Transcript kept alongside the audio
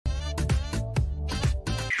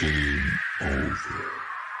From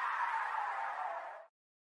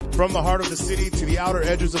the heart of the city to the outer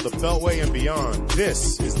edges of the Beltway and beyond,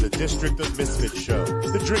 this is the District of Misfits show,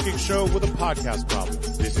 the drinking show with a podcast problem.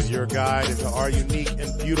 This is your guide into our unique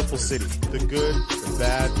and beautiful city, the good, the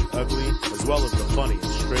bad, the ugly, as well as the funny and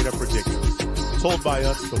straight up ridiculous. Told by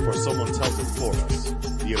us before someone tells it for us.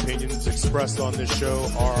 The opinions expressed on this show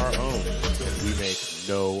are our own, and we make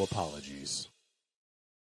no apologies.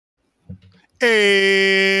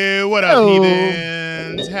 Hey, what up,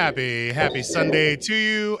 heathens? Happy Sunday to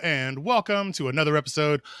you, and welcome to another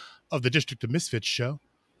episode of the District of Misfits show,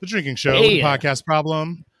 the drinking show, the podcast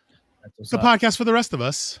problem, the podcast for the rest of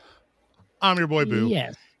us. I'm your boy, Boo.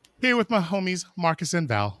 Yes. Here with my homies, Marcus and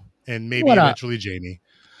Val, and maybe eventually Jamie.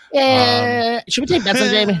 Yeah. Should we take bets on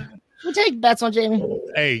Jamie? Should we take bets on Jamie?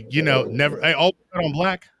 Hey, you know, never. Hey, always bet on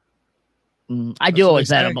black. I do always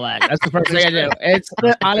bet on black. That's the first thing I do. It's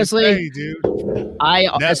honestly, dude.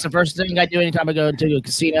 That's the first thing I do anytime I go to a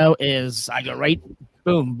casino is I go right,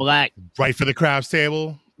 boom, black, right for the craps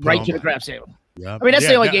table, right to the craps table. Yep. I mean, that's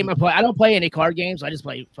the only game I play. I don't play any card games. I just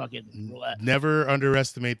play fucking roulette. Never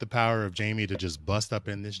underestimate the power of Jamie to just bust up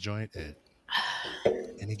in this joint at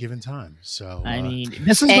any given time. So I mean,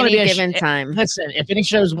 this is going to be a given time. Listen, if any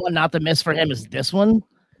show's one not to miss for him is this one.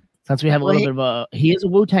 Since we have a little bit of a, he is a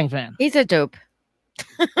Wu-Tang fan. He's a dope.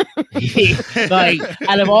 Like,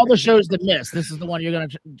 out of all the shows to miss, this is the one you're gonna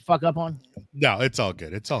fuck up on. No, it's all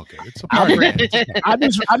good. It's all good. It's a party. I'm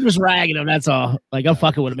just ragging him. That's all. Like, I'm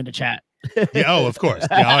fucking with him in the chat. Yeah, oh, of course.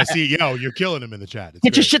 Yeah, I see. Yo, you're killing him in the chat. It's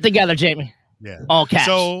Get your great. shit together, Jamie. Yeah. All caps.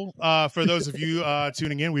 So, for those of you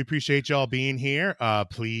tuning in, we appreciate y'all being here.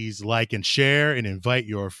 Please like and share and invite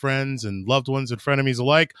your friends and loved ones and frenemies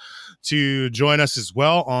alike to join us as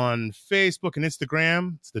well on Facebook and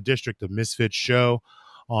Instagram. It's the District of Misfits show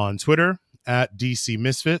on Twitter at DC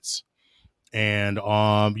Misfits. And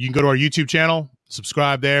you can go to our YouTube channel,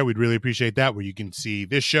 subscribe there. We'd really appreciate that, where you can see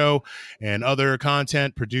this show and other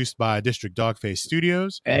content produced by District Dogface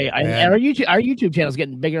Studios. Hey, our YouTube channel is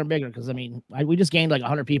getting bigger and bigger because I mean we just gained like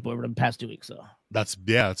 100 people over the past 2 weeks. So that's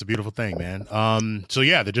a beautiful thing, man. So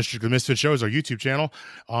yeah, the District of Misfits show is our YouTube channel.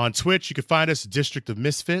 On Twitch, you can find us District of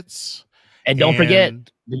Misfits. And don't forget,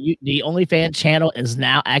 the OnlyFans channel is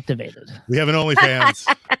now activated. We have an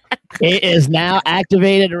OnlyFans. It is now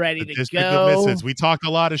activated and ready to District go. Of Misfits. We talked a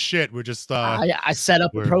lot of shit. We're just I set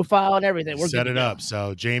up a profile and everything. We're set it up.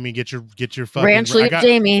 So Jamie, get your fucking ranch loop,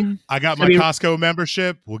 Jamie. I got my Costco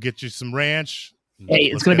membership. We'll get you some ranch. Hey,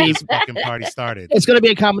 it's gonna be fucking party started. It's gonna be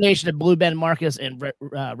a combination of Blue Ben Marcus and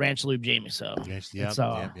Ranch Loop Jamie. So yeah.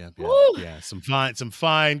 Some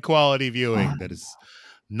fine quality viewing that is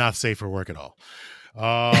not safe for work at all.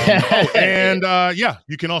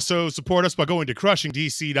 You can also support us by going to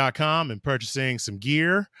crushingdc.com and purchasing some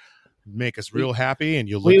gear. Make us real happy, and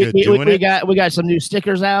you'll look good doing it. We got some new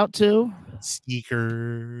stickers out too.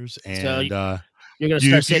 Stickers, and so you're gonna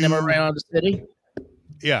start seeing them around the city.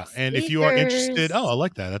 Yeah, and if you are interested, I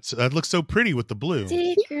like that. That looks so pretty with the blue.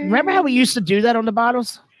 Stickers. Remember how we used to do that on the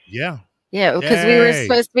bottles? Yeah. Yeah, because we were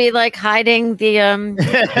supposed to be like hiding the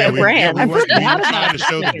brand. We weren't trying to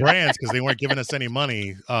show the brands because they weren't giving us any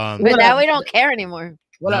money. But now we don't care anymore.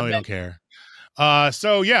 We don't care.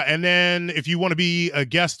 So yeah, and then if you want to be a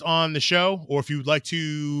guest on the show, or if you'd like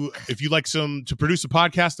to produce a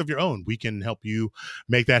podcast of your own, we can help you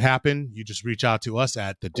make that happen. You just reach out to us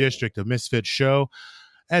at the District of Misfits show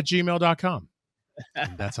at gmail.com.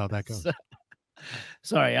 And that's how that goes.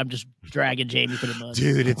 Sorry, I'm just dragging Jamie for the mud.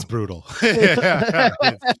 Dude, it's brutal. It's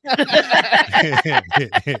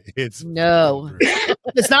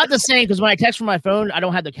not the same because when I text from my phone, I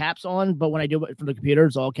don't have the caps on, but when I do it from the computer,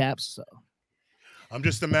 it's all caps. So I'm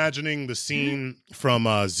just imagining the scene from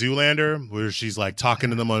Zoolander where she's like talking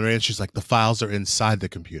to them on the radio. She's like, the files are inside the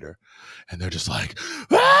computer, and they're just like,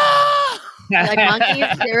 ah! Like monkeys,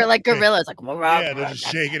 they were like gorillas, like yeah, they're just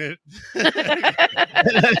shaking it.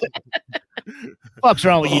 What's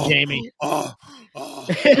wrong with you, Jamie?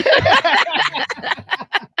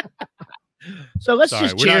 So let's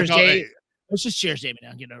just cheers, Jamie. Let's just cheers, Jamie.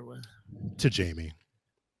 Now get over with. To Jamie.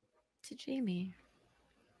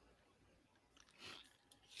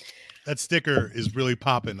 That sticker is really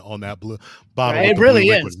popping on that blue bottle. It really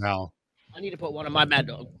is. Now I need to put one on my Mad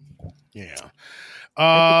Dog. Yeah.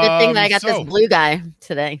 Good thing that I got this blue guy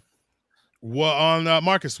today. Well, on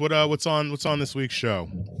Marcus, what's on this week's show?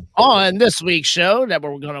 On this week's show that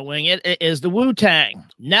we're gonna wing it is the Wu-Tang,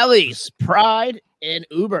 Nelly's, Pride, and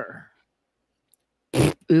Uber.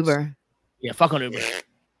 Uber. Yeah, fuck on Uber.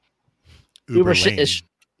 Uber shit in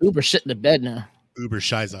the bed now. Uber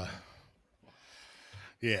Shiza.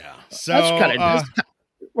 Yeah. So that's kind of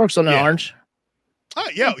works on the orange. Oh,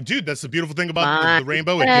 yeah, dude, that's the beautiful thing about the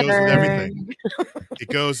rainbow. It goes with everything. It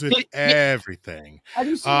goes with everything. Have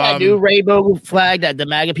you seen that new rainbow flag that the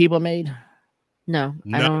MAGA people made? No,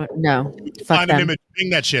 I don't know. Find an image. Bring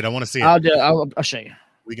that shit. I want to see it. I'll show you.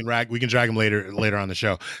 We can drag him later on the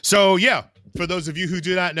show. So yeah, for those of you who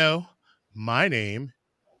do not know, my name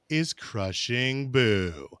is Crushing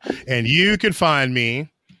Boo, and you can find me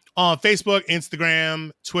on Facebook,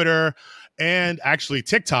 Instagram, Twitter, and actually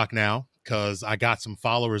TikTok now, because I got some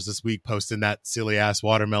followers this week posting that silly ass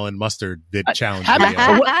watermelon mustard challenge. How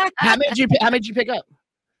many did you pick up?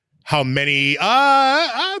 How many?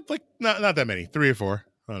 Like not that many, 3 or 4.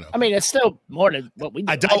 I don't know. I mean, it's still more than what we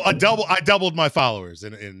do. I doubled my followers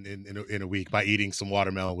in a week by eating some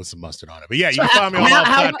watermelon with some mustard on it. But yeah, you can find me on all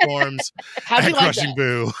platforms at Crushing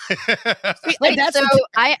Boo. Wait, so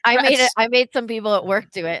I made some people at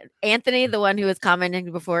work do it. Anthony, the one who was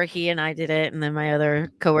commenting before, he and I did it, and then my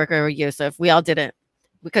other coworker Yusuf, we all did it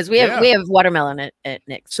because we have watermelon at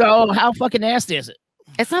Nick's. So how fucking nasty is it?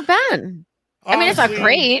 It's not bad. I mean, it's not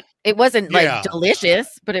great. It wasn't like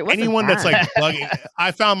delicious, but it wasn't anyone bad. That's like bugging.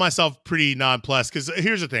 I found myself pretty nonplussed because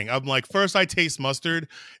here's the thing. I'm like, first I taste mustard,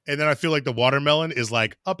 and then I feel like the watermelon is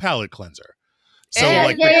like a palate cleanser. So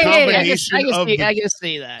the combination I can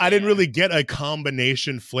see that. I didn't really get a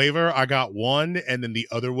combination flavor. I got one, and then the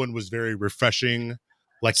other one was very refreshing,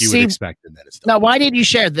 like you would expect. Now, why didn't you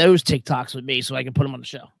share those TikToks with me so I can put them on the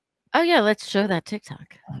show? Oh yeah, let's show that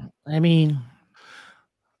TikTok. I mean,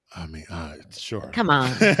 sure. Come on,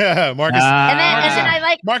 Marcus. And then I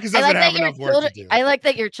like Marcus doesn't have enough work to do. I like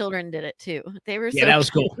that your children did it too. They were that was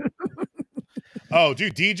cool. Oh,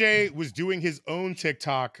 dude, DJ was doing his own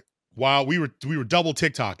TikTok while we were double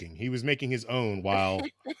TikToking. He was making his own while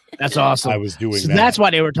that's awesome. I was doing so that. That's why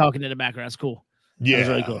they were talking in the background. That's cool. Yeah, that was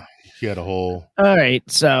really cool. He had a whole. All right,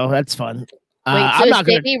 so that's fun. Wait, so I'm not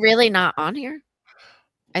is Sydney really not on here?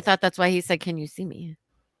 I thought that's why he said, "Can you see me?"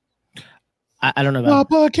 I don't know about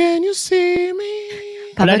Papa, can you see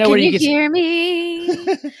me? Papa, can you hear me?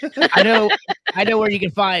 I know where you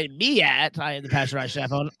can find me at. I am the Pasteurized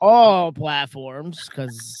Chef on all platforms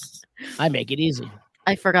because I make it easy.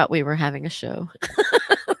 I forgot we were having a show.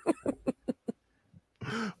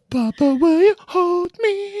 Papa, will you hold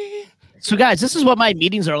me? So guys, this is what my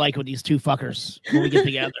meetings are like with these two fuckers when we get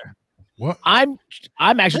together. What? I'm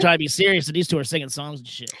actually trying to be serious, and these two are singing songs and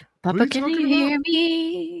shit. Papa, can you hear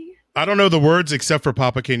me? I don't know the words except for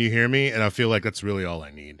Papa, can you hear me? And I feel like that's really all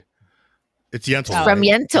I need. It's Yentl. From right?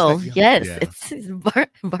 Yentl. Yes. Yeah. It's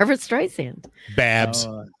Barbara Streisand. Babs.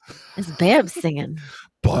 It's Babs singing.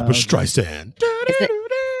 Barbara Streisand.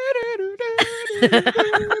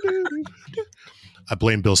 I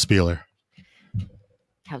blame Bill Spieler.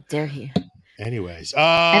 How dare he? Anyways. So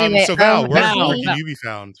Val, where can you be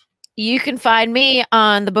found? You can find me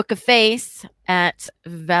on the Book of Face at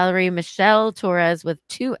Valerie Michelle Torres with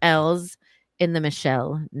 2 L's in the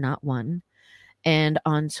Michelle, not one. And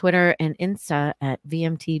on Twitter and Insta at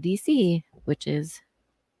VMTDC, which is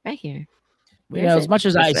right here. As much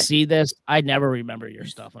as I see this, I never remember your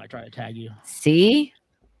stuff when I try to tag you. See?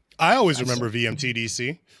 I always remember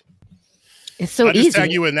VMTDC. It's so easy. I just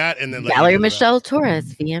tag you in that and then Valerie Michelle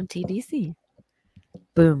Torres, VMTDC.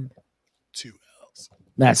 Boom. 2 L's.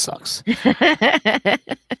 That sucks. All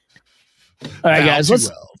right, guys.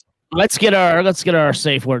 Let's get our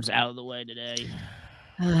safe words out of the way today.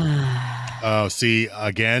 Oh, see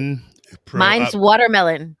again. Mine's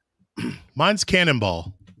watermelon. Mine's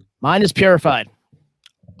cannonball. Mine is purified.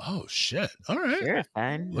 Oh shit! All right,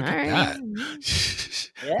 purified. Look at that.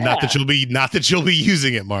 Yeah. Not that you'll be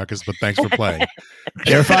using it, Marcus, but thanks for playing.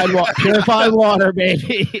 Purified water,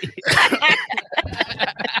 baby.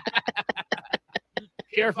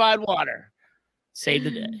 Purified water. Save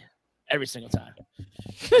the day every single time.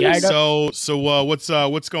 So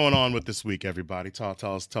what's going on with this week, everybody? Tell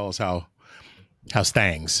us how's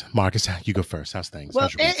things. Marcus, you go first. How's things? Well,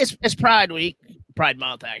 it's Pride Week, Pride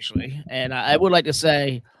Month actually, and I would like to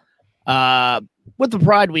say, with the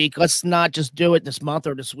Pride Week, let's not just do it this month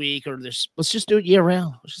or this week or this. Let's just do it year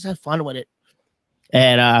round. Let's just have fun with it.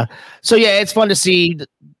 And so yeah, it's fun to see the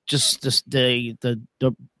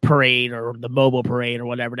parade or the mobile parade or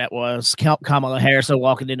whatever that was. Kamala Harris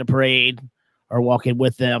walking in the parade or walking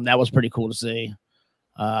with them. That was pretty cool to see.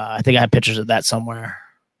 I think I have pictures of that somewhere.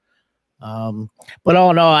 But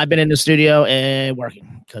all in all, I've been in the studio and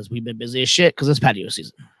working because we've been busy as shit because it's patio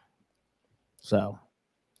season. So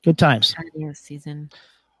good times. Patio season.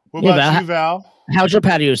 What about you, Val? How's your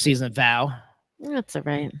patio season, Val? That's all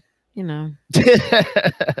right. You know.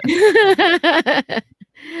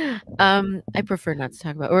 I prefer not to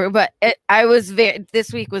talk about, but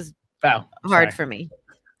this week was hard for me.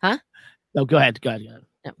 Huh? No, go ahead. Go ahead.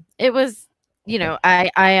 No, it was,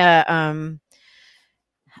 I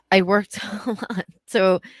worked a lot.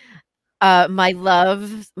 So my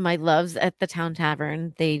loves at the town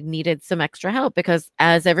tavern, they needed some extra help because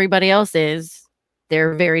as everybody else is,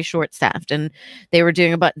 they're very short staffed and they're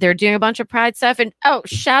doing a bunch of pride stuff. And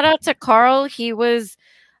shout out to Carl. He was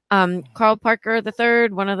Carl Parker III,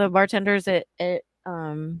 one of the bartenders at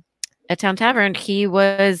Town Tavern. He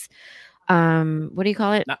was what do you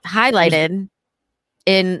call it? Highlighted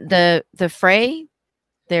in the fray.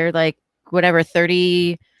 They're like whatever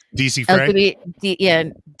 30 DC fray.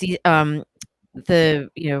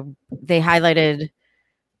 They highlighted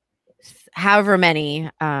however many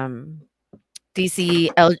DC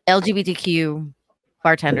LGBTQ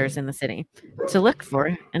bartenders in the city to look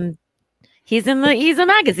for, and he's a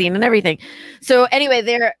magazine and everything. So anyway,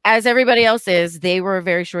 they're, as everybody else is, they were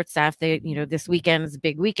very short staffed. They, this weekend is a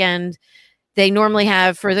big weekend. They normally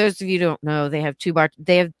have, for those of you who don't know, they have two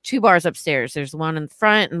bars upstairs. There's one in the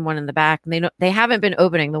front and one in the back. And they haven't been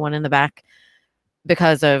opening the one in the back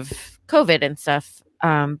because of COVID and stuff.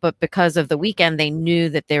 But because of the weekend, they knew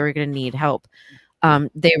that they were going to need help.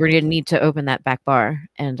 They were going to need to open that back bar,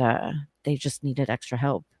 and they just needed extra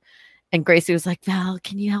help. And Gracie was like, "Val,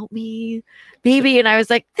 can you help me, baby?" And I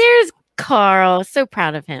was like, "There's Carl." So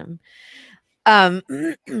proud of him.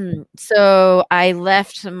 So I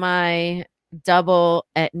left my double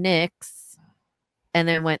at Nick's and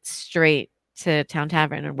then went straight to Town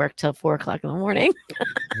Tavern and worked till 4:00 in the morning.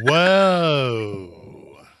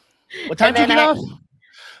 Whoa. What time did you get off?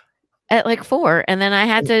 At like 4, and then I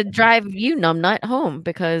had to drive you numbnut home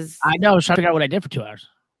because I know I was trying to figure out what I did for 2 hours.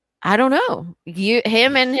 I don't know.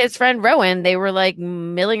 Him and his friend Rowan, they were like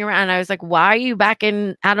milling around. I was like, "Why are you back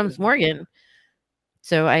in Adams Morgan?"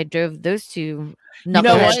 So I drove those two.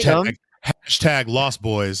 Hashtag Lost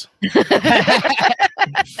Boys.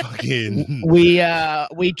 Fucking. We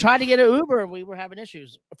tried to get an Uber. We were having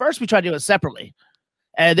issues. First, we tried to do it separately,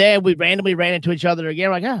 and then we randomly ran into each other again.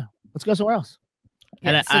 We're like, let's go somewhere else.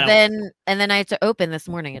 Yeah, and then I had to open this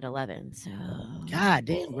morning at 11. So God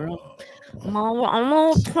damn, girl, I'm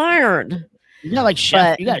all tired. You got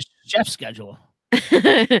chef. You got a chef schedule.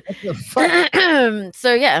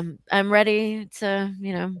 So yeah, I'm ready to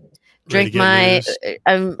drink my.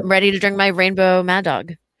 I'm ready to drink my rainbow Mad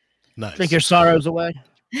Dog. Nice. Drink your sorrows away.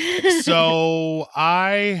 So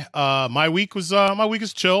my week is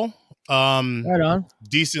chill. Right on.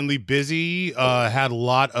 Decently busy. Had a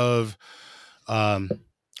lot of.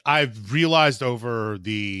 I've realized over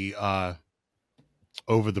the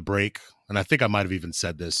break, and I think I might have even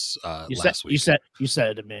said this last week. You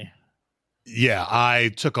said it to me. Yeah,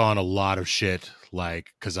 I took on a lot of shit,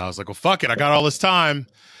 because I was like, well, fuck it, I got all this time,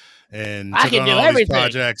 and I took can on do all everything. these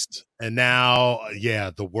projects, and now,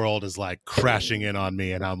 the world is crashing in on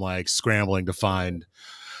me, and I'm scrambling to find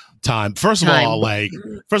time. First of all, I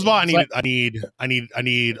need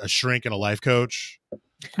a shrink and a life coach.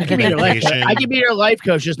 I can be your life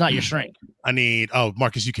coach, just not your shrink. I need. Oh,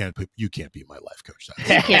 Marcus, you can't be my life coach. You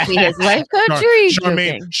can't be his life coach.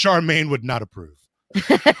 Charmaine would not approve. No.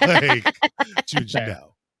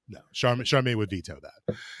 Charmaine would veto that.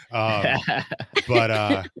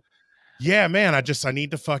 But yeah, man, I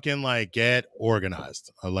need to fucking get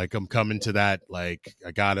organized. I'm coming to that. I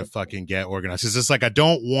gotta fucking get organized. It's just I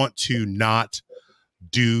don't want to not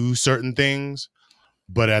do certain things.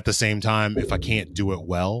 But at the same time, if I can't do it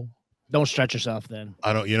well, don't stretch yourself. Then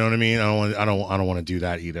I don't. You know what I mean? I don't want to do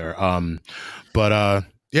that either. But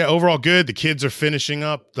yeah, overall good. The kids are finishing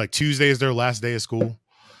up. Tuesday is their last day of school.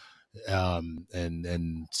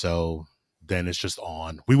 And so then it's just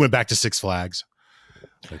on. We went back to Six Flags.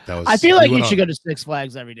 I feel like you should go to Six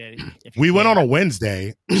Flags every day. We went on a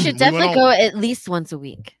Wednesday. You should definitely go at least once a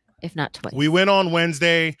week, if not twice. We went on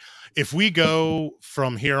Wednesday. If we go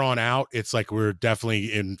from here on out, it's we're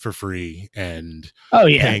definitely in for free and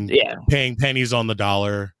paying pennies on the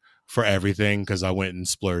dollar for everything because I went and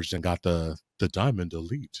splurged and got the Diamond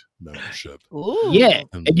Elite membership. Ooh. Yeah,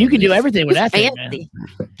 and you can do everything with that thing, man.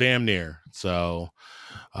 Damn near. So,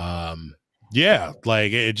 yeah,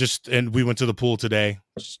 it just, and we went to the pool today,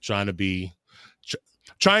 just trying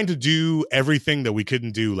to do everything that we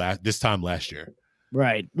couldn't do this time last year.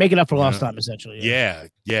 Right. Make it up for lost time, essentially.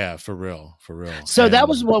 Yeah, for real. So that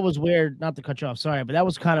was what was weird, not to cut you off, sorry, but that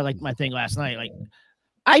was kind of my thing last night.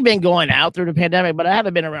 I've been going out through the pandemic, but I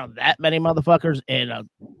haven't been around that many motherfuckers in a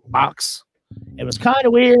box. It was kind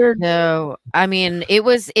of weird. No, I mean, it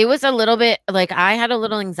was a little bit, I had a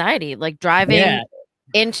little anxiety, driving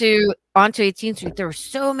onto 18th Street. There were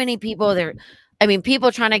so many people there. I mean,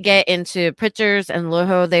 people trying to get into Pritchard's and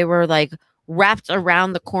Loho, they were wrapped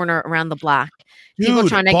around the corner, around the block. People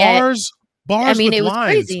trying to Bars mean, with it was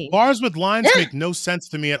lines. crazy. Bars with lines Yeah. make no sense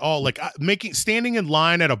to me at all. Like standing in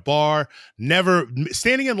line at a bar,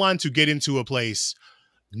 standing in line to get into a place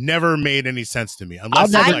never made any sense to me. Unless I'll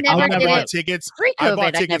it's never- like I'll I never bought did it. tickets. Pre-COVID, I bought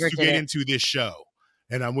I tickets never to did get it. into this show,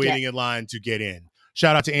 and I'm waiting in line to get in.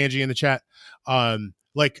 Shout out to Angie in the chat. I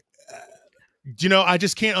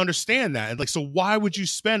just can't understand that. Like, so why would you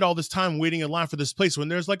spend all this time waiting in line for this place when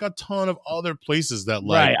there's like a ton of other places that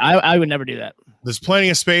like Right. I would never do that. there's plenty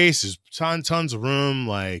of space, there's tons of room,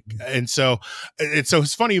 like, and so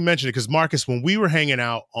it's funny you mentioned it because Marcus, when we were hanging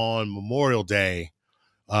out on Memorial Day,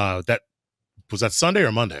 that Sunday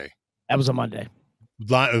or Monday? That was a Monday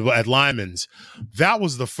At Lyman's. That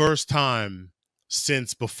was the first time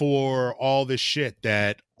since before all this shit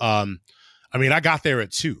that I got there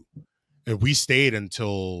at 2. And we stayed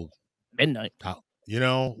until midnight.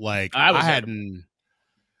 Like I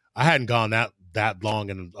hadn't gone that long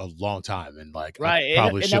in a long time, and like right. I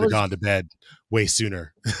probably should have gone to bed way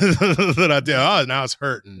sooner than I did. Oh, now it's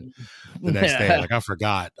hurting the next day. Like I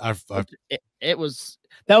forgot. It was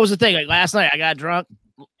that was the thing. Like last night, I got drunk,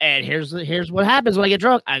 and here's what happens when I get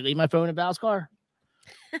drunk. I leave my phone in Val's car.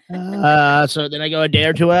 So then I go a day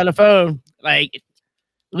or two without a phone. Like.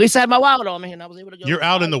 At least I had my wallet on me, and I was able to go. You're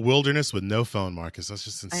out in the wilderness with no phone, Marcus. That's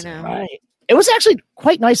just insane. I know. Right. It was actually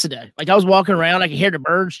quite nice today. Like I was walking around, I could hear the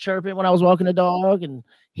birds chirping when I was walking the dog, and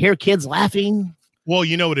hear kids laughing. Well,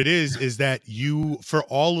 you know what it is that you, for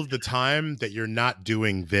all of the time that you're not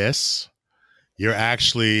doing this, you're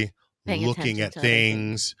actually looking at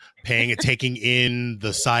things, taking in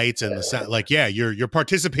the sights and the sound. Like, yeah, you're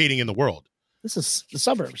participating in the world. This is the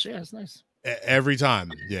suburbs. Yeah, it's nice. Every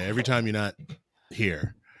time. Yeah, every time you're not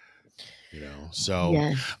here. So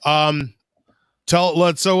Yeah.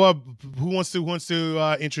 who wants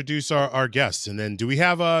to introduce our guests, and then do we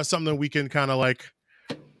have something that we can kind of like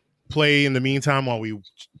play in the meantime while we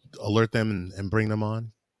alert them and bring them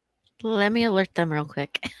on? Let me alert them real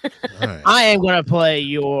quick. All right. I am gonna play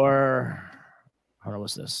your. Hold on,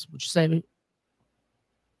 what's this? What you say?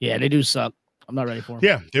 Yeah, they do suck. I'm not ready for them.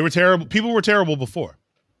 Yeah, they were terrible. People were terrible before.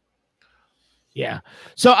 Yeah.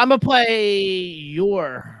 So I'm gonna play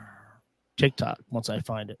your TikTok once I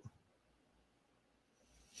find it.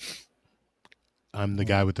 I'm the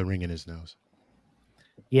guy with the ring in his nose.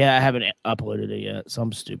 Yeah, I haven't uploaded it yet, so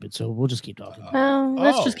I'm stupid. So we'll just keep talking. Well,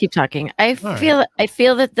 let's just keep talking. I right.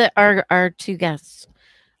 feel that our two guests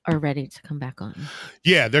are ready to come back on.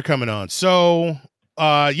 Yeah, they're coming on. So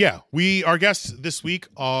our guests this week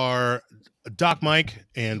are Doc Mike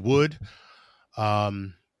and Wood. Val,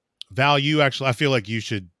 I feel like you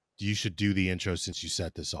should do the intro since you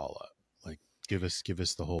set this all up. Like, give us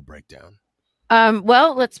the whole breakdown.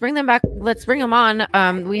 Well, let's bring them back. Let's bring them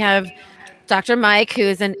on. We have Dr. Mike, who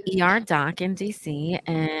is an ER doc in DC,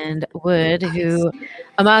 and Wood, who,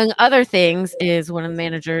 among other things, is one of the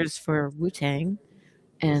managers for Wu-Tang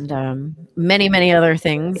and many, many other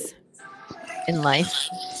things in life.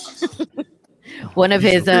 One of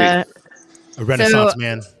his a Renaissance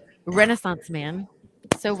man. Renaissance man.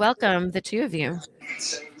 So welcome, the two of you.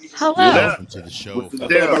 Hello. Welcome to the show. I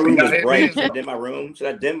thought my room was bright. Should I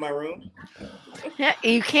dim my room? Yeah,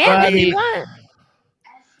 you can if you want.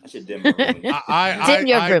 I should dim my room. Dim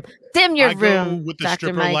your room. Dim your I room. go with the Dr.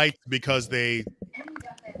 stripper Mike. lights because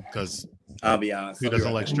I'll be honest. who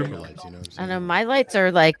doesn't like stripper lights? You know what I'm I saying? know my lights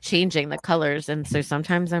are like changing the colors, and so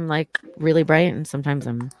sometimes I'm like really bright, and sometimes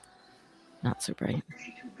I'm not so bright.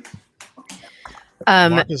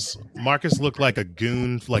 Marcus looked like a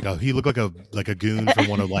goon, he looked like a goon from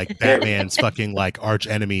one of like Batman's fucking like arch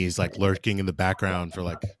enemies, like lurking in the background for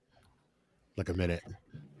like a minute.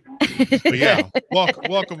 But yeah,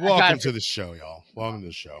 welcome to the show, y'all. Welcome to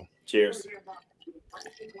the show. Cheers.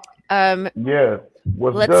 Yeah.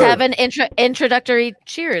 Let's have an introductory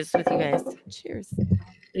cheers with you guys. Cheers. There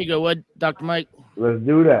you go, Wood. Dr. Mike. Let's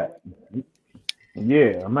do that.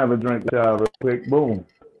 Yeah, I'm having a drink real quick. Boom.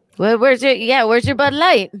 Where's your Bud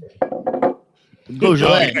Light?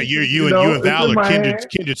 Yeah, you and Val are hand.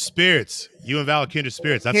 kindred spirits. You and Val are kindred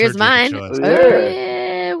spirits. That's Here's her mine. choice. Yeah. Oh,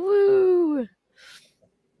 yeah, woo.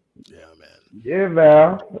 Yeah, man. Yeah,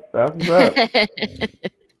 Val. That's what's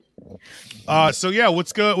up. So yeah,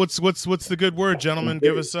 what's good? What's the good word, gentlemen?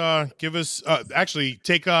 Give us actually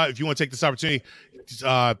take if you want to take this opportunity,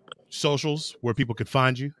 socials where people could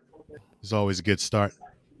find you is always a good start.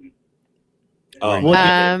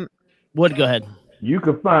 Wood, go ahead. You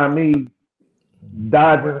can find me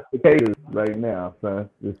dodging cicadas right now, son.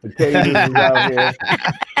 The cicadas is out here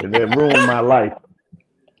and they ruin my life.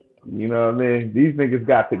 You know what I mean? These niggas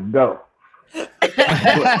got to go.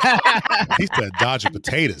 He said dodging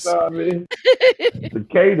potatoes. Nah, man.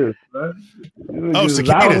 Cicadas, man. Oh, Just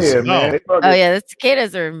cicadas. out here, man. Oh yeah, the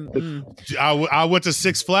cicadas are. I went to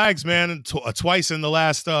Six Flags, man, twice in the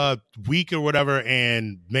last week or whatever,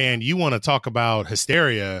 and man, you want to talk about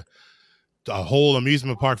hysteria? A whole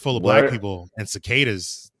amusement park full of black people and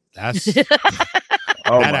cicadas. That's that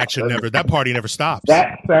party never stops.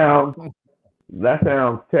 That sounds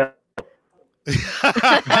terrible.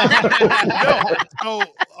 So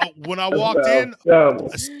when I walked in,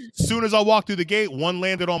 as soon as I walked through the gate, one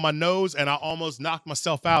landed on my nose, and I almost knocked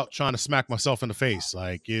myself out trying to smack myself in the face.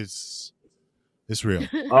 Like it's real.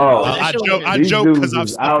 Oh, I joke because I've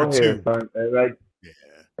suffered too.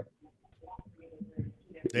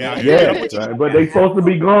 Yeah, but they supposed to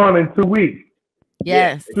be gone in 2 weeks.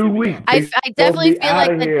 Yes, 2 weeks. I definitely feel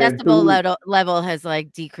like the decibel level has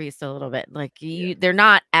like decreased a little bit. Like they're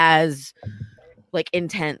not as like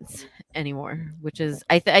intense anymore, which is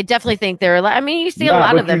I definitely think there are. I mean, you see a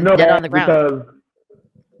lot of them dead on the ground.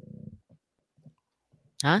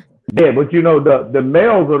 Huh? Yeah, but you know the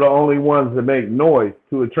males are the only ones that make noise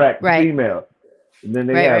to attract females, and then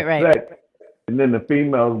they have sex, and then the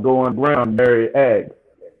females go on the ground and bury eggs.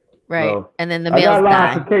 Right, so, and then the males die. I got a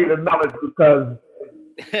lot of cicada knowledge because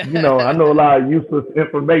you know I know a lot of useless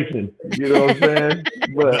information. You know what I'm saying?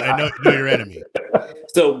 But I know your enemy.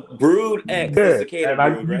 So brood X, the cicada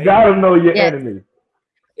brood, you right? gotta know your enemy.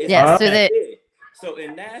 Yeah. So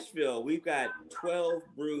in Nashville, we've got 12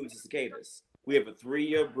 broods of cicadas. We have a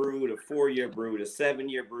 3-year brood, a 4-year brood, a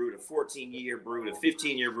 7-year brood, a 14-year brood, a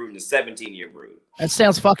 15-year brood, and a 17-year brood. That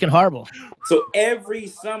sounds fucking horrible. So every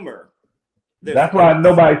summer. That's why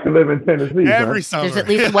nobody should live in Tennessee. Every summer. There's at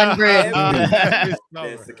least one brood.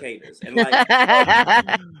 There's cicadas. And like,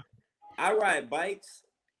 I ride bikes.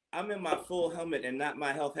 I'm in my full helmet and not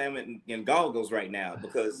my health helmet and goggles right now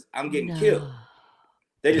because I'm getting killed.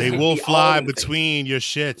 They will fly between your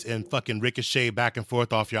shit and fucking ricochet back and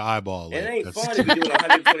forth off your eyeball. It ain't fun if you're doing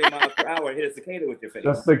 120 miles per hour and hit a cicada with your face.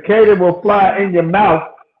 The cicada will fly in your mouth.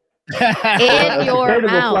 In your cicada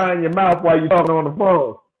mouth. will fly in your mouth while you're talking on the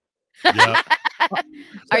phone. Yep.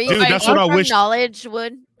 Are you? Dude, that's what I wish. Knowledge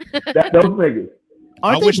would. Those niggas.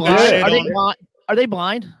 Are they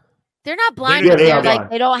blind? They're not blind. They're They're blind. like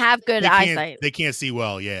they don't have good eyesight. They can't see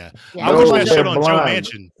well. Yeah. Yeah. I wish that shit on blind.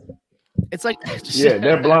 Joe Manchin. It's like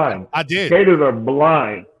they're blind. I did. Cicadas are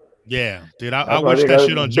blind. Yeah, dude. I wish that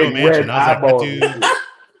shit on Joe Manchin. I was like, dude.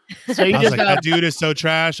 So you just got that dude is so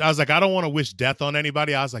trash. I was like, I don't want to wish death on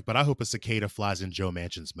anybody. I was like, but I hope a cicada flies in Joe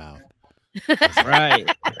Manchin's mouth. Right.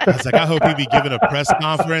 I was like, I hope he be giving a press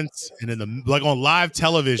conference and in the like on live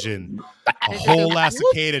television, a whole ass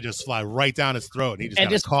cicada just fly right down his throat, and he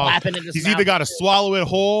just cough. He's either got to swallow it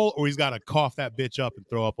whole or he's got to cough that bitch up and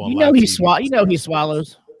throw up on. You know he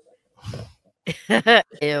swallows.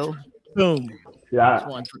 Ew. Boom. Yeah.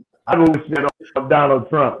 I wish that on Donald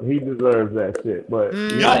Trump. He deserves that shit. But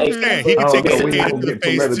I understand. He can take a cicada to the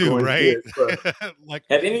face too, right? Shit, like,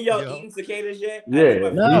 have any of y'all eaten cicadas yet? Yeah.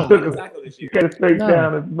 No. He took a cicada straight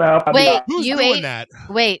down his mouth. Wait, who's you doing ate that?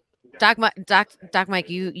 Wait, Doc Mike,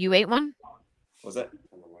 you ate one? What's that?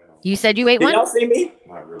 You said you ate Did one? y'all see me?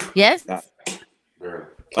 Yes. All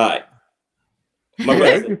right. My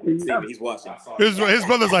brother, see me, he's watching. His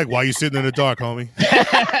brother's like, "Why you sitting in the dark, homie?"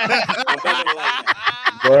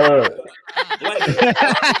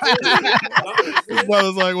 His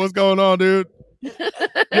brother's like, "What's going on, dude?"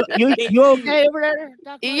 You okay over there?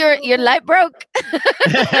 Your light broke.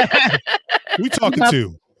 Who you talking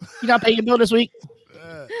to? You not paying your bill this week?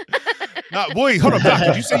 Boy, hold up, Doc.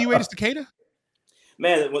 Did you say you ate a cicada?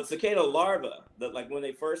 Man, when cicada larvae, like when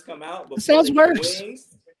they first come out, it sounds worse.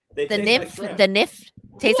 Wings, the nif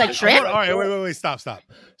tastes like shrimp. All right, wait, stop.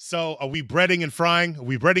 So, are we breading and frying? Are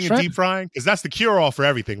we breading and deep frying? Because that's the cure-all for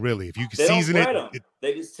everything, really. If you can season it,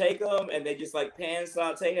 they just take them and they just like pan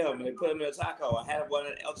saute them and they put them in a taco. I had one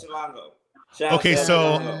at El Chilango. Okay,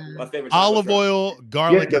 so my favorite olive oil,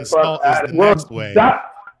 garlic, and salt is the next way.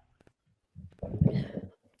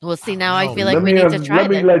 Well, see, now I feel like we need to try Let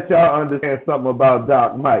me let y'all understand something about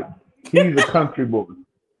Doc Mike. He's a country boy.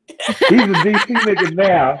 He's a DC nigga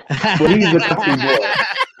now, but he's a country boy.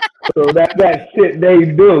 So that shit they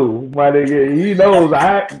do, my nigga. He knows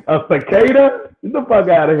a cicada. Get the fuck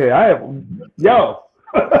out of here.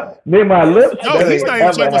 Near my lips. No, he's not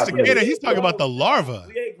even talking about cicada. He's talking about the larva.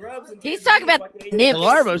 He's talking about nymphs.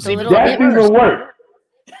 Larva. That's even worse.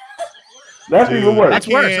 That's even worse. That's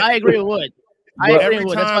worse. I agree with Wood. Every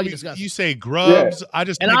time you say grubs, I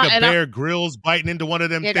just think of Bear Grylls biting into one of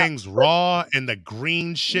them things raw, and the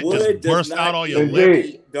green shit just burst out all your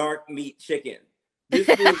lips. Dark meat chicken. This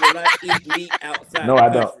food will not eat meat outside. No, I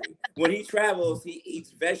don't. when he travels, he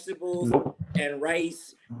eats vegetables and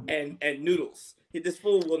rice and noodles. This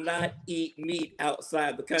fool will not eat meat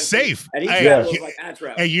outside the country. Safe. And he travels like I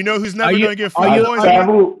travel. Hey, you know who's never going to get food I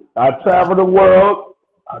poisoning? travel the world.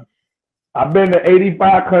 I've been to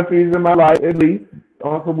 85 countries in my life, at least,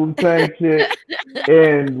 on some same shit.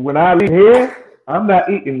 And when I leave here, I'm not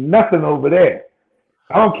eating nothing over there.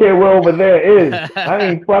 I don't care what over there is. I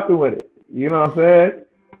ain't fucking with it. You know what I'm saying?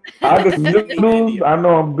 I get noodles, I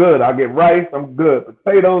know I'm good. I get rice, I'm good.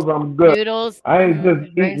 Potatoes, I'm good. Noodles. I ain't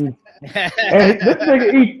just eating. And this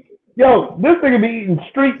nigga be eating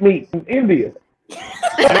street meat in India.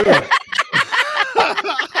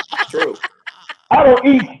 True. I don't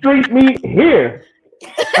eat street meat here.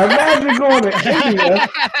 Imagine going to India.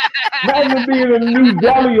 Imagine being in New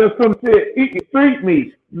Delhi or some shit, eating street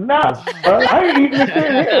meat. Nah, I ain't eating this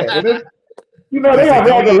shit here. You know, they have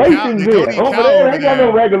regulations here. Over there, they ain't got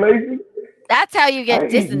no regulations. That's how you get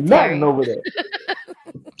dysentery. Nothing over there.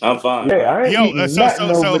 I'm fine. Yeah, I ain't so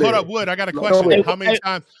hold there. up, Wood. I got a question.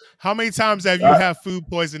 How many times have you had food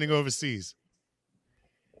poisoning overseas?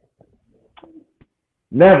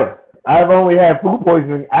 Never. I've only had food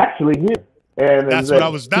poisoning actually here. And that's what I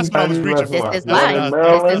was reaching for. This is why.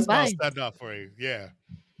 This is why. Stand up for you. Yeah.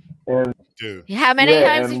 And dude. How many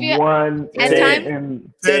times have you? 10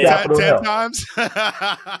 times? 10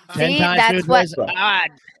 See, times. that's what.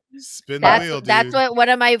 Spin the wheel, dude. That's what one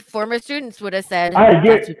of my former students would have said.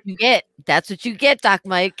 That's what you get. That's what you get, Doc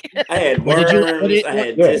Mike. I had worms. I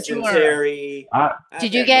had dysentery.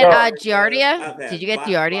 Did you get giardia? Did you get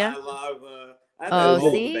giardia?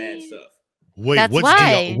 Oh, see. Bad stuff. Wait, that's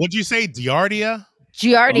why. What'd you say? Giardia?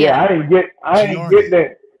 Giardia. Yeah, I didn't get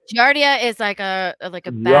that. Giardia is like a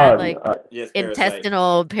bad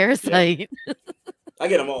intestinal parasite. Yeah. I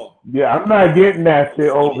get them all. Yeah, I'm not getting that shit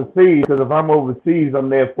overseas because if I'm overseas, I'm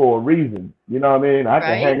there for a reason. You know what I mean? I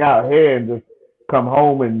can hang out here and just come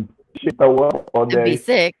home and shit throw up all day. And be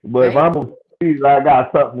sick. But if I'm overseas, I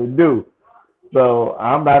got something to do. So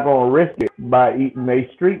I'm not gonna risk it by eating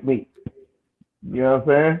a street meat. You know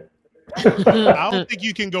what I'm saying? I don't think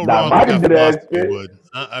you can go wrong with that Wood.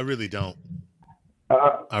 I really don't.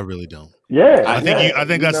 I really don't. Yeah, I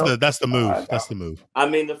think that's the move. That's the move. I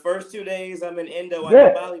mean, the first 2 days I'm in Indo, I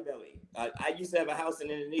get Bali Belly. I used to have a house in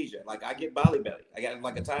Indonesia. Like I get Bali Belly. I got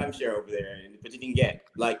like a timeshare over there, but you can get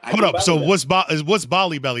Hold up. So what's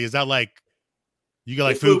Bali Belly? Is that like you get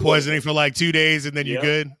like food poisoning for like 2 days and then you're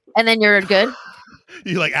good? And then you're good.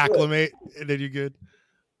 You like acclimate and then you're good.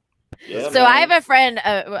 Yeah, so I have a friend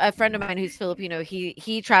of mine who's Filipino.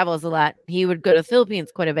 He travels a lot. He would go to the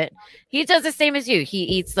Philippines quite a bit. He does the same as you. He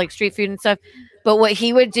eats like street food and stuff. But what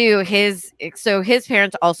he would do, his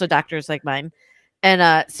parents also doctors like mine,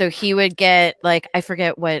 and so he would get like I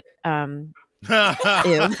forget what Yo,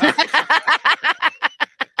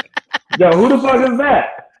 who the fuck is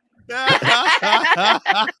that?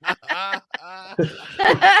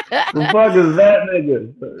 The fuck is that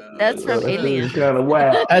nigga? That's from Aliens. Kind of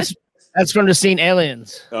wild. That's from the scene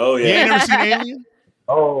Aliens. Oh yeah. You ain't never seen Alien?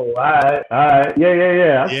 Oh, all right.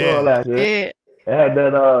 Yeah. I saw that shit. It had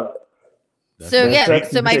that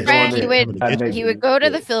So my friend he would go to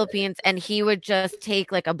the Philippines and he would just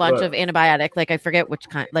take like a bunch of antibiotic, like I forget which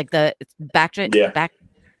kind, like it's Bactrim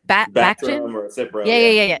or Cipro.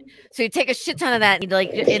 Yeah. So he'd take a shit ton of that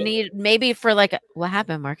and he'd maybe for like what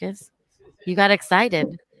happened, Marcus? You got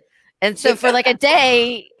excited. And so for like a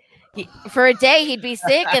day he'd be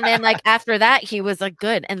sick, and then like after that he was like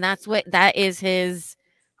good. And that is his.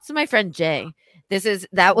 So my friend Jay,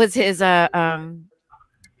 that was his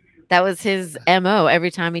MO every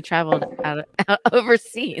time he traveled out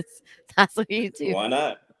overseas. That's what you do. Why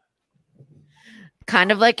not?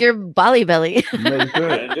 Kind of like your Bali Belly.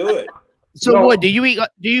 Gotta do it. So what do you eat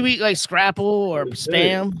like Scrapple or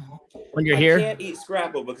Spam when you're here? I can't eat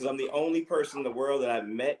Scrapple because I'm the only person in the world that I've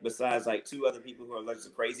met besides like 2 other people who are allergic to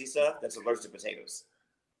crazy stuff that's allergic to potatoes.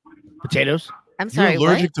 Potatoes? I'm sorry. You're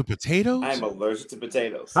allergic to potatoes? I'm allergic to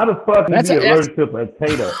potatoes. How the fuck are you allergic to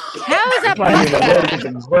potatoes? How is that possible? Allergic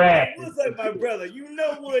to grass. What's up, my brother? You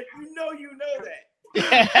know what? You know that.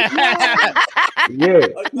 Yeah.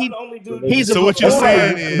 I'm the only dude. So what you're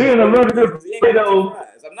saying is being allergic to potatoes.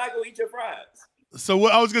 I'm not gonna eat your fries. So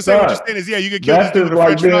what I was gonna say, what you're saying is, you could kill this dude with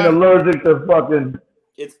like being allergic to fucking.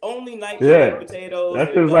 It's only nightshade potatoes.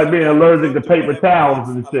 That's just like being allergic to paper towels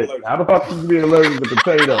and shit. How the fuck can you be allergic to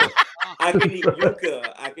potatoes? I can eat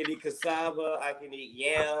yuca, I can eat cassava, I can eat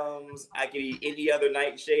yams, I can eat any other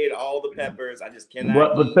nightshade, all the peppers. I just cannot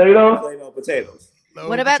eat potatoes? plain old potatoes.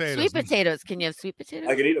 What about sweet potatoes? Can you have sweet potatoes?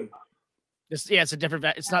 I can eat them. It's a different.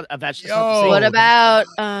 It's not a vegetable. Yo. What about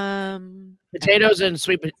Potatoes and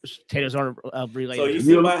sweet potatoes aren't related. So you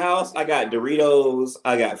see my house? I got Doritos.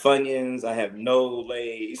 I got Funyuns. I have no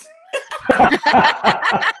Lays.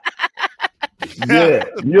 Yeah,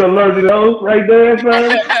 you allergic to those right there, son?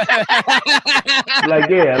 Like,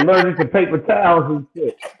 yeah, allergic to paper towels and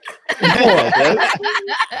shit. Come on,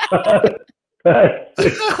 man.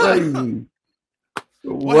 That's crazy.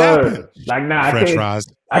 What Word. happened? Like, nah, French fries.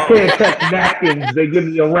 I can't touch napkins. They give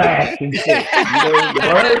me a rash and shit. You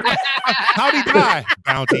know, word? How'd he die?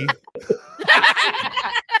 Bounty.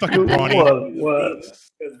 Fucking brawny.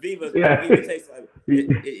 Because Viva tastes like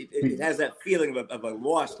it has that feeling of a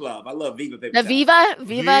washcloth. I love Viva paper the towels.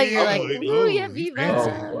 Viva? You're like, Viva. ooh, yeah, Oh,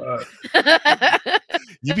 Viva.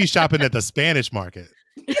 You be shopping at the Spanish market.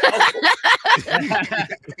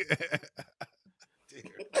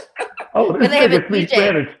 Oh, this But they have a nigga speaks DJ.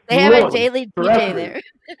 Spanish. They have a fluently. daily DJ Correctly. there.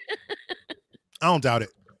 I don't doubt it.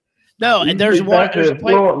 No, He and there's speaks one. that shit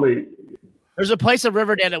fluently. There's a place in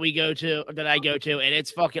Riverdale that I go to, and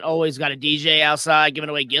it's fucking always got a DJ outside giving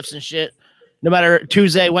away gifts and shit. No matter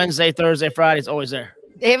Tuesday, Wednesday, Thursday, Friday, it's always there.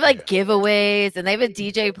 They have like giveaways, and they have a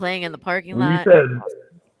DJ playing in the parking When you lot. said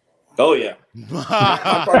Oh yeah. you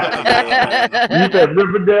said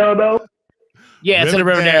Riverdale though. Yeah, it's in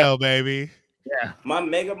Riverdale. baby. Yeah, My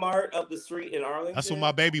Mega Mart up the street in Arlington. That's where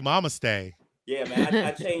my baby mama stay. Yeah, man.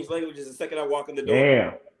 I changed languages the second I walk in the door.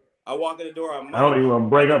 Damn. I walk in the door. I don't even want to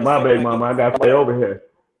break up my baby mama. I got to stay over here.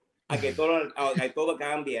 Todo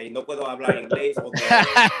cambia y no puedo hablar inglés.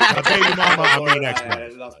 My baby mama, I mean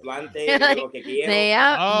expert. Los plantes, lo que quiero. Me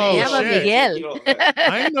llamo shit. Miguel.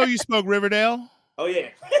 I didn't know you spoke Riverdale. Oh yeah.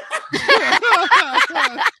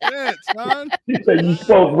 Shit, son. You said you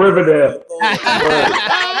spoke Riverdale.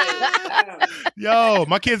 Yo,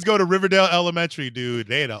 my kids go to Riverdale Elementary, dude.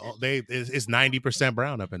 It's 90%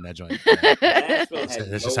 brown up in that joint.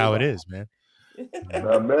 That's just how it is, man.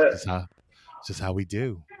 It's just how we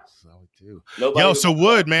do. Yo, so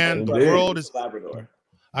Wood, man, the world is.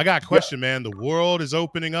 I got a question, man. The world is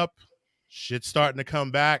opening up. Shit's starting to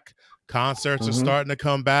come back. Concerts are starting to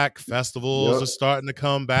come back. Festivals are starting to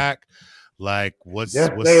come back. Like, what's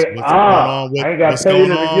going on? I ain't got paid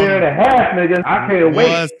in a year and a half, nigga. I can't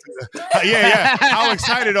wait. Yeah. How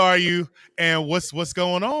excited are you? And what's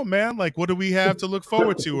going on, man? Like, what do we have to look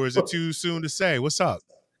forward to, or is it too soon to say? What's up?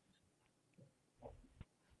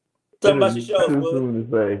 Too soon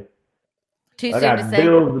to say. Too I soon got to say.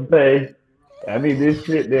 bills to pay. I need this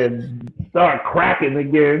shit to start cracking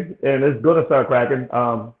again, and it's gonna start cracking.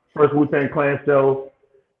 First Wu-Tang Clan show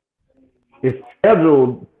is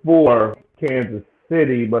scheduled for Kansas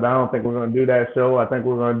City, but I don't think we're gonna do that show. I think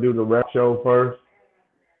we're gonna do the Red show first.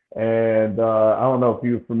 And I don't know if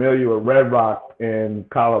you're familiar with Red Rock in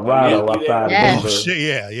Colorado outside of Denver. Oh shit,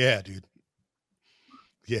 yeah, dude.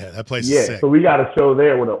 Yeah, that place is Yeah, sick. so we got a show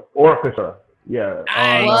there with an orchestra. Yeah.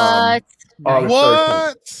 What? August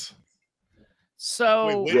 13th.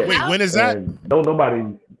 So wait, when is that? And don't nobody.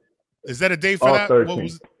 Is that a date for August that? 13th. What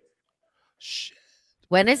was it? Shit.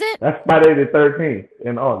 When is it? That's Friday the 13th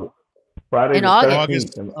in August. Friday In the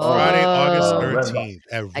August? 13th in Friday, August Red 13th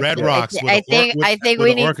at I Red think- Rocks. I think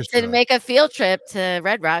we need to make a field trip to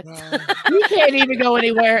Red Rock. you can't even go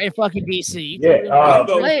anywhere in fucking DC. Yeah,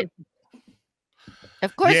 What?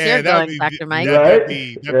 Of course you're that would going, be- Dr. Mike. That'd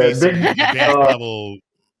be Yeah, some big- advanced level.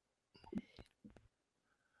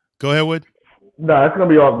 Go ahead, Wood. No, it's gonna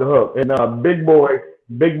be off the hook. And Big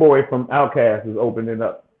Boy from Outkast is opening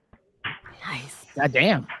up. Nice. God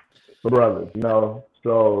damn. The brothers, you know.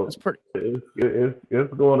 So That's pretty.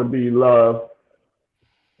 it's going to be love,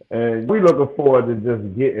 and we looking forward to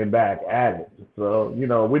just getting back at it. So you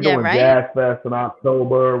know, we're doing right? Jazz Fest in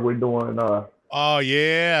October. We're doing Oh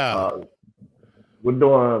yeah. we're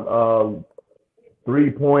doing 3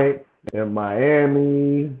 Points in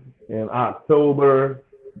Miami in October,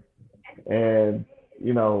 and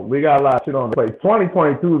you know we got a lot of shit on the plate.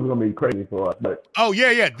 2022 is gonna be crazy for us, but Oh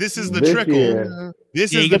yeah. This is the this trickle. year,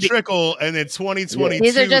 This is the trickle, and then 2022.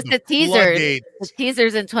 These are just the teasers. floodgates. The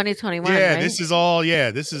teasers in 2021. Yeah, right? this is all.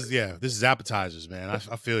 Yeah, this is appetizers, man. I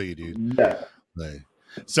feel you, dude. yeah. Like,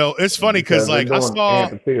 so it's funny because we're like I doing saw.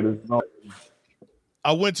 amphitheaters.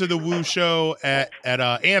 I went to the Woo show at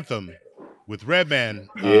Anthem with Redman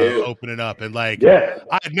opening up, and like Yeah.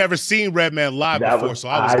 I had never seen Redman live That before, was- so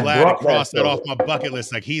I was I glad to brought that cross that show. off my bucket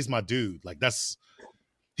list. Like he's my dude. Like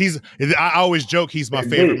I always joke he's my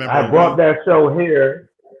favorite member. I of brought Woo. that show here.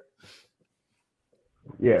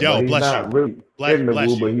 Yeah, Yo, but he's bless not you. really in the Bless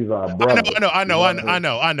woo, you. but he's our brother. I know.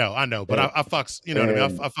 But Yeah. I fucks, you know what I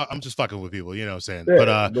mean? I'm just fucking with people, you know what I'm saying?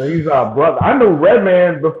 Yeah, but he's our brother. I knew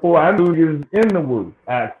Redman before I knew he was in the woo,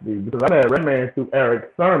 actually, because I met Redman through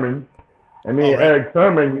Eric Sermon, and me and Eric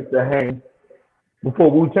Sermon used to hang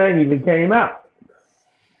before Wu-Tang even came out.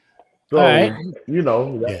 So, you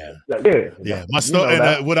know, yeah. My story,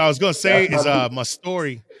 and what I was gonna say is my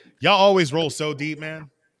story. Y'all always roll so deep, man.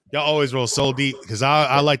 Y'all always roll so deep because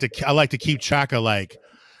I like to keep track of like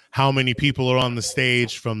how many people are on the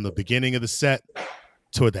stage from the beginning of the set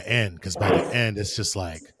toward the end. Because by the end, it's just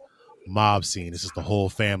like mob scene. It's just the whole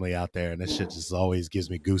family out there, and that shit just always gives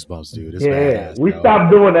me goosebumps, dude. It's badass. We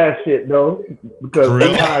stopped doing that shit though because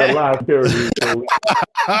we hired a lot of security. So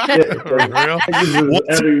For real?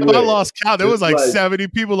 I lost count. There was like 70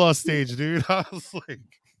 people on stage, dude. I was like,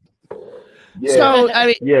 yeah. So I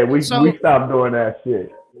mean, we stopped doing that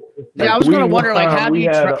shit. Yeah, I was gonna wonder, like, how do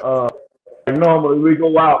you normally we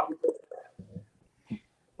go out.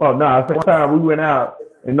 Oh no! One time we went out,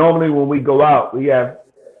 and normally when we go out, we have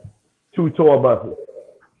 2 tour buses.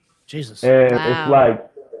 Jesus. And it's like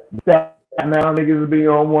Staten Island niggas will be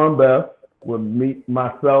on one bus with me,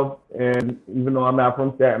 myself, and even though I'm not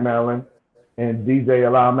from Staten Island, and DJ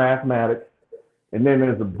Allow Mathematics, and then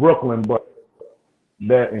there's a Brooklyn bus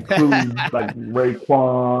that includes like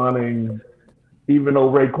Raekwon, and even though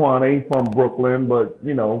Raekwon ain't from Brooklyn, but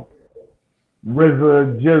you know,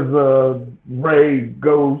 RZA, Jizza, Ray,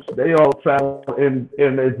 Ghost, they all travel, and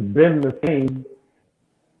it's been the same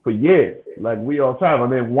for years. Like we all travel.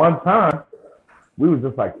 And then one time, we was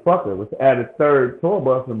just like, fuck it, let's add a 3rd tour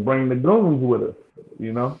bus and bring the goons with us,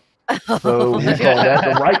 you know? So we call that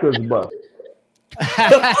the Rikers bus.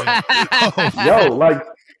 Yo, like,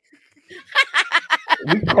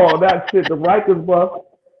 we call that shit the Rikers bus,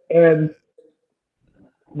 and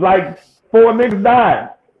like 4 niggas died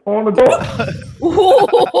on the tour.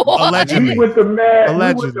 Allegedly. We went to mad.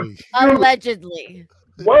 Allegedly.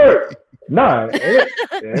 Word. Nah, it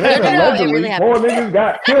allegedly really 4 niggas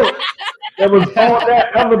got killed. That was on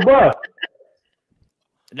that other bus.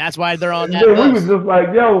 That's why they're on that bus. We was just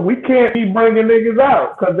like, yo, we can't be bringing niggas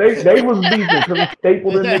out because they was beefing because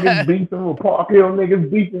Stapleton niggas beefing with Park Hill niggas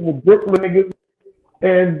beefing with Brooklyn niggas,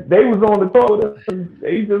 and they was on the tour with us, and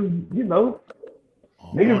they just, you know,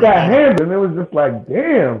 niggas got hammered, and it was just like,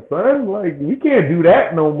 damn, son, like we can't do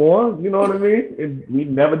that no more. You know what I mean? And we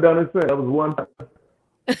never done it since. That was one time.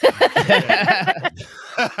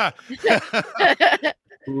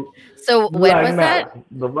 So when was that?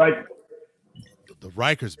 The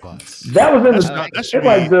Rikers bus. That was in that should be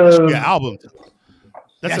an album.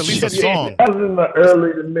 That's at least a song. That was in the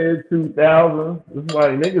early to mid 2000s. It's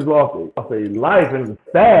like niggas lost their life, and it was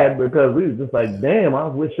sad because we was just like, damn, I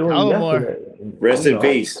wish you yesterday. Rest in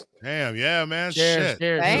peace. Damn, yeah, man. Cheers,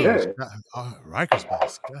 Shit. Right? Rikers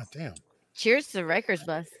bus. God damn. Cheers to Rikers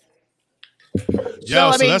bus.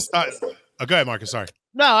 Yeah, so that's not. Oh, go ahead, Marcus. Sorry.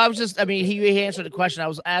 No, I was just, I mean, he answered the question. I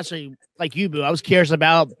was actually, like you, Boo, I was curious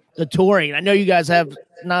about the touring. I know you guys have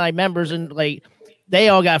 9 members, and like they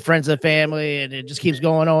all got friends and family, and it just keeps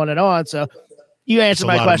going on and on. So you answered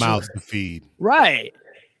my question. Mouths to feed. Right.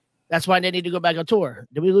 That's why they need to go back on tour.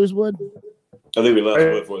 Did we lose Wood? I think we lost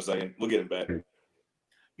Wood for a second. We'll get him back.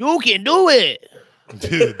 You can do it.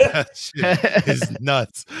 Dude, that shit is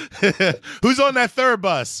nuts. Who's on that 3rd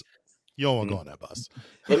bus? You don't want to go on that bus.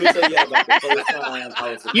 Let me tell you about the first time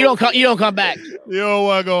I was. You don't come back. You don't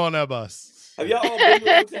want to go on that bus. Have y'all all been to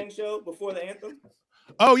the Wu-Tang show before the anthem?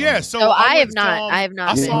 Oh yeah, so I have not. I have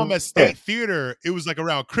not. I saw him at State Theater. It was like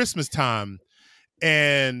around Christmas time,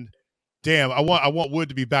 and damn, I want Wood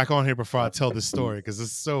to be back on here before I tell this story because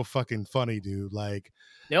it's so fucking funny, dude. Like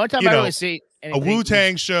the only time I really see a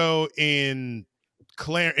Wu-Tang show in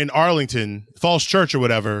Arlington, Falls Church or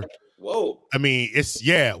whatever. Whoa. I mean, it's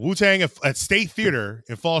Wu-Tang at State Theater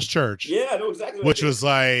in Falls Church. Yeah, I know exactly. Which was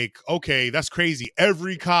like, okay, that's crazy.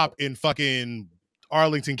 Every cop in fucking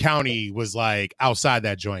Arlington County was like outside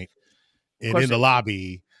that joint and in the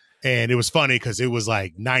lobby. And it was funny because it was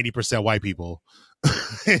like 90% white people.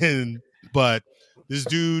 But this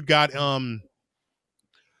dude was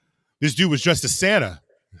dressed as Santa.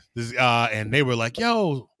 And they were like,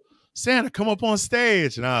 yo, Santa, come up on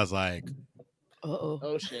stage. And I was like,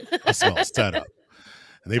 oh shit. I smell set up.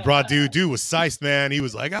 And they brought dude was Siced, man. He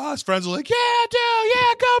was like, oh, his friends were like, yeah, dude,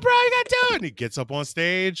 yeah, go, bro, you gotta do it. And he gets up on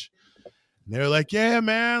stage. And they're like, yeah,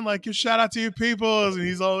 man, like, you shout out to your peoples. And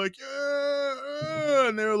he's all like, yeah.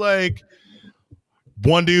 And they're like,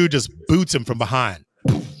 one dude just boots him from behind.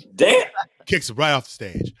 Damn. Kicks him right off the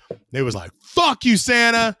stage. They was like, fuck you,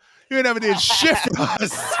 Santa. You never did shit for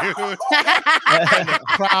us, dude. And the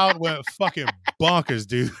crowd went fucking bonkers,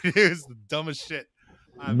 dude. It was the dumbest shit.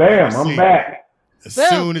 Bam, I'm back. As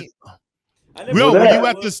soon as Will, were you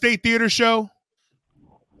at the State Theater show?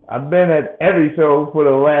 I've been at every show for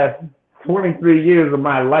the last 23 years of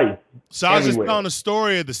my life. So I was just telling a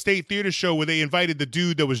story of the State Theater show where they invited the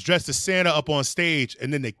dude that was dressed as Santa up on stage,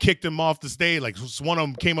 and then they kicked him off the stage. Like one of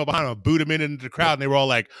them came up behind him, booed him into the crowd, and they were all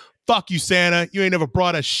like, "Fuck you, Santa! You ain't never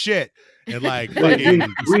brought us shit." And like,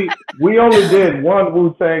 we only did one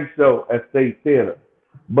Wu-Tang show at State Theater,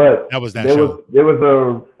 but that was that there show. There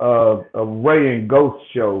was a Ray and Ghost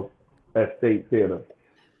show at State Theater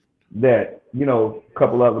that a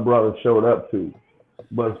couple other brothers showed up to.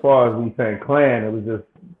 But as far as Wu-Tang Clan, it was just.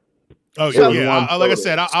 Oh yeah, like I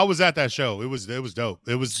said, I was at that show. It was dope.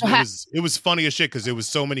 It was funny as shit because there was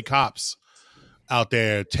so many cops out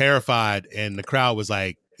there terrified, and the crowd was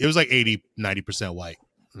like, it was like 80-90% white.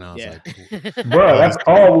 And I was like, cool. Bro, that's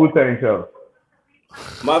all Wu-Tang shows.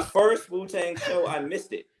 My first Wu-Tang show, I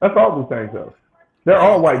missed it. That's all Wu-Tang shows. They're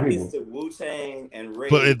all white people. The Wu-Tang and Ray.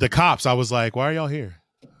 But the cops, I was like, why are y'all here?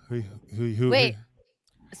 Who Wait.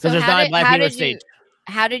 So there's not black people on stage.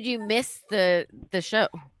 How did you miss the show?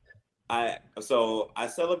 I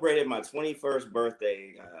celebrated my 21st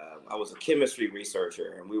birthday. I was a chemistry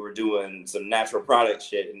researcher, and we were doing some natural product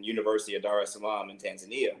shit in University of Dar es Salaam in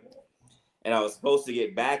Tanzania. And I was supposed to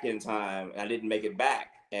get back in time, and I didn't make it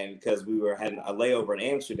back, and because we had a layover in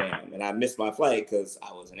Amsterdam, and I missed my flight because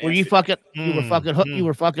I was in Amsterdam. You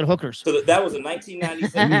were fucking hookers. So that was in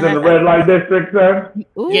 1996. You was in the red light district, son.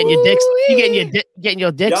 Getting your dicks. Getting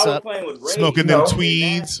your dicks Y'all up. were playing with Rage, smoking them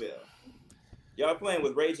tweeds. Y'all were playing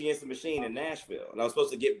with Rage Against the Machine in Nashville, and I was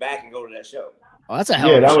supposed to get back and go to that show. Oh, that's a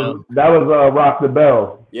hell of a show. That was Rock the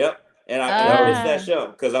Bell. Yep, and I missed that show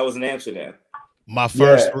because I was in Amsterdam. My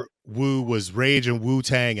first Woo was Rage and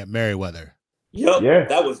Wu-Tang at Merriweather. Yep, yeah,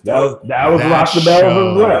 that was dope. That was Rock the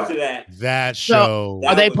Bell as well. That show. So,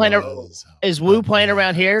 are they playing? Is Woo playing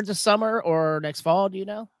around here this summer or next fall? Do you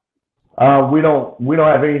know? We don't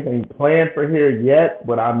have anything planned for here yet,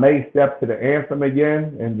 but I may step to the Anthem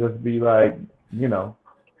again and just be like, Too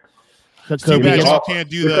bad y'all can't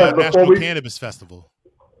do the National Cannabis Festival.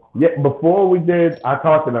 Yeah, before we did, I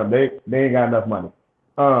talked to them. They ain't got enough money.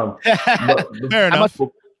 Fair enough.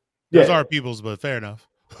 Those are people's, but fair enough.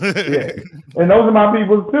 Yeah, and those are my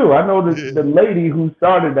peoples too. I know the lady who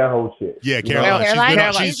started that whole shit. Yeah,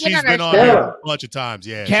 Caroline. She's been on here a bunch of times.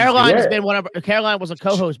 Yeah, Caroline has been Caroline was a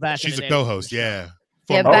co-host back. She's a co-host. Yeah.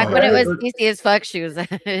 Yeah, back when it was easy as fuck, she was.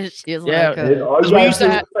 She was like, we used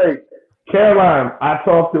to say, Caroline, I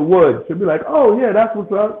talked to Wood. She'll be like, "Oh yeah, that's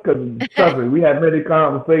what's up." Because trust me, we had many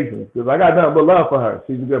conversations. Because I got nothing but love for her.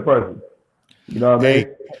 She's a good person. You know what I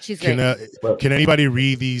mean? She's great. Can anybody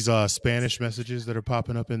read these Spanish messages that are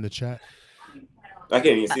popping up in the chat? I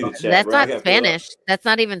can't even see the chat. That's not Spanish. That's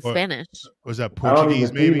not even Spanish. Was that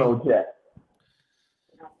Portuguese? Maybe. Chat.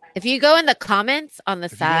 If you go in the comments on the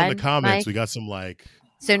side, in the comments, Mike, we got some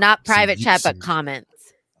so not private chat, but comments.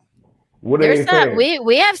 What are they saying?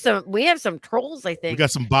 We have some trolls. I think we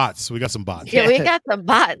got some bots. Yeah, we got some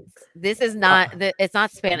bots. This is not. It's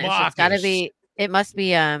not Spanish. It's got to be. It must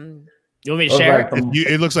be. You want me to share it?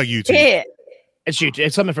 It looks like YouTube. Yeah. It's YouTube.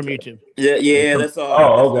 It's something from YouTube. Yeah, that's all.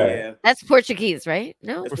 Oh, okay. Yeah. That's Portuguese, right?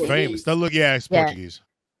 No, we're famous. That look, it's Portuguese.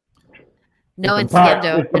 No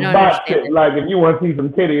entiendo. It's some bot shit. Like if you want to see some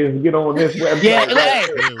titties, get on this website.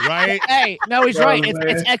 Yeah, right. Hey, no, he's right.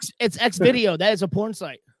 It's X video. That is a porn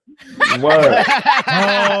site. What?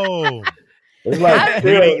 Oh, it's like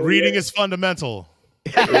reading is fundamental.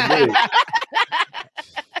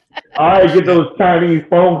 I get those Chinese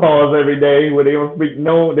phone calls every day where they don't speak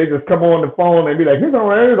no. They just come on the phone and be like, "Here's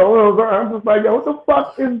I'm just like, yo, what the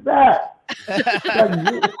fuck is that?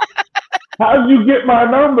 Like, how you get my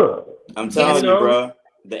number? I'm telling you, bro.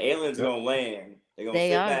 The aliens are gonna land. They're gonna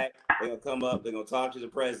sit back. They're gonna come up. They're gonna talk to the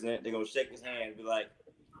president. They're gonna shake his hand and be like,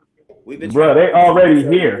 "We've been." Bro, they already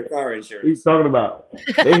here. Car insurance. He's talking about.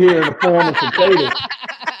 They here in the form of cicadas.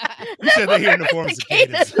 You said they're here in the form of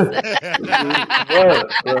cicadas.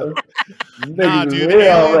 Nah, dude,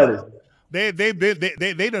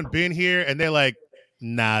 they done been here and they're like,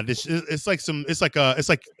 nah, it's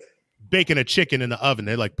like baking a chicken in the oven.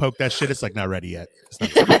 They like poke that shit. It's like not ready yet.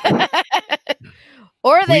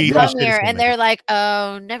 Or they come here and they're like,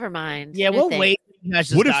 oh, never mind. Yeah, we'll wait.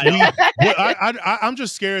 What if I'm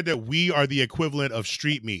just scared that we are the equivalent of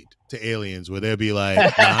street meat to aliens, where they'll be like,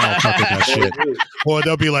 nah, I don't fuck with that shit. Or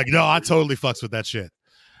they'll be like, no, I totally fucks with that shit.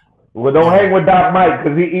 Well, don't hang with Doc Mike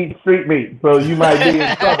because he eats street meat, so you might be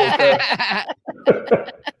in trouble.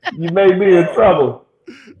 You may be in trouble.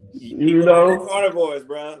 You know, carnivores,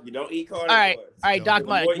 bro. You don't eat carnivores. All right, Doc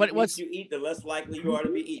Mike. What's you eat, the less likely you are to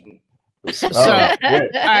be eaten. So, all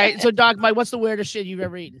right, so Doc Mike, what's the weirdest shit you've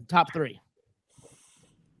ever eaten? Top 3.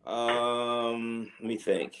 Let me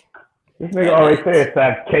think. This nigga always says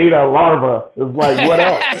cicada larva. It's like, what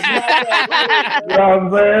else? You know what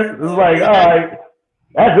I'm saying? It's like, all right,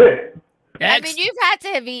 that's it. I mean, you've had to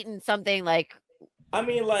have eaten something like,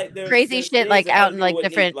 like crazy shit, like out in like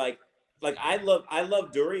different. Like I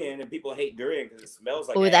love durian, and people hate durian because it smells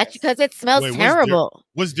like. Oh, that's because it smells terrible.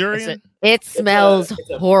 What's durian? It smells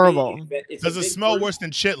horrible. Does it smell worse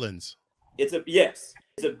than chitlins? It's a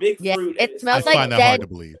big fruit. It smells I like find that dead. hard to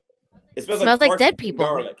believe. It smells like dead people.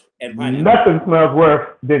 Garlic and pineapple. Nothing smells worse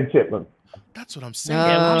than chitlins. That's what I'm saying.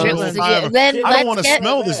 No. I don't want to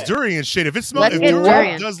smell this durian shit. If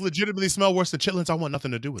durian does legitimately smell worse than chitlins, I want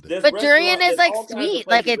nothing to do with it. But durian is like sweet.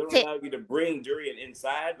 Like it don't allow you to bring durian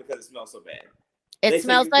inside because it smells so bad. It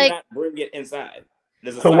smells like. Bring it inside.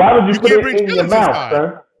 So why would you put it in your mouth,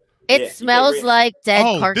 sir? It smells like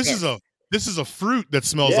dead carcass. This is a fruit that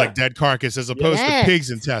smells like dead carcass as opposed to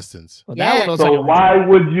pig's intestines. Well, so why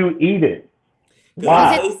would you eat it?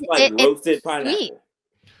 Why? It tastes like roasted pineapple.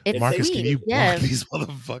 It's Marcus, sweet. can you block these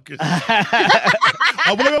motherfuckers?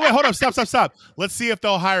 Wait, hold up, stop. Let's see if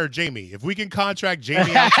they'll hire Jamie. If we can contract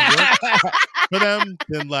Jamie out to work for them,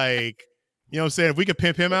 then like, you know what I'm saying? If we can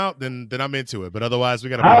pimp him out, then I'm into it. But otherwise, we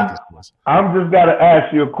got to block this place. I'm just got to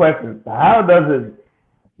ask you a question. How does it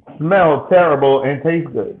smell terrible and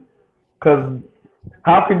taste good? Because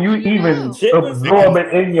how can you even absorb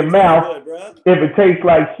it in your mouth if it tastes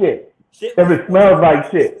like shit? If it smells like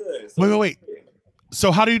shit? Wait. So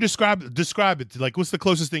how do you describe it? Like, what's the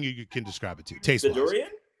closest thing you can describe it to? Taste wise? Durian?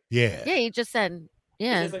 Yeah. Yeah, you just said.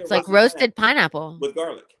 Yeah, it's like roasted pineapple with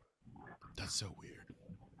garlic. That's so weird.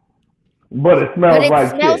 But it smells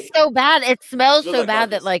like shit. It smells so bad. It smells so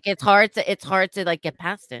bad that like it's hard to like get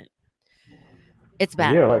past it. It's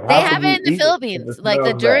bad. Yeah, like, they have it in the Philippines. Like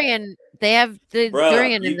the durian, they have the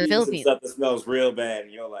durian in the Philippines. Stuff that smells real bad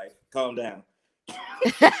in your life. Calm down.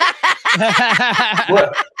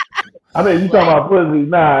 What? I mean, you talking about pussy?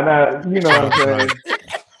 Nah, you know what I'm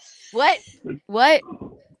saying? What?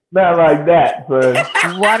 Not like that, but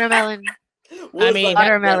watermelon. I mean,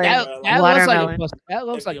 watermelon. That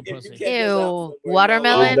looks like a pussy. Ew,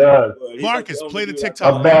 watermelon. Marcus, play the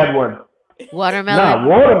TikTok. A bad one. Watermelon. Nah,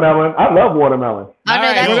 watermelon. I love watermelon. Oh, no,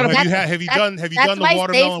 have you done the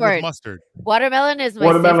watermelon with mustard? Watermelon is my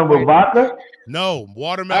watermelon with vodka. No,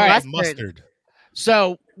 watermelon with mustard.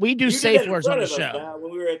 So we do safe words on the show.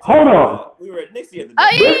 Hold on. We were at Nixie at the oh,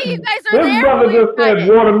 yeah, you guys are there. This brother just said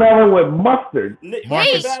watermelon with mustard.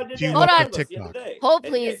 Marcus, hold on. Hold,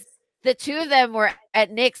 please. The two of them were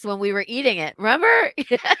at Nick's when we were eating it. Remember?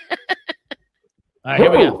 All right,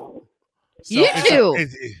 here we go. So you two.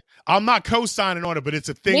 I'm not co-signing on it, but it's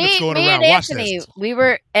a thing that's going around. And Anthony, we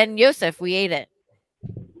were, and Yosef, we ate it.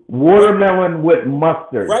 Watermelon with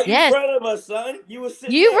mustard. Right in front of us, son. You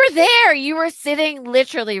were there. You were sitting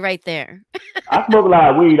literally right there. I smoke a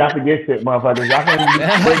lot of weed. I forget shit, motherfuckers.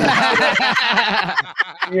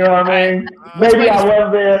 You know what I mean? Maybe I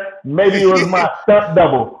was there. Maybe it was my stunt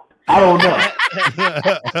double. I don't know.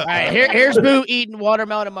 All right, here's Boo eating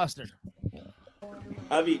watermelon and mustard.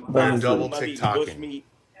 I've eaten double TikToking.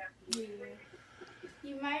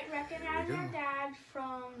 You might recognize my dad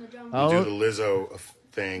from the jungle. Oh. Do the Lizzo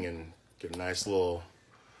thing and get a nice little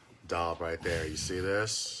dollop right there. You see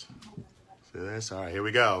this? See this? All right, here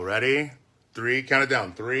we go. Ready? 3, count it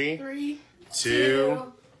down. 3,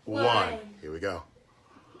 2, 1. Here we go.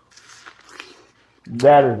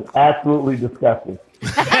 That is absolutely disgusting.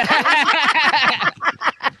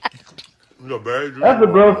 That's the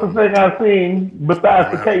grossest thing I've seen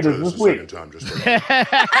besides cicadas this week.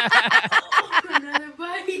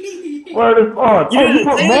 Where is on? You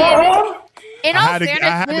put more on? In all fairness,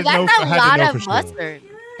 that's a lot of mustard.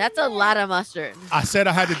 That's a lot of mustard. I said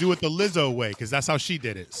I had to do it the Lizzo way because that's how she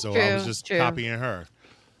did it. So I was just copying her.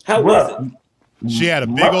 How was it? She had a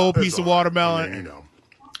big old piece of watermelon. You know,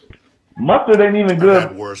 mustard ain't even good.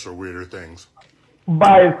 Had worse or weirder things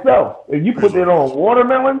by itself. If you put it on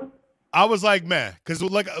watermelon, I was like, man, because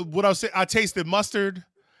like what I was saying, I tasted mustard,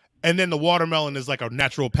 and then the watermelon is like a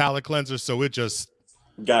natural palate cleanser, so it just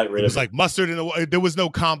got rid of it. Was like mustard and there was no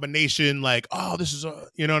combination like, oh, this is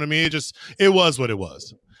you know what I mean? It was what it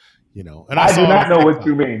was, you know. And I do not know what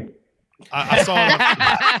you mean. I saw at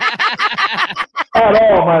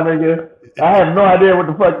all, my nigga. I have no idea what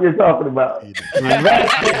the fuck you're talking about.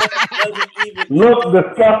 Look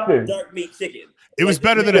disgusting. Dark meat chicken. It was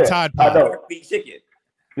better than a Tide Pod. Dark meat chicken.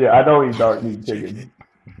 Yeah, I don't eat dark meat chicken.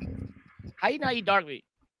 How you not eat dark meat?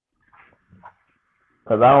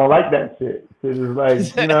 because I don't like that shit. Shit is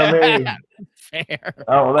like, you know what I mean? Fair.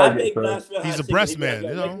 I don't I like make it. So. Nashville hot He's a chicken. breast He be like, man, "Yo,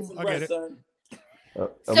 you make me know, some I get breast, it. son."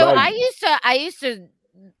 So like I used to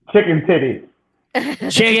chicken titties.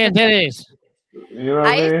 Chicken titties. You know what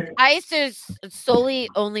I mean? I used to solely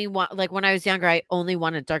only want, like when I was younger, I only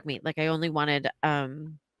wanted dark meat. Like I only wanted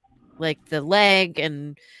like the leg,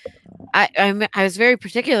 and I was very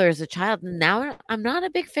particular as a child. And now I'm not a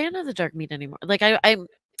big fan of the dark meat anymore. Like I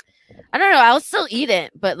don't know. I'll still eat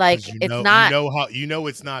it, but like 'Cause it's not.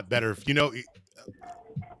 it's not better. It's not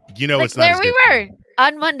Like as where we good. were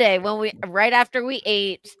on Monday when right after we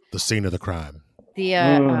ate The scene of the crime.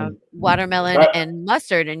 the watermelon Right. and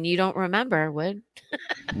mustard, and you don't remember, Wood?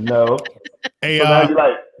 No. Hey, So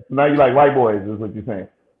now you like white boys, is what you're saying.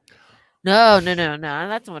 No.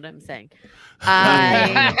 That's not what I'm saying.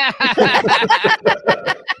 I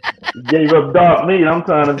Gave up dark meat. I'm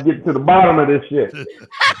trying to get to the bottom of this shit.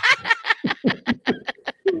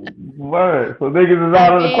 Word. So niggas is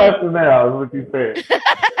out of the question now, is what you said.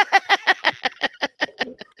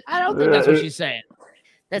 I don't think that's what she's saying.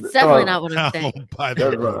 That's definitely not what I'm saying. By the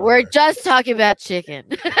way. We're just talking about chicken.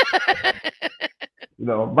 You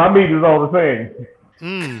know, my meat is all the same.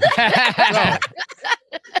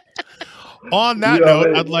 On that You know what I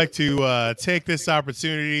note, mean? I'd like to take this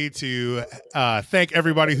opportunity to thank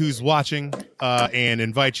everybody who's watching and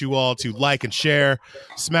invite you all to like and share.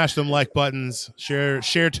 Smash them like buttons. Share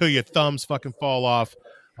till your thumbs fucking fall off.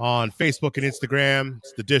 On Facebook and Instagram,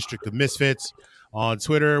 it's the District of Misfits. On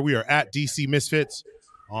Twitter, we are at DC Misfits.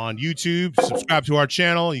 On YouTube, subscribe to our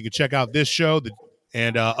channel. You can check out this show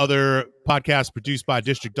and other podcasts produced by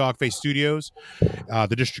District Dogface Studios.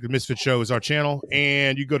 The District of Misfits show is our channel.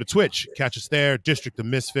 And you go to Twitch, catch us there, District of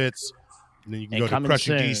Misfits. And then you can go to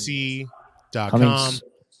crushingdc.com.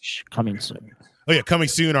 Coming soon. Oh, yeah, coming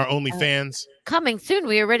soon, our OnlyFans. Coming soon.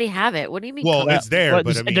 We already have it. What do you mean? Well, it's there,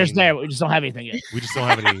 but I mean, there's there. We just don't have anything yet. we just don't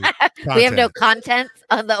have any content. We have no content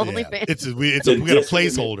on the Yeah. OnlyFans. We got a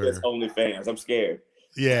placeholder. It's OnlyFans. I'm scared.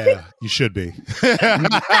 Yeah, you should be.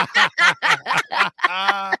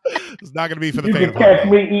 It's not going to be for the You faint can of catch heart.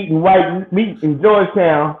 me eating white meat in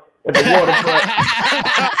Georgetown at the waterfront.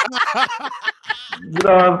 You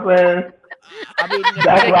know what I'm saying?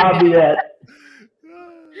 That's where I'll be at.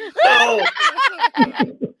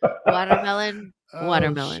 Watermelon.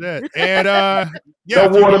 Watermelon. Shit. And No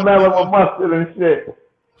watermelon with mustard and shit.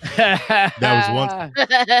 That was once.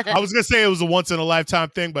 I was gonna say it was a once in a lifetime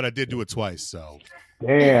thing, but I did do it twice. So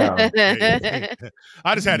Damn.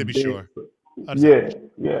 I just had to be sure. Yeah.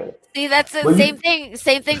 See, that's the Well, same thing.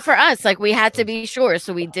 Same thing for us. Like we had to be sure,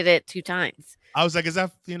 so we did it 2 times. I was like, is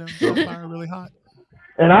that fire really hot?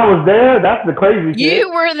 And I was there. That's the crazy shit.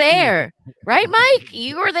 You were there, right, Mike?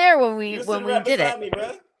 You were there when we did it. Me,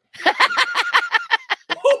 bro.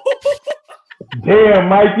 Damn,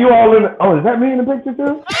 Mike, you all in. Oh, is that me in the picture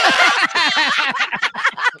too?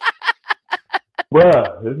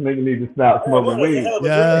 Bruh, this nigga need to stop smoking weed.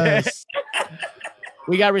 Yes.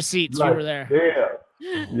 We got receipts. Like, We were there.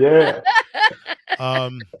 Yeah.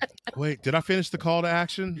 Wait, did I finish the call to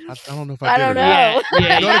action? I don't know if I I did. don't or not.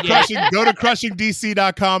 know. Go to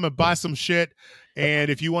crushingdc.com and buy some shit. And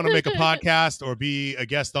if you want to make a podcast or be a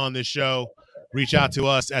guest on this show, reach out to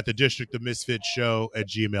us at the District of Misfits show at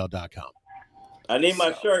gmail.com. I need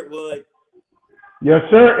my shirt, Wood. Your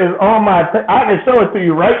shirt is on my. I can show it to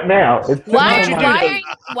you right now. It's Why on my-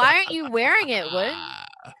 aren't you wearing it, Wood?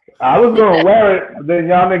 I was gonna wear it, then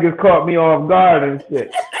y'all niggas caught me off guard and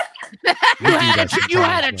shit. You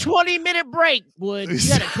had a 20-minute break, Wood. You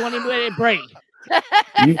had a 20-minute break.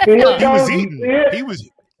 You see it? He was though? You eating. see it?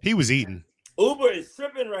 He was eating. Uber is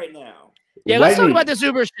tripping right now. Yeah, let's talk Lady. about this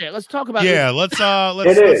Uber shit. Let's talk about Yeah, Uber. let's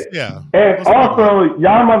It is. yeah. And Let's talk about also,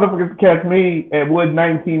 y'all motherfuckers catch me at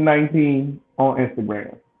Wood1919 on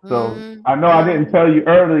Instagram. So I know I didn't tell you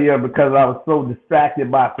earlier because I was so distracted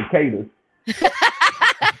by cicadas.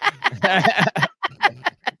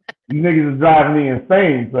 You niggas is driving me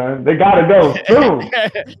insane, son. They gotta go soon.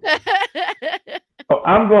 So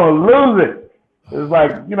I'm gonna lose it. It's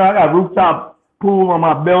like, I got a rooftop pool on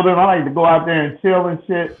my building. I like to go out there and chill and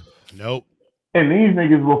shit. Nope. And these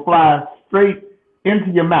niggas will fly straight into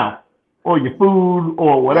your mouth or your food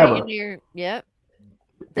or whatever. Yep.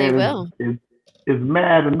 They And will. It's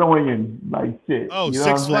mad annoying, like shit. Oh, you know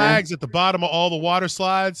Six what I'm Flags at the bottom of all the water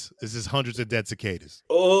slides. This is hundreds of dead cicadas.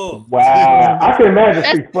 Oh, saying? Wow. I can imagine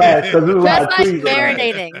Six Flags because there's a lot Just of like trees around.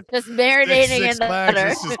 marinating. Just marinating in Six the Flags, butter.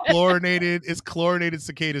 this is chlorinated. It's chlorinated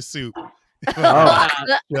cicada soup. Oh.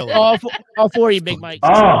 Chilling. All for you, Big Mike.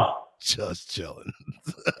 Oh. Just chilling.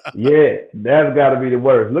 Yeah, that's got to be the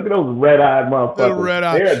worst. Look at those red-eyed motherfuckers. The red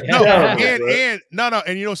eye. They're No, terrible, bro.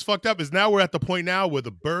 and you know what's fucked up is now we're at the point now where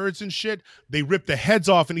the birds and shit, they rip the heads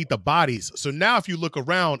off and eat the bodies. So now if you look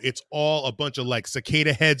around, it's all a bunch of like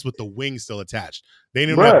cicada heads with the wings still attached. They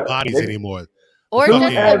don't have bodies anymore. Or Fucking-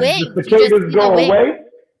 just the As wings. the You just cicadas see go the wings. away,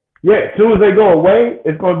 yeah, as soon as they go away,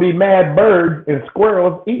 it's going to be mad birds and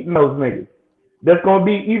squirrels eating those niggas. That's going to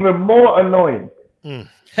be even more annoying. Mm.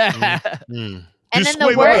 And Do then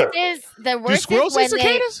the worst squirrels is when eat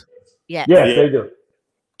cicadas? yes, Yes, they do.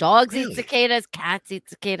 dogs Really? eat cicadas, cats eat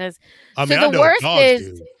cicadas. I mean, So I the know worst dogs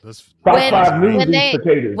is do. That's Top when- 5 news when eat they-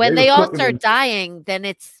 cicadas. when was they all cooking start them. dying, then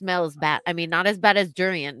it smells bad. I mean, not as bad as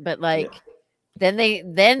durian, but like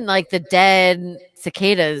then like the dead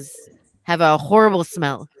cicadas have a horrible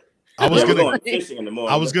smell. I was we're gonna going fishing in the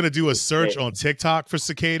morning. I was gonna do a search on TikTok for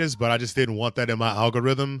cicadas, but I just didn't want that in my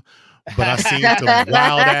algorithm. But I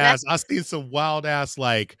seen some wild ass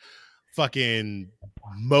like fucking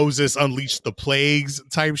Moses unleashed the plagues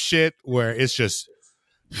type shit where it's just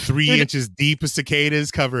 3 inches deep of cicadas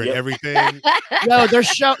covering Yep. everything. No, they're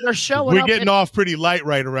showing We're up. getting off pretty light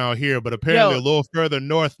right around here, but apparently Yo. a little further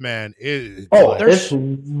north, man. It's Oh, like, it's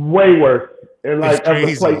way worse. And like other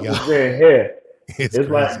crazy, places yo. in here. it's It's crazy.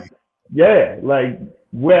 like, yeah, like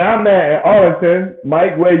where I'm at in Arlington,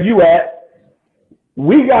 Mike, where you at?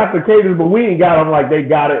 We got cicadas, but we ain't got them like they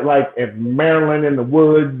got it like in Maryland in the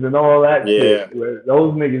woods and all that shit. Where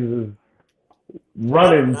those niggas is I'm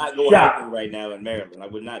running not going shot. hiking right now in Maryland. I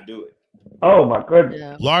would not do it. Oh my goodness.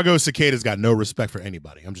 Yeah. Largo cicadas got no respect for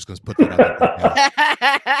anybody. I'm just gonna put that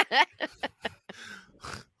out there.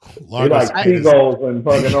 They Largo like cicadas. seagulls in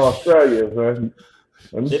fucking Australia, man.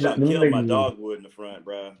 Them They shit- about them killed my niggas is- dogwood in the front,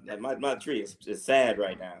 bro. Like my tree is sad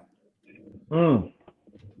right now. Mm.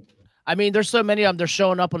 I mean, there's so many of them. They're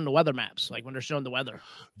showing up on the weather maps, like when they're showing the weather.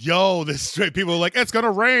 Yo, this straight people are like, it's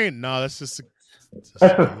gonna rain. No, that's just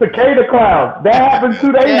That's a cicada cloud. That happened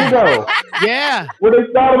 2 days ago. Yeah, Where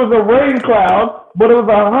they thought it was a rain cloud, but it was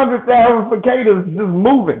 100,000 cicadas just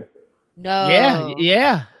moving. No.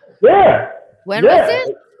 yeah. Yeah. When yeah. was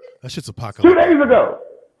it? that shit's 2 apocalyptic. days ago.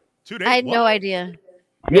 2 days. I had What? no idea.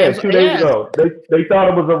 Yeah, 2 days Yeah. ago. They thought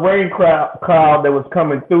it was a rain cloud that was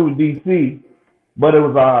coming through DC, but it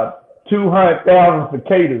was 200,000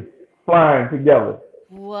 cicadas flying together.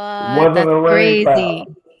 What? Wasn't That's a rain crazy.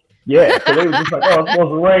 cloud. Yeah, so they were just like, oh, it's supposed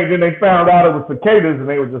to rain. Then they found out it was cicadas, and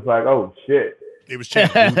they were just like, oh, shit. It was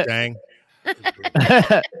chanting Wu-Tang.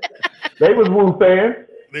 They was Wu-Tang.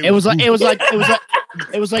 It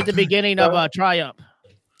was like the beginning of Triumph.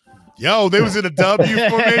 Yo, they was in a W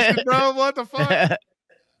formation, bro. What the fuck?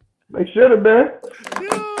 They should have been.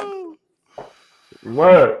 Yo.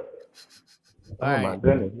 Word. Oh, All my right.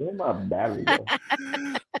 goodness. Where's my battery go?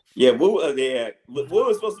 Yeah, Woo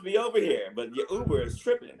was supposed to be over here, but your Uber is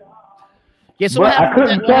tripping. Yeah, so But what I happened?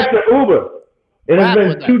 couldn't catch the Uber. It has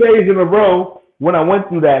happened been 2 days in a row when I went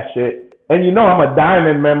through that shit. And you know I'm a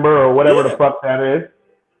diamond member or whatever the Yeah. fuck that is.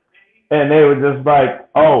 And they were just like,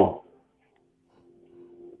 oh,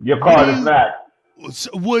 your card is not.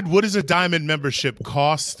 So, what does a diamond membership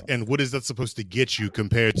cost, and what is that supposed to get you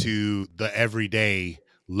compared to the everyday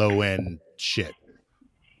low end shit?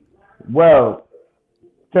 Well,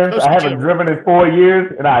 since Supposed I to haven't get- driven in 4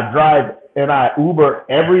 years and I drive and I Uber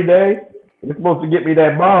every day, it's supposed to get me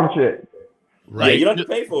that bomb shit. Yeah, Right. you don't have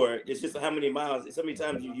to pay for it. It's just how many miles, how many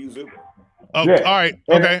times you use Uber. Oh, Yeah. all right.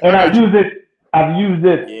 And, Okay. and I've used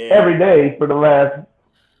it Yeah. every day for the last,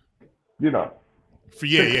 For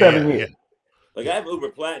yeah, 6, yeah, 7 yeah, years. Like I have Uber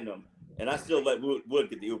Platinum, and I still let Wood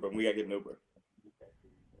get the Uber, and we gotta get an Uber.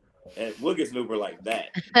 And Wood gets an Uber like that.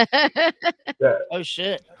 Oh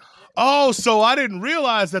shit! Oh, so I didn't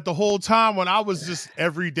realize that the whole time when I was just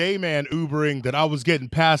everyday man Ubering that I was getting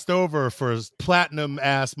passed over for platinum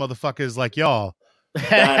ass motherfuckers like y'all.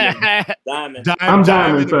 Diamond. I'm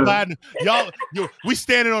diamond, and son. platinum. We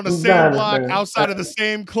standing on the I'm same diamond, block man. outside of the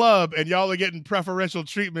same club, and y'all are getting preferential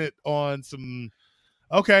treatment on some.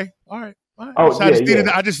 Okay, all right. Oh, So I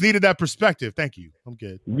yeah. just needed that perspective. Thank you. I'm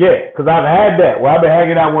good. Yeah, because I've had that. Where I've been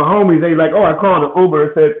hanging out with homies. They like, oh, I called an Uber.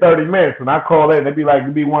 It said 30 minutes. And I call it, and they be like,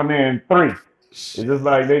 it'll be one there in 3. It's just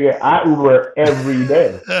like, nigga, I Uber every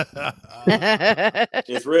day.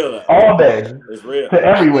 It's real though. All day. It's real. To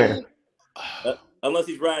everywhere. Unless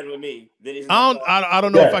he's riding with me, then he's I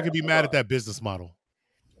don't know if Yeah. I could be mad at that business model.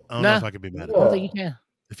 I don't know Nah. if I could be mad at I don't that. think you can.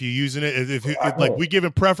 If you're using it, if we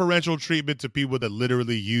giving preferential treatment to people that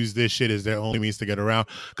literally use this shit as their only means to get around.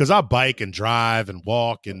 Because I bike and drive and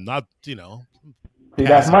walk and not, See,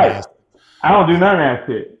 that's passive Mike. ass. I don't do none of that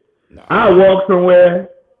shit. No. I walk somewhere,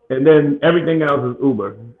 and then everything else is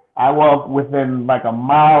Uber. I walk within like a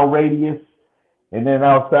mile radius, And then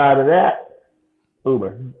outside of that,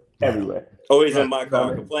 Uber everywhere. Oh, he's in my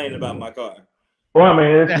car complaining about my car. Well, I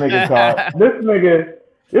mean, this nigga car.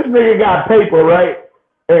 This nigga got paper, right?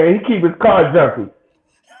 And he keep his car junky.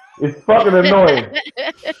 It's fucking annoying.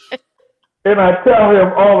 And I tell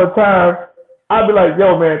him all the time, I be like,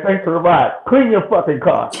 yo, man, thanks for the ride. Clean your fucking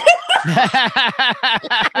car. You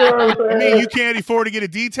know what I mean, you can't afford to get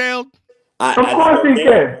it detailed? Of course he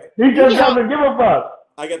can. He just doesn't give a fuck.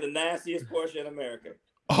 I got the nastiest Porsche in America.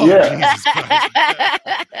 Oh, yeah. Jesus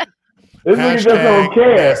Christ. This nigga just don't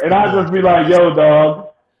care. And I just be like, yo, dog.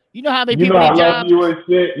 You know how many You people know I need love jobs? you and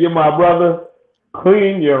shit. You're my brother.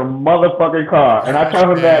 Clean your motherfucking car. And I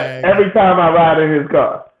tell him that every time I ride in his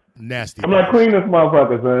car. Nasty. I'm like, clean this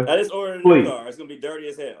motherfucker, son. I just ordered a new car. It's going to be dirty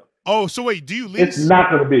as hell. Oh, so wait, do you lease? It's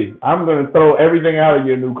not going to be. I'm going to throw everything out of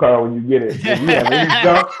your new car when you get it. If you have any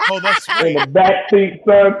junk in the back seat,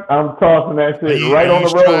 son, I'm tossing that shit right on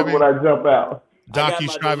the road when I jump out. Doc, you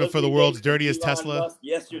striving for the world's dirtiest Tesla?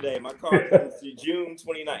 Yesterday, my car comes to June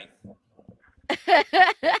 29th.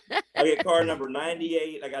 I get car number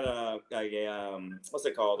 98. I got a what's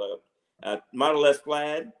it called? A Model S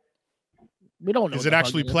Plaid. We don't know. Is it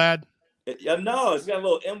actually plaid? No, it's got a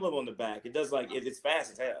little emblem on the back. It does it's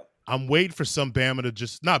fast as hell. I'm waiting for some Bama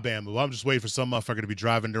to not Bama, but I'm just waiting for some motherfucker to be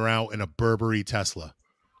driving around in a Burberry Tesla.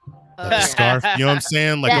 Like a scarf, you know what I'm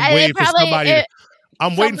saying? Like I'm waiting for somebody.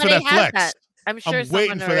 I'm waiting for that flex. That. I'm sure I'm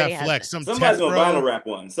waiting for that flex. Somebody's gonna vinyl wrap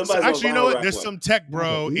one. Actually, you know what? There's some tech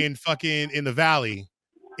bro in the valley.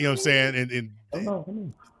 You know what I'm saying?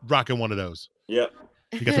 And rocking one of those. Yep.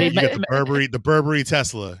 You got the Burberry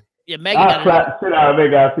Tesla. Yeah, Megan. I slap shit out of a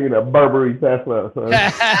nigga. I seen a Burberry Tesla. So.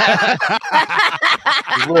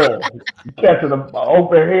 Look, catching an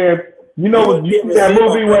open hand. You know that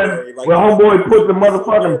movie when homeboy put the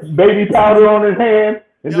motherfucking baby powder on his hand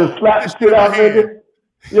and just slap the shit out of nigga?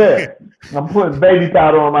 Yeah, I'm putting baby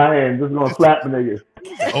powder on my hand, just gonna slap the nigga.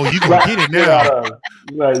 Oh, you gonna get it now?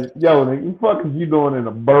 Like, yo, nigga, what the fuck is you doing in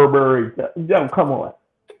a Burberry? Yo, come on,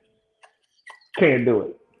 can't do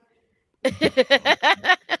it.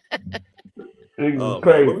 It's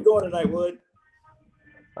crazy. Where we going tonight, Wood?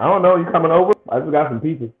 I don't know. You coming over? I just got some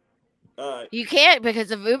pizza. You can't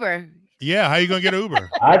because of Uber. Yeah, how you gonna get an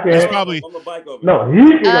Uber? I can't. It's probably. I'm a bike over. No, he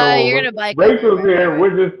can over. You're gonna bike. Rachel's over. here.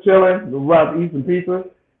 We're just chilling. We're about to eat some pizza,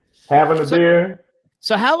 having a beer.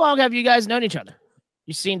 So how long have you guys known each other?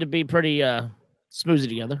 You seem to be pretty smoozy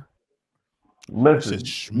together. Listen,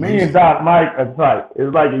 me and Doc Mike are tight.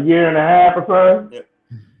 It's like a year and a half or so. Yep.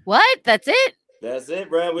 What? That's it? That's it,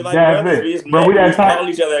 bro. We like That's brothers. it. We just Bro, we just got call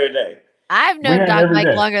each other every day. I've known Doc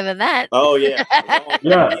Mike longer than that. Oh yeah.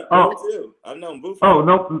 Yeah. Too. I've known Boo. Oh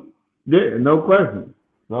no. Yeah, no question.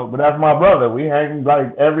 No, but that's my brother. We hang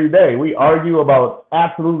like every day. We argue about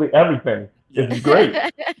absolutely everything. It's great.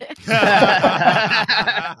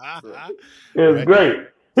 It's great.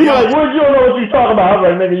 He's like, "What? You don't know what you're talking about." I was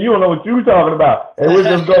like, "Nigga, you don't know what you're talking about." And we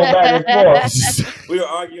just go back and forth. We were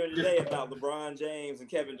arguing today about LeBron James and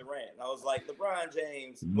Kevin Durant. I was like, LeBron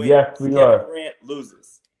James wins. Yes, we Kevin are. Durant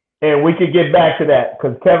loses. And we could get back to that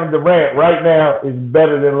because Kevin Durant right now is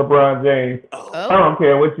better than LeBron James. Oh. I don't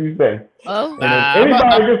care what you say. Oh. And if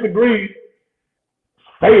anybody disagrees,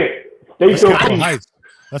 say it. Stay That's your Capitol peace. Heights.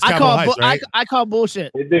 That's Capitol Heights, right? I call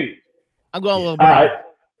bullshit. Indeed. I'm going with All LeBron. right.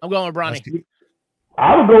 I'm going with Bronny.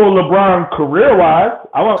 I would go with LeBron career-wise.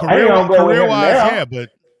 I ain't gonna go with him now. Yeah, but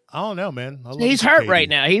I don't know, man. He's hurt right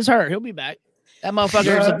now. He's hurt. He'll be back. That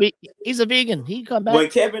motherfucker he's a vegan. He can come back. When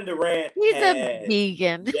Kevin Durant He's a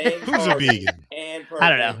vegan. Who's a vegan? And I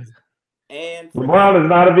don't know. And LeBron is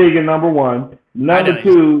not a vegan, number one. Number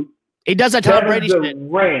two, he does that Tom Kevin Brady shit.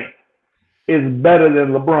 Durant is better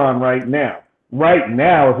than LeBron right now. Right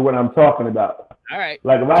now is what I'm talking about. All right.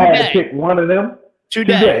 Like if I had to pick one of them,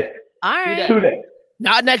 today. All right. Today.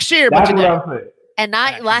 Not next year, That's but what today. I'm saying. And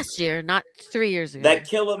not last year, not 3 years ago. That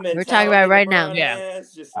killer mentality. We're talking about it right now. Yeah.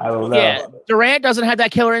 I don't know. Yeah. Durant doesn't have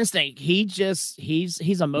that killer instinct. He's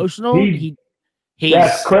emotional. He's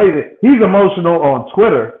That's crazy. He's emotional on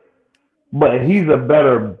Twitter, but he's a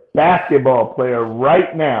better basketball player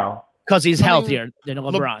right now. Because he's healthier than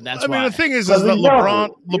LeBron. That's why. I mean, the thing is that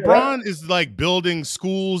LeBron is like building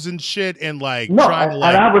schools and shit, and like trying to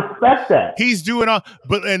like. And I respect that. He's doing all,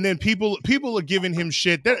 and then people are giving him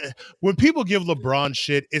shit. When people give LeBron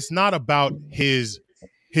shit, it's not about his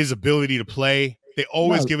ability to play. They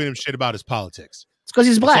always giving him shit about his politics. It's because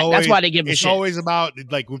he's black. That's why they give him it's shit. It's always about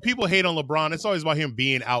like when people hate on LeBron. It's always about him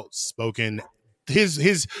being outspoken.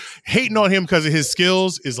 His hating on him because of his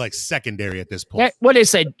skills is like secondary at this point. Yeah, what they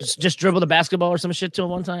say? Just dribble the basketball or some shit to him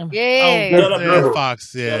one time. Yeah.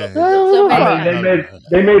 Fox. Yeah. I mean,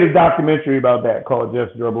 they made a documentary about that called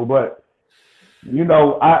Just Dribble, but You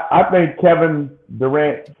know, I think Kevin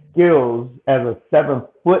Durant's skills as a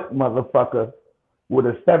 7-foot motherfucker with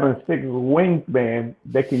a 7'6" wingspan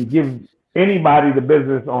that can give anybody the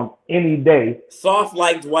business on any day. Soft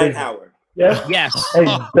like Dwight is Howard. Yes, Yes.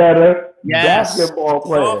 a better Yes. basketball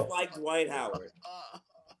player. Soft like Dwight Howard.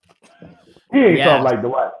 He ain't Yeah. soft like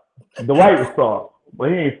Dwight. Dwight is soft, but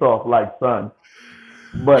he ain't soft like Son.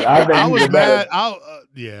 But I think I he's was a better. mad.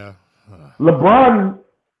 Yeah. LeBron,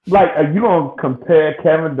 like, you don't compare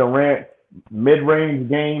Kevin Durant's mid-range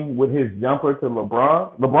game with his jumper to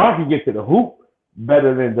LeBron. LeBron can get to the hoop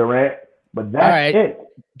better than Durant, but that's All right. it.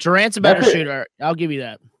 Durant's a better That's it. shooter. I'll give you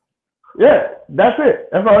that. Yeah, that's it.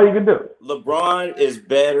 That's all you can do. LeBron is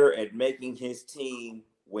better at making his team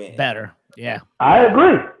win. Better. Yeah. I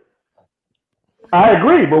agree,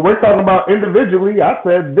 but we're talking about individually. I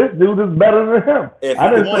said this dude is better than him. If I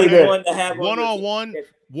didn't you say want that. one to have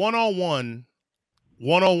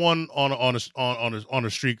One-on-one on a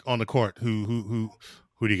streak on the court. Who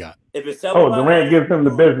do you got? If it's Oh, televised, Durant gives him the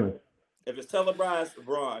business. If it's televised,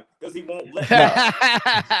 LeBron, because he won't let.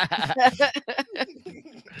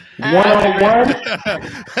 One-on-one.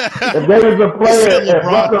 If there was a player at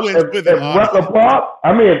Rucker Park,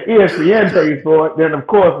 I mean, if ESPN pays for it, then of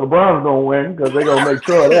course LeBron's gonna win because they're gonna make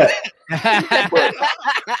sure of that. But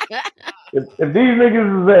if these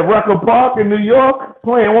niggas is at Rucker Park in New York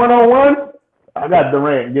playing one-on-one, I got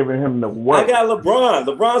Durant giving him the work. I got LeBron.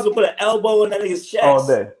 LeBron's gonna put an elbow in that nigga's chest all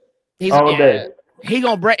day. All day. He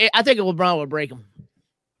gonna break. I think LeBron will break him.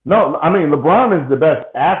 No, I mean LeBron is the best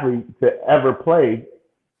athlete to ever play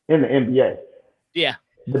in the NBA. Yeah.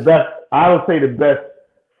 The best, I would say, the best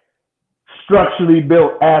structurally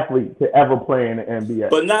built athlete to ever play in the NBA.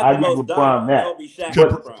 But not I the give most LeBron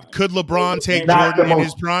that. Could LeBron take Not Jordan the in most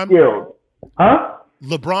his prime? skilled. Huh?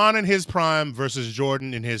 LeBron in his prime versus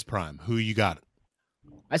Jordan in his prime. Who you got?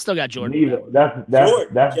 I still got Jordan. Neither.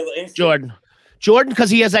 That's Jordan. Jordan, because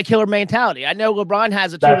he has that killer mentality. I know LeBron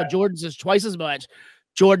has it too, but Jordan's is twice as much.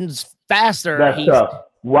 Jordan's faster. That's tough.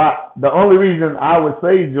 Why? The only reason I would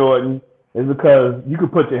say Jordan is because you could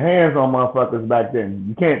put your hands on motherfuckers back then.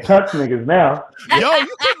 You can't touch niggas now. Yo,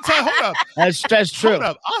 you couldn't tell. Hold up. That's true. Hold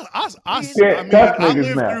up.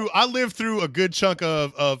 I lived through a good chunk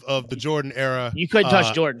of the Jordan era. You couldn't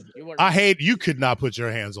touch Jordan. You could not put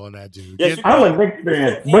your hands on that dude. Yes, I'm a Knicks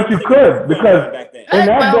fan, but you could because in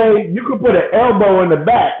that day you could put an elbow in the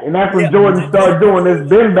back, and that's when Jordan started doing this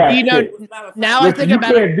bend back. You know, shit. now I think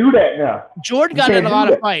about it. You can't do that now. Jordan got in a lot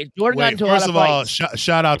of fights. Jordan got into a lot of fights. First of all,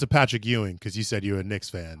 shout out to Patrick Ewing because you said you're a Knicks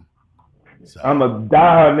fan. So. I'm a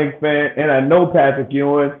diehard Knicks fan, and I know Patrick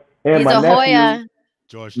Ewing. And He's my a Hoya.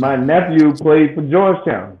 My nephew played for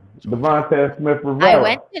Georgetown. Devontae Smith Rivera. I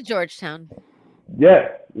went to Georgetown.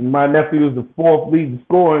 Yes, my nephew was the 4th leading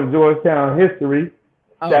scorer in Georgetown history.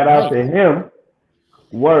 Shout out to him.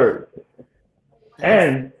 Word.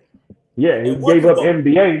 And yeah, he gave up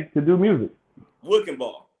NBA to do music. Looking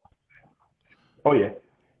ball. Oh yeah.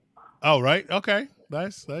 Oh right. Okay.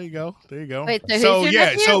 Nice. There you go. Wait, so who's your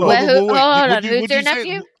nephew? Hold on. Who's your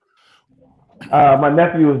nephew? My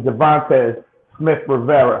nephew is Devontae Smith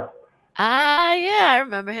Rivera. Ah, yeah, I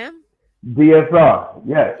remember him. DSR.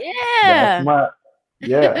 Yes.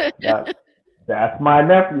 Yeah. That's my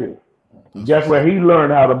nephew. Guess where he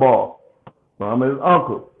learned how to ball? From his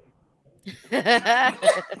uncle.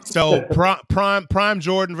 So prime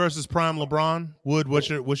Jordan versus prime LeBron. Wood,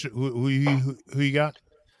 who you got?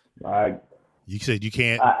 You said you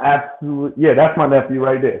can't. Absolutely. Yeah, that's my nephew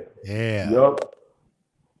right there. Yeah. Yup.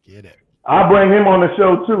 Get it. I'll bring him on the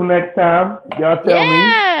show too next time. Y'all tell me.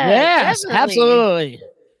 Yes, absolutely.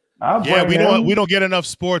 We don't get enough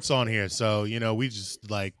sports on here, so we just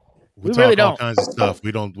we really talk all don't. kinds of stuff.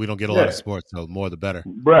 We don't get a lot of sports, so more the better.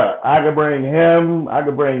 Bruh, I could bring him. I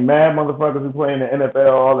could bring mad motherfuckers who play in the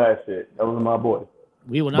NFL, all that shit. Those are my boys.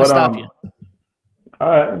 We will not stop you. All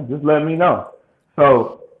right, just let me know.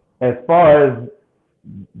 So, as far as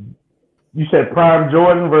you said, prime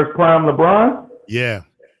Jordan versus prime LeBron. Yeah.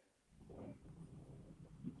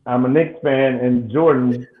 I'm a Knicks fan, and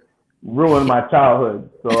Jordan ruined my childhood.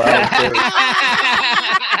 So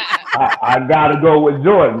I gotta go with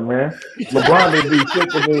Jordan, man. LeBron didn't do shit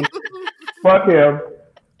to me. Fuck him.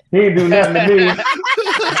 He didn't do nothing to me.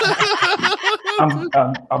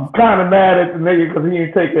 I'm kind of mad at the nigga because he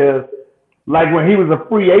didn't take like when he was a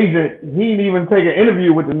free agent, he didn't even take an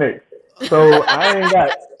interview with the Knicks. So I ain't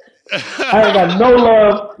got no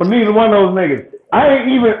love for neither one of those niggas. I ain't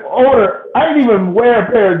even wear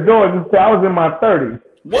a pair of Jordans until I was in my 30s.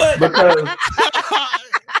 What? Because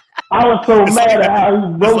I was so mad at how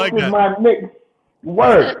he roasted my Knicks.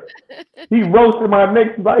 Word. He roasted my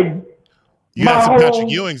Knicks like you got some Patrick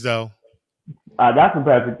Ewings though. I got some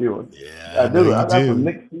Patrick Ewing. Yeah, I do. I you got do. some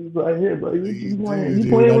Knicks shoes right here, bro. You You do, playing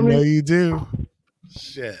dude. with I know me? you do.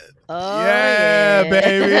 Shit. Oh, yeah,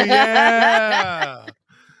 baby. Yeah.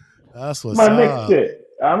 That's what's My Knicks up. shit.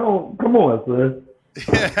 I don't. Come on, son.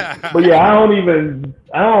 Yeah. But yeah, I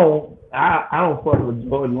don't fuck with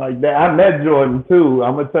Jordan like that. I met Jordan too.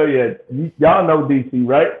 I'm gonna tell you, y'all know DC,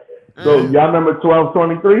 right? So y'all remember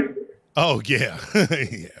 1223? Oh yeah.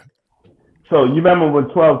 Yeah. So you remember when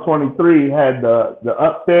 1223 had the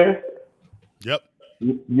upstairs? Yep.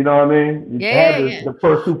 You know what I mean? It Yeah, had yeah. the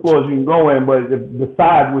first two floors you can go in, but the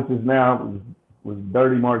side, which is now was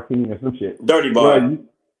Dirty Martini or some shit. Dirty Bar. Dirty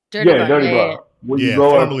Bar. Dirty Yeah, Bar. Where you Yeah, go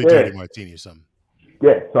formerly upstairs. Dirty Martini or something.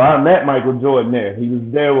 Yeah, so I met Michael Jordan there. He was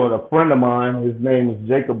there with a friend of mine. His name is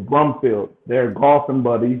Jacob Brumfield. They're golfing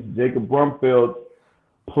buddies. Jacob Brumfield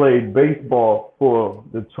played baseball for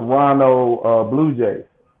the Toronto Blue Jays,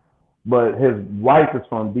 but his wife is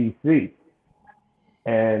from D.C.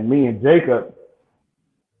 And me and Jacob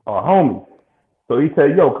are homies. So he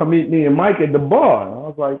said, yo, come meet me and Mike at the bar. And I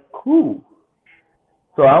was like, cool.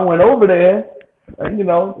 So I went over there, and this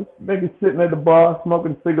nigga sitting at the bar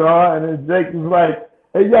smoking a cigar, and then Jake was like,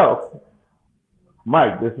 hey, yo,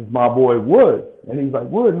 Mike, this is my boy Wood. And he's like,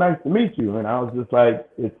 Wood, nice to meet you. And I was just like,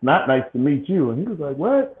 it's not nice to meet you. And he was like,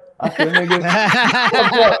 what? I said, nigga,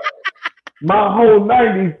 fuck up. My whole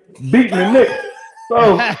 90s beating the Knicks.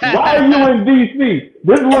 So why are you in D.C.?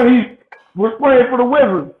 This is when he was playing for the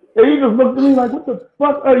Wizards. And he just looked at me like, what the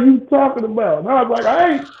fuck are you talking about? And I was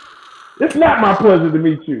like, it's not my pleasure to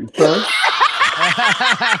meet you, son.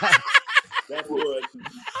 That's good.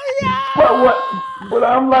 But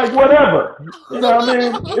I'm like, whatever. You know what I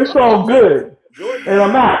mean? It's all good. And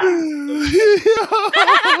I'm not.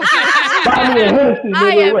 Buy me a Hennessy, I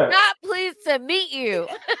nigga. am What? not pleased to meet you.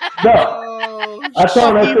 No. I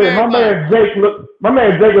told him, I said, my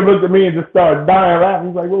man Jacob looked at me and just started dying laughing.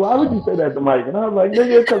 He's like, well, why would you say that to Mike? And I was like,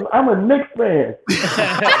 nigga, because I'm a Knicks fan.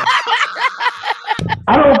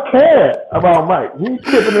 I don't care about Mike. He ain't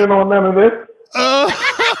tipping in on none of this.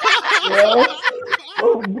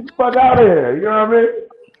 Get the fuck out of here. You know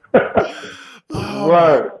what I mean?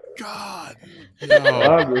 Word. God.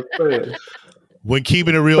 I'm just saying. When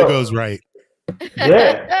keeping it real goes right.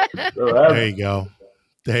 Yeah. So there you go.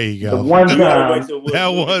 There you go. The one time. That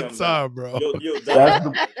one time, bro. You'll die.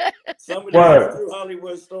 Some of these true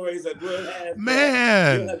Hollywood stories that Wood has,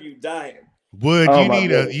 man, will have you dying. Wood,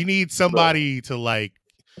 you need somebody to like.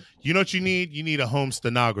 You know what you need? You need a home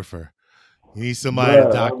stenographer. You need somebody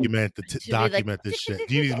to document this shit.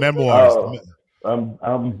 You need memoirs.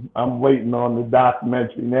 I'm waiting on the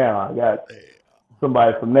documentary now. I got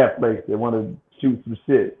somebody from Netflix that want to shoot some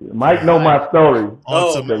shit. Mike know my story.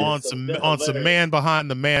 On some man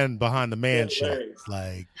behind the man shit.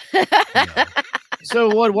 Like So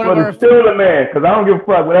what but it's still the man, because I don't give a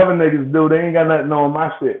fuck whatever niggas do. They ain't got nothing on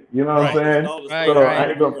my shit. You know what I'm saying? I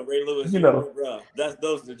ain't gonna, Ray Lewis,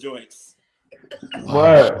 those the joints.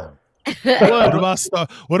 Word. What about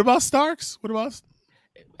Starks? What about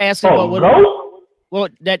asking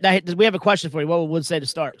we have a question for you. What would Wood say to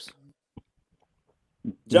Starks?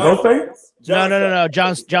 Ghostface? No.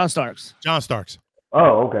 John Starks. John Starks.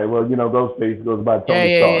 Oh, okay. Well, Ghostface goes by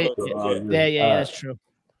Tony Stark. Yeah, that's true.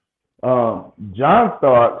 John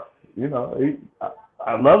Starks,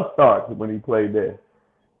 I love Starks when he played there.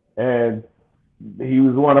 And he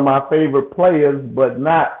was one of my favorite players, but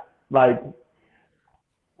not like,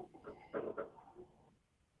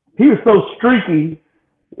 he was so streaky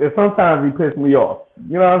that sometimes he pissed me off.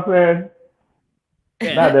 You know what I'm saying?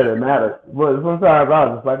 Yeah. Not that it matters, but sometimes I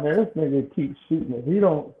was just like, man, this nigga keeps shooting it. He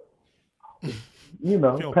don't,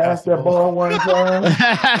 pass that ball one time.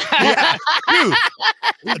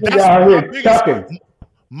 Dude,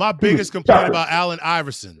 my biggest complaint about Allen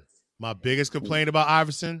Iverson. My biggest complaint about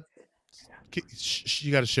Iverson.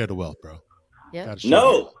 You got to share the wealth, bro. Yeah.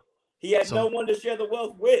 No, he had no one to share the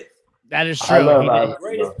wealth with. That is true. The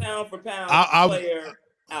greatest pound for pound player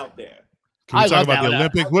out there. Can we talk about the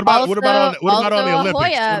Olympics? What about on the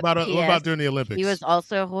Olympics? What about during the Olympics? He was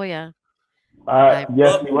also a Hoya. Yes,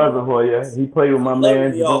 he was a Hoya. He played with my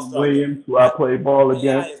man John Williams, who I played ball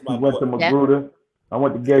against. He went to Magruder. I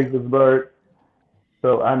went to Gaithersburg.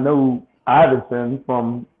 So I knew Iverson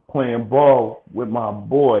from playing ball with my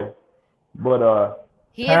boy. But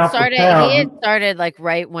he had started like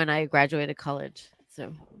right when I graduated college.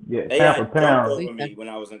 So yeah, they pound for pound over me when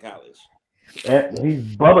I was in college. And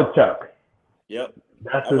he's Bubba Chuck. Yep.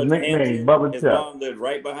 That's his nickname, Bubba His Chuck. mom lived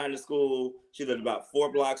right behind the school. She lived about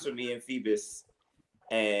 4 blocks from me in Phoebus.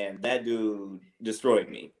 And that dude destroyed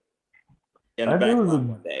me in the back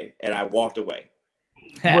one day. And I walked away.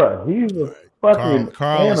 Bro, he's a Carl, fucking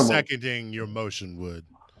Carl is animal. seconding your motion, Wood.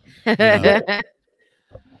 Yeah,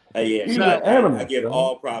 He's so an animal. I give bro.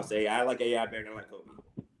 all props to AI. I like AI better than I like Kobe.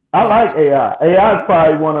 I like AI. AI is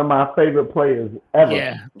probably one of my favorite players ever.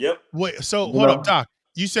 Yeah. Yep. Wait, so You hold know? up, Doc.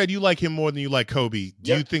 You said you like him more than you like Kobe.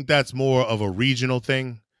 Do you Yep. think that's more of a regional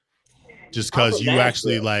thing? Just I'm because from you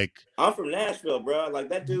actually Nashville. like, I'm from Nashville, bro. Like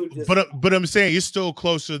that dude just. but I'm saying you're still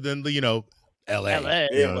closer than LA. LA. You know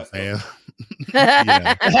what I'm West saying?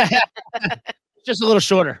 Yeah. Just a little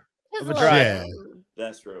shorter Just of a a drive. Yeah.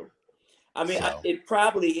 That's true. I mean, So. it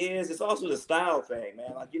probably is. It's also the style thing,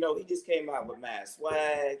 man. Like, he just came out with mad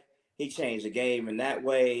swag. He changed the game in that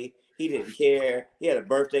way. He didn't care. He had a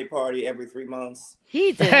birthday party every 3 months.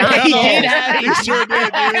 He did not He care. did have- He sure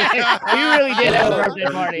did, dude. He really did have a birthday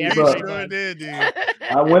party He every Bro. single sure month. did, dude.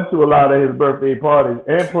 I went to a lot of his birthday parties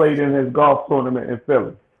and played in his golf tournament in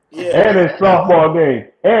Philly. Yeah. And his softball game.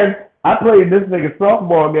 And I played this nigga's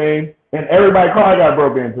softball game and everybody's car got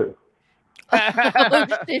broken into. Oh,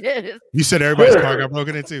 shit. You said everybody's car got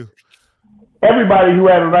broken into. Everybody who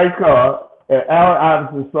had a nice car at Allen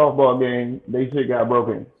Iverson's softball game, they shit got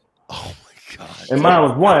broken. Oh my god. And mine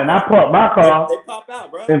was one. And I parked my car They pop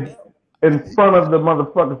out, bro. in front of the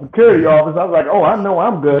motherfucking security office. I was like, oh, I know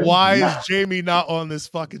I'm good. Why Nah. is Jamie not on this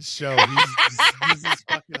fucking show? He's just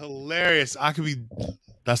fucking hilarious. I could be.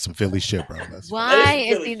 That's some Philly shit, bro. That's Why Really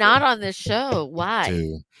is he not on this show? Why?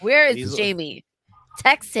 dude. Where is He's- Jamie?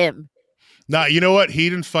 Text him. Nah, you know what? He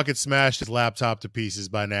didn't fucking smash his laptop to pieces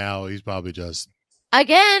by now. He's probably just.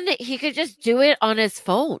 Again, he could just do it on his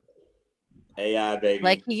phone AI, baby.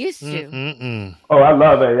 like he used to. Mm-mm-mm. Oh, I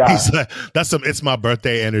love AI. He's like, that's some. It's my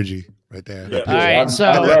birthday energy right there. Yeah. All right, so-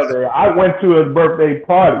 I love it. I went to his birthday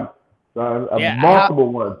party, a Yeah,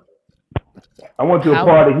 multiple one. I went to a How-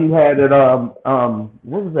 party he had at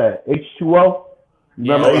what was that? H2O.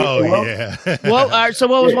 Remember Oh H2O? yeah. Well, all right, so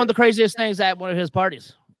what was Yeah. one of the craziest things at one of his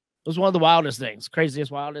parties? It was one of the wildest things.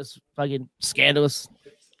 Craziest, wildest, fucking scandalous.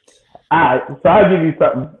 All right, so I'll give you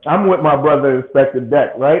something. I'm with my brother, Inspector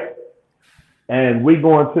Deck, right? And we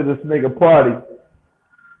going to this nigga party.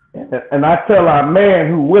 And I tell our man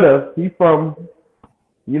who with us, he's from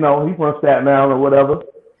Staten Island or whatever.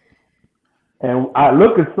 And I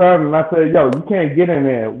look at son and I say, yo, you can't get in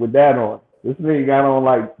there with that on. This nigga got on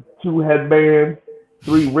like 2 headbands,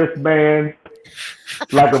 3 wristbands,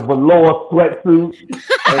 like a velour sweatsuit.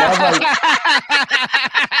 And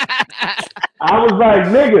I was like,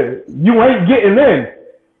 nigga, you ain't getting in.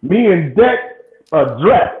 Me and Deck are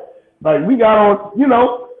dressed. Like we got on,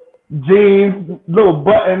 jeans, little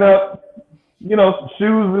button up, shoes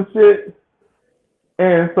and shit.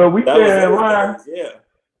 And so we That was stand in those line. days, yeah.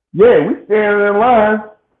 Yeah, we standing in line.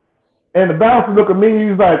 And the bouncer look at me,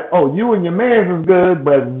 he's like, oh, you and your man's is good,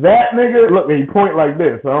 but that nigga, look, he point like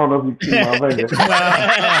this. I don't know if you see my finger.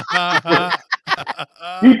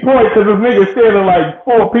 He point because this nigga standing like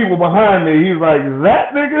 4 people behind me. He's like,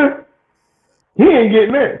 that nigga, he ain't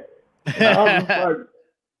getting in. And I was just like,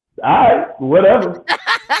 all right, whatever.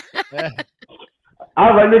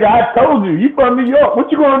 I was like, nigga, I told you, you from New York.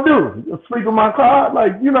 What you gonna do? You sleep in my car?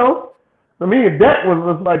 Like, So me and Deck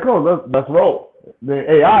was like, oh, let's roll. Then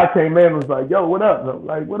AI came in and was like, yo, what up? And I'm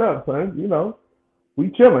like, what up, son? We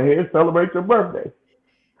chilling here, celebrate your birthday.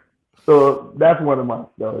 So that's one of my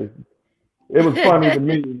stories. It was funny to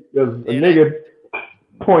me because a nigga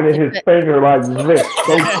pointed his finger like this.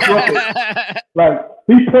 So crooked. Like,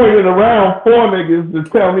 he pointed around 4 niggas to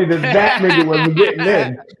tell me that nigga wasn't getting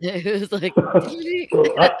in. It was like, So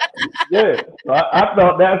I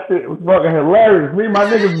thought that shit was fucking hilarious. Me and my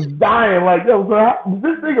niggas was dying like, yo, so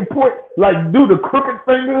this nigga point, like, do the crooked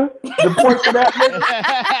finger to point to that nigga?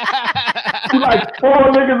 Like 4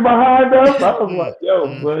 niggas behind us. I was like,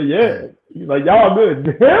 yo, well, yeah. He's like, y'all good.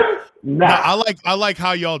 Him? Nah. No, I like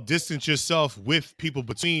how y'all distance yourself with people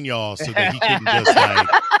between y'all so that he couldn't just like.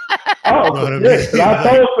 Oh, You know what I yeah. mean? I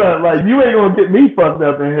told son, like, you ain't gonna get me fucked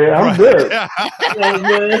up in here. I'm Right. good. You know what I'm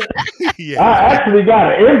saying? Yeah. I actually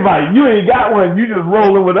got an invite. You ain't got one. You just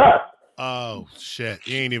rolling with us. Oh shit!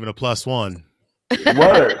 You ain't even a +1.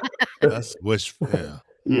 Word. That's wish. Yeah.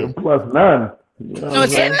 You're plus none. You know what I'm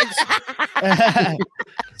saying?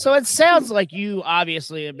 So it sounds like you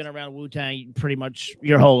obviously have been around Wu-Tang pretty much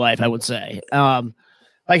your whole life, I would say.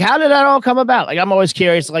 Like, how did that all come about? Like, I'm always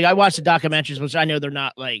curious. Like, I watch the documentaries, which I know they're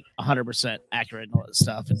not like 100% accurate and all that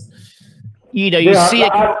stuff. And you see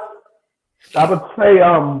it. I would say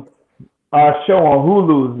our show on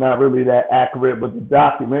Hulu is not really that accurate, but the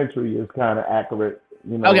documentary is kind of accurate.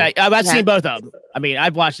 Okay, I've seen both of them. I mean,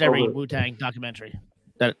 I've watched every Okay. Wu-Tang documentary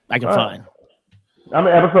that I can Wow. find. I'm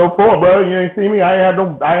in episode 4, bro. You ain't see me. I ain't had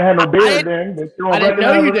no beard then. I didn't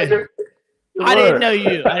know you did. I didn't know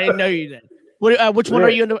you. I didn't know you then. Which one are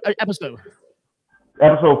you in the episode?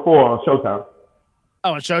 Episode 4 on Showtime.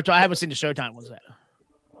 Oh, on Showtime. I haven't seen the Showtime ones yet.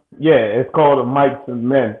 Yeah, it's called The Mics and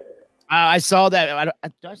Men. I saw that.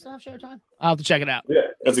 Do I still have Showtime? I'll have to check it out. Yeah,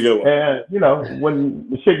 That's a good one. and you know when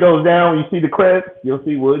the shit goes down, you see the credits, you'll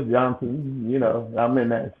see Wood Johnson. You know, I'm in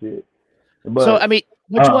that shit. But So I mean,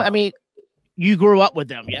 which one? I mean, you grew up with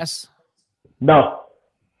them, yes? no,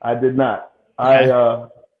 I did not. Okay.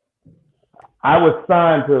 I was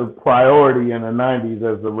signed to Priority in the '90s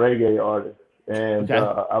as a reggae artist, and Okay.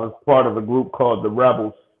 I was part of a group called the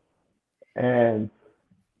Rebels, and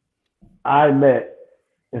I met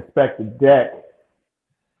Inspector Deck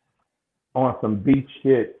on some beach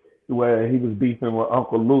shit where he was beefing with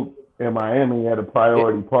Uncle Luke in Miami at a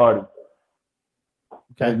Priority party.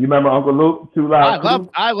 Okay. And you remember Uncle Luke? Too Loud Crew?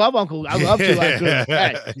 I love Uncle. I love Too Loud Crew.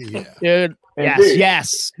 Hey, Yeah. dude. Indeed.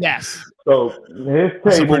 Yes. So his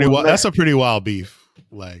table. That's a pretty wild beef.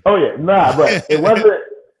 Like, Oh yeah, nah, but it wasn't.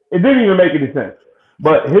 It didn't even make any sense.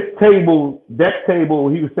 But his table, Deck's table,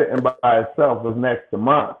 he was sitting by himself, was next to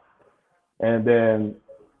mine, and then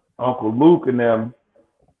Uncle Luke and them,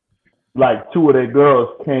 like 2 of their girls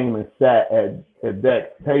came and sat at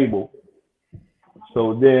Deck's table.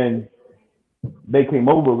 So then they came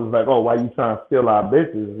over, was like, "Oh, why you trying to steal our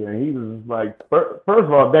bitches?" And he was like, first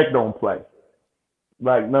of all, Deck don't play.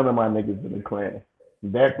 Like, none of my niggas in the clan.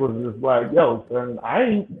 Deck was just like, "Yo, son, I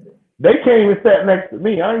ain't." They came and sat next to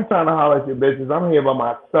me. I ain't trying to holler at your bitches. I'm here by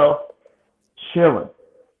myself, chilling.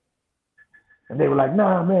 And they were like,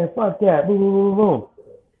 "Nah, man, fuck that." Boom, boom, boom, boom.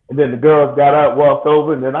 And then the girls got up, walked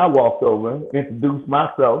over, and then I walked over, introduced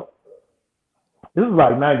myself. This was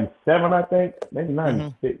like 97, I think, maybe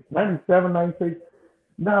 96, 97, 96.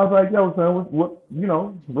 Now I was like, "Yo, son,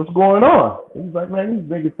 what's going on?" He was like, "Man, these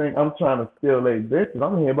niggas think I'm trying to steal their bitches.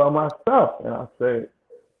 I'm here by myself." And I said,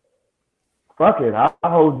 "Fuck it, I'll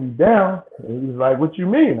hold you down." And he was like, "What you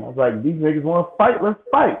mean?" I was like, "These niggas want to fight, let's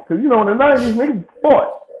fight." Because, in the 90s, niggas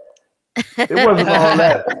fought. It wasn't all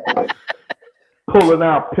that pulling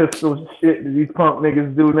out pistols shit that these punk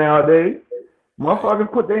niggas do nowadays.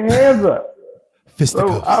 Motherfuckers put their hands up. So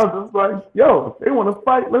I was just like, "Yo, if they want to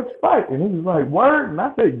fight, let's fight." And he was like, "Word?" And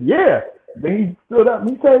I said, "Yeah." Then he stood up and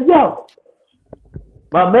he said, "Yo,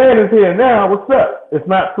 my man is here now. What's up? It's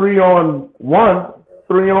not 3-on-1,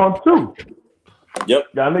 3-on-2. Yep.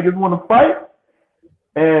 Y'all niggas want to fight?"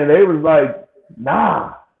 And they was like,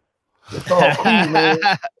 "Nah, it's all cool, man."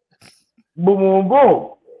 Boom, boom,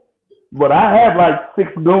 boom. But I had like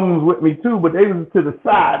 6 goons with me too, but they was to the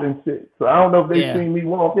side and shit. So I don't know if they seen me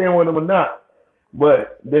walk in with them or not.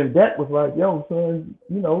 But then Deck was like, "Yo, son,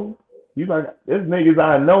 you like, there's niggas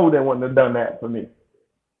I know that wouldn't have done that for me.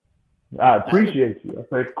 I appreciate you." I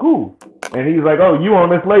said, "Cool." And he was like, "Oh, you on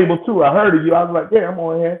this label too? I heard of you." I was like, "Yeah, I'm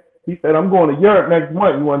on here." He said, "I'm going to Europe next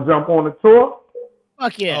month. You want to jump on the tour?"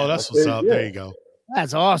 Fuck yeah. oh, that's what's up. Yeah. There you go.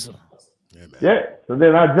 That's awesome. Yeah, man. Yeah. So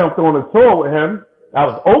then I jumped on the tour with him. I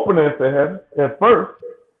was opening for him at first.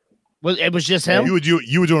 It was just him? You were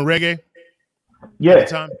doing reggae at Yeah. the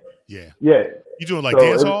time? Yeah. Yeah. You doing like So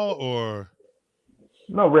dance hall or?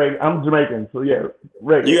 No, reggae. I'm Jamaican, so yeah,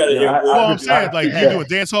 reggae. You gotta Well, I'm saying like you doing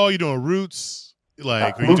dance hall, you doing roots,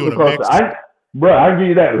 like are you doing a mix? I give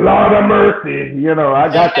you that Lord of mercy. I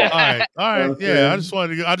got that. All right, yeah. I just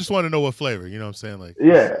wanted to know what flavor. You know what I'm saying? Like,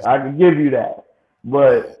 yeah, I can give you that.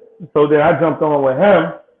 But so then I jumped on with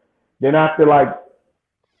him. Then after like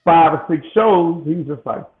 5 or 6 shows, he was just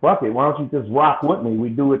like, "Fuck it, why don't you just rock with me? We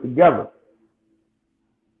do it together."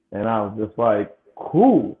 And I was just like,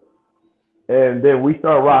 "Cool." And then we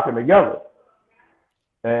started rocking together.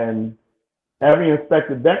 And every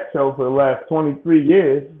Inspector Deck show for the last 23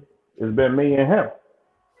 years has been me and him.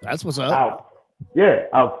 That's what's up.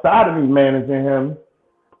 Outside of me managing him,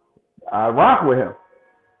 I rock with him.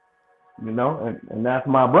 And that's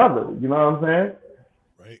my brother. You know what I'm saying?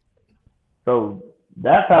 right. So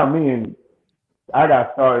that's how I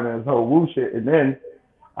got started in this whole woo shit. And then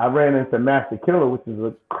I ran into Master Killer, which is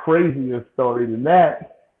a crazier story than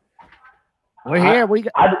that. We're here.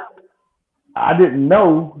 I didn't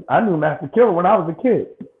know. I knew Master Killer when I was a kid.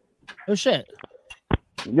 Oh shit.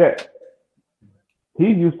 Yeah. He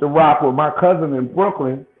used to rock with my cousin in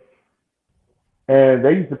Brooklyn, and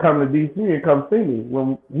they used to come to DC and come see me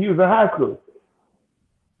when he was in high school.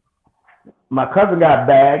 My cousin got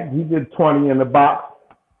bagged. He did 20 in the box,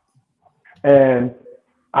 and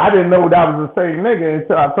I didn't know that was the same nigga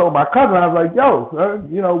until I told my cousin. I was like, "Yo, son,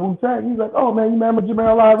 Wu-Tang." He's like, "Oh, man, you remember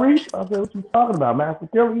Jamel Reese?" I said, "What you talking about, Master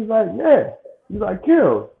Killer?" He's like, "Yeah." He's like,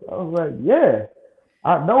 "Kill." I was like, "Yeah,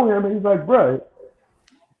 I know him." And he's like, "Bro,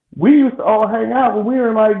 we used to all hang out when we were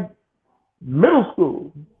in like middle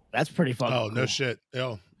school." That's pretty fucking Oh, cool. no shit.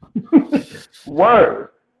 Yo. Word.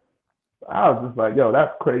 I was just like, yo,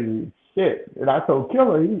 that's crazy shit. And I told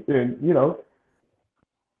Killer,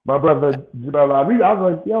 my brother Jamel Ali, I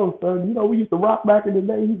was like, yo, son, we used to rock back in the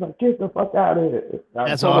day. He's like, get the fuck out of here. And I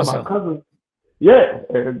That's told awesome. my cousin, yeah,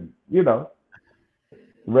 and the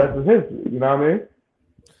rest is history. You know what I mean?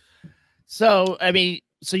 So,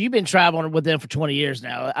 so you've been traveling with them for 20 years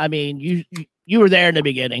now. I mean, you were there in the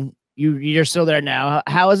beginning. You're still there now.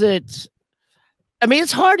 How is it? I mean,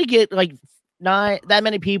 it's hard to get like not that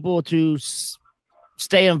many people to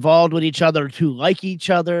stay involved with each other, to like each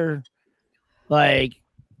other. Like,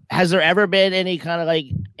 has there ever been any kind of like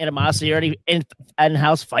animosity or any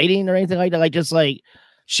in-house fighting or anything like that? Like, just like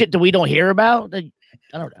shit that we don't hear about? Like,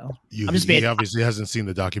 I don't know. He obviously hasn't seen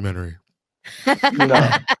the documentary. You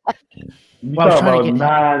talking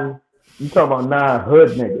about 9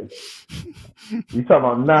 hood niggas. You talking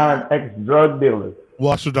about 9 ex-drug dealers.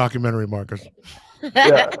 Watch the documentary, Marcus.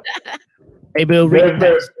 Yeah. Hey, Bill, read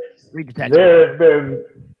the text. There's been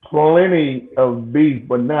plenty of beef,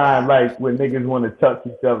 but not like when niggas want to touch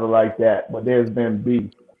each other like that. But there's been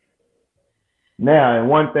beef. Now, and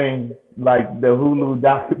one thing, like the Hulu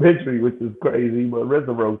documentary, which is crazy, but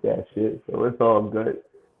RZA wrote that shit, so it's all good.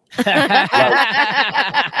 You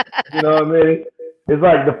know what I mean? It's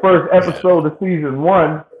like the first episode of season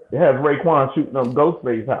 1, it has Raekwon shooting up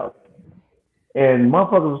Ghostface's house. And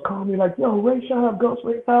motherfuckers was calling me like, yo, Ray shot up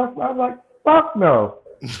Ghostface's house. I was like, fuck no.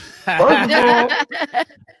 First of all,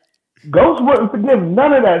 Ghost wouldn't forgive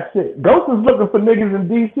none of that shit. Ghost is looking for niggas in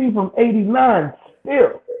DC from 89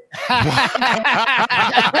 still.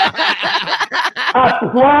 I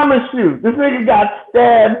promise you, this nigga got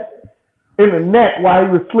stabbed in the neck while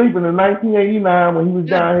he was sleeping in 1989 when he was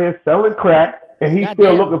down here selling crack. And he's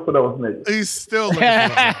still looking for those niggas. He's still looking for them.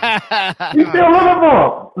 He's still looking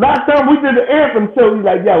for them. Last time we did the anthem show, he's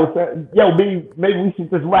like, yo, B, maybe we should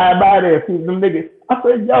just ride by there and see them niggas. I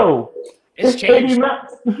said, yo, it's 89.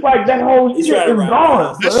 It's like that whole shit is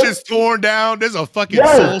gone. This shit's torn down. There's a fucking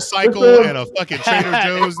Soul Cycle and a fucking Trader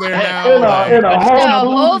Joe's there now. In a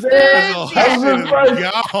whole Foods there. That shit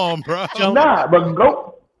is gone, bro. Nah, but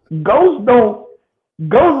Ghost is one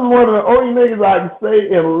of the only niggas I can say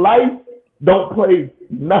in life don't play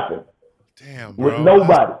nothing. Damn, bro. With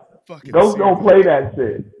nobody. Ghost don't play that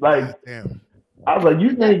shit. Like, damn. I was like,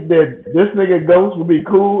 you think that this nigga Ghost would be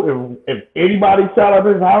cool if anybody shot up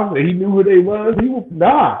his house and he knew who they was? He would,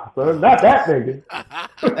 nah, son, not that nigga.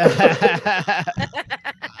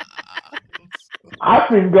 I've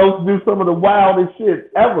seen Ghost do some of the wildest shit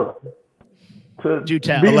ever. To be in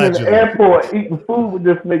the airport eating food with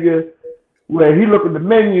this nigga where he look at the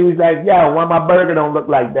menu, he's like, yo, why my burger don't look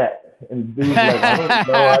like that? And the dude's like, I don't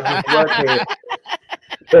know, I just work here.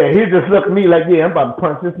 And he just looked at me like, yeah, I'm about to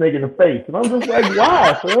punch this nigga in the face. And I'm just like,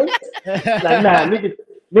 why, son? Like, nah, niggas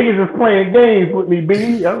is playing games with me,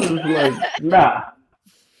 B. I'm just like,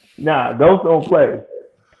 nah, those don't play.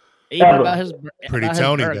 Even about Pretty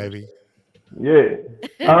Tony, baby. Yeah.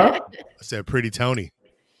 Huh? I said Pretty Tony.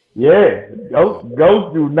 Yeah,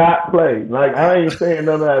 Ghost do not play. Like, I ain't saying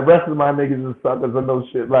none of that. Rest of my niggas is suckers or no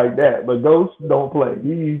shit like that. But Ghost don't play.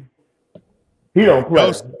 He don't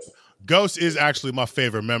play. Ghost is actually my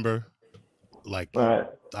favorite member. Like, right.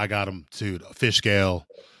 I got him too. Fish Scale,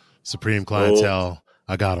 Supreme Clientele.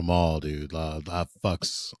 I got them all, dude. I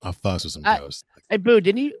fucks with some Ghost. Hey, Boo,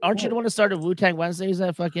 aren't you the one that started Wu-Tang Wednesdays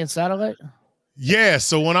at fucking Satellite? Yeah,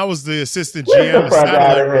 so when I was the assistant GM at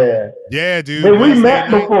Satellite, yeah, dude. Did we met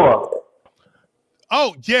before?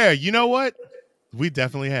 Oh, yeah, you know what? We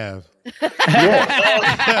definitely have. Yeah.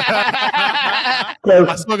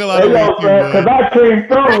 I smoke a lot of weed, because I came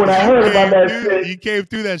through when I heard about that shit. You came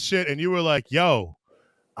through that shit, and you were like, yo,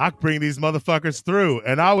 I bring these motherfuckers through.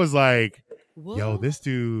 And I was like, yo, this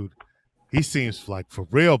dude, he seems like for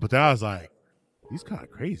real. But then I was like, he's kind of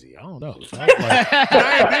crazy. I don't know. So I,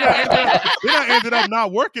 I ended up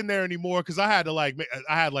not working there anymore because I had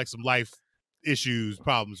some life issues,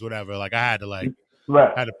 problems, whatever. Like I had to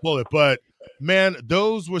had to pull it. But man,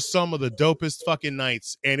 those were some of the dopest fucking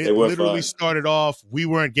nights. And it literally started off, we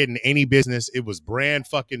weren't getting any business. It was brand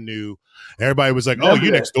fucking new. Everybody was like, oh,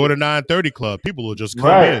 you next door to 930 Club. People will just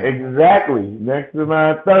come in. Exactly. Next to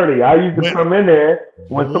 930. I used to come in there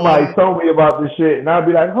when somebody told me about this shit, and I'd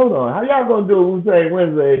be like, hold on, how y'all gonna do a Wu-Tang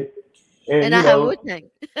Wednesday? And I have Wu-Tang.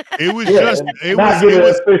 It was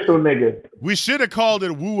official nigga. We should have called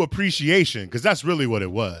it Wu Appreciation because that's really what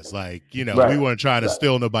it was. Like, we weren't trying to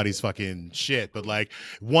steal nobody's fucking shit. But like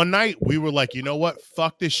one night we were like, you know what?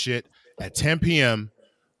 Fuck this shit. At 10 p.m.,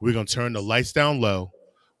 we're going to turn the lights down low.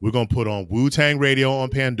 We're going to put on Wu-Tang Radio on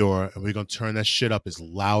Pandora, and we're going to turn that shit up as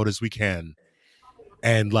loud as we can.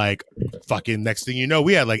 And like fucking next thing you know,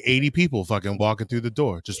 we had like 80 people fucking walking through the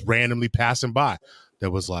door, just randomly passing by. That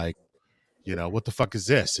was like, you know, what the fuck is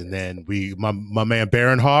this? And then my man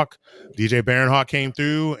Baron Hawk, DJ Baron Hawk came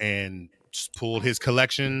through and just pulled his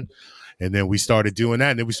collection. And then we started doing that.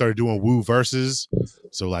 And then we started doing Woo versus.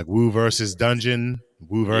 So like Woo versus Dungeon,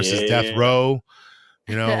 Woo versus Death Row,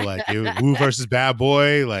 you know, like Woo versus Bad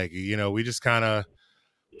Boy. Like, you know, we just kind of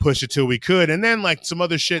push it till we could. And then like some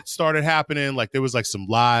other shit started happening. Like there was like some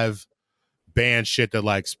live band shit that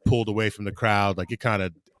like pulled away from the crowd. Like it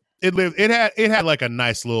had like a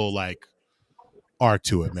nice little like art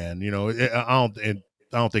to it, man. You know, I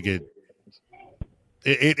don't think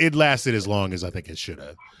it lasted as long as I think it should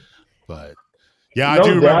have. But yeah, No I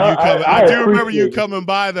do remember you coming. I do remember you appreciate coming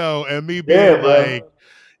by though, and me being like,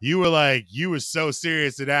 you were so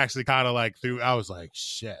serious. It actually kind of like threw. I was like,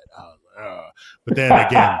 shit. I was like, but then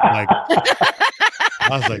again, like, I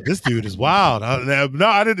was like, this dude is wild. No,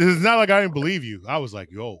 I didn't. It's not like I didn't believe you. I was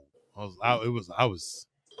like, yo, I was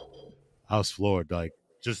floored. Like,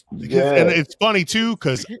 just because, and it's funny too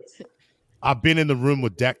because I've been in the room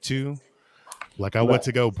with Deck too. Like, I went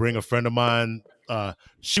to go bring a friend of mine.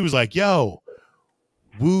 She was like, yo,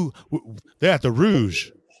 Woo, they're at the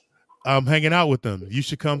Rouge. I'm hanging out with them. You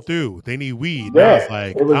should come through. They need weed. And I was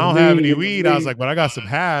like, I don't have any weed. I was like, but I got some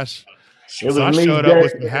hash. So I showed up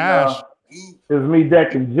with some hash. It was me,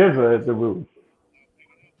 Deck, and Jizza at the Rouge.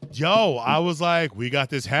 Yo, I was like, we got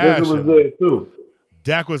this hash. Jizza was there too.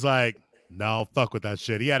 Deck was like, no, fuck with that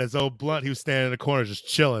shit. He had his own blunt. He was standing in the corner just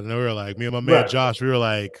chilling. And we were like, me and my man Josh, we were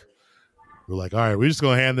like, all right, we're just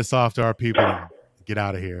gonna hand this off to our people and get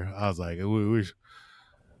out of here. I was like, I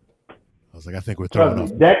think we're throwing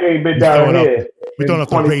off. Deck ain't been down here. We're throwing off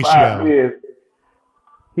the ratio. Years.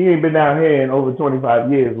 He ain't been down here in over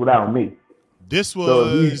 25 years without me. This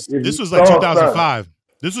was like 2005.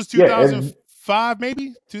 This was 2005,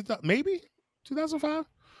 maybe 2005.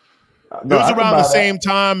 It was around the same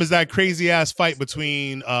time as that crazy ass fight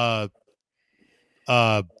between the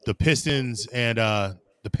Pistons and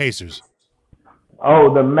the Pacers.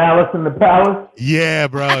 Oh, the Malice in the Palace? Yeah,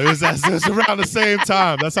 bro. It was around the same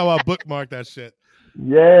time. That's how I bookmarked that shit.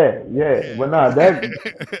 Yeah. But nah, that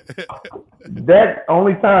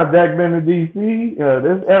only time Dak been to DC,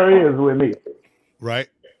 this area is with me. Right.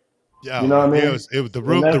 Yeah. You know what I mean?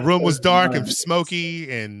 The room was dark and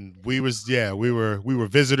smoky, and we were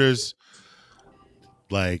visitors.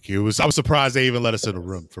 Like I was surprised they even let us in the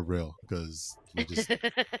room for real, because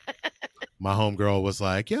my homegirl was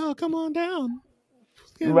like, "Yo, come on down.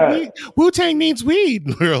 Right. Wu-Tang needs weed."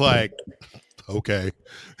 We were like, okay.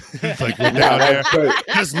 It's like we're down there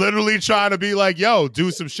just literally trying to be like, yo,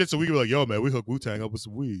 do some shit so we can be like, yo, man, we hook Wu-Tang up with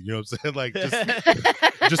some weed. You know what I'm saying? Like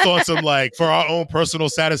just on some like for our own personal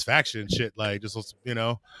satisfaction shit. Like just, you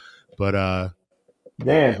know. But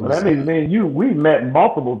damn, so that means me and you, we met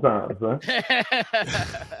multiple times, huh?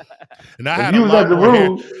 And I had a lot more hair.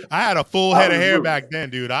 I had a full head of hair back then,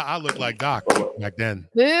 dude. I looked like Doc back then.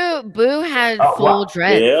 Boo had full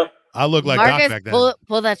dread. Yeah. I looked like Marcus, Doc back then.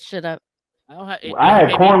 Pull that shit up. I had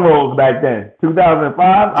cornrows back then.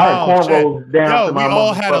 2005, I had cornrows down to my we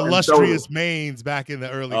all had illustrious shoulders. manes back in the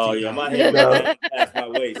early 2000s. Oh, yeah, my head past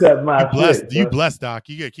my waist. You blessed, Doc.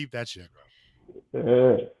 You gotta keep that shit,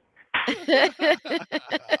 bro.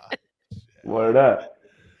 Word up.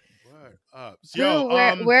 Yo,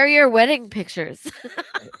 where are your wedding pictures?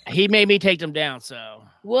 He made me take them down, so.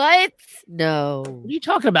 What? No. What are you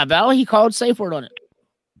talking about, Val? He called safe word on it.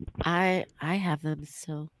 I have them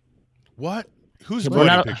still. What? Whose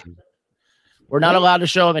wedding pictures? We're not allowed to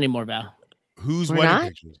show them anymore, Val. Whose wedding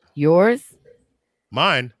pictures? Yours?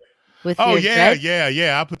 Mine? With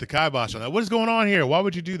yeah. I put the kibosh on that. What is going on here? Why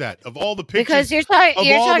would you do that? Of all the pictures, because you're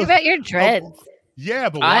talking about your dreads. Yeah,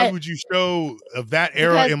 but why would you show of that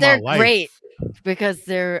era in my life? Great. Because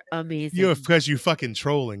they're amazing. Because you fucking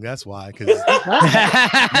trolling. That's why. Because you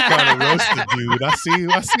kind of roasted, dude. I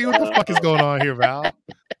see what the fuck is going on here, Val.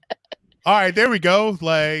 All right, there we go.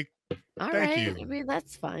 Like, thank you. I mean,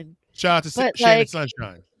 that's fine. Shout out to Shannon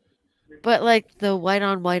Sunshine. But like the white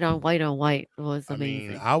on white on white on white was amazing.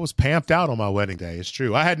 I mean, I was pamped out on my wedding day. It's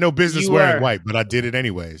true. I had no business wearing white, but I did it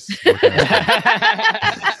anyways. Yeah.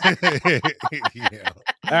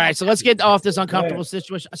 All right, so let's get off this uncomfortable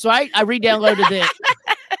situation. So I re-downloaded it.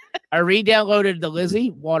 I re-downloaded the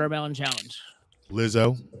Lizzie Watermelon Challenge.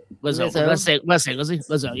 Lizzo. Let's say Lizzie.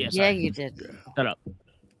 Lizzo, yes. Yeah, you did. Shut up.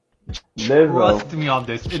 Trust me on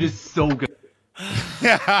this. It is so good.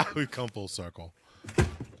 Yeah, we've come full circle.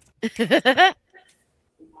 So that's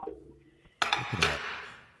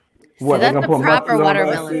the proper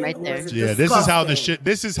watermelon right there. Yeah, this is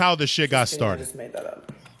how the shit got started. Just made that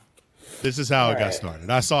up. This is how it got Alright. started.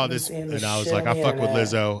 I saw this and I was like, I fuck with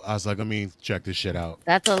Lizzo. I was like, let me check this shit out.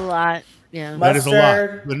 That's a lot. Yeah. That is a lot.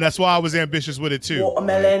 Mustard, And that's why I was ambitious with it too.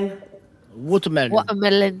 watermelon. Watermelon.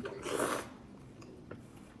 Watermelon.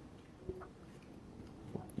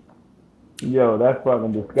 Yo, that's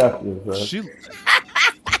fucking disgusting, son. She,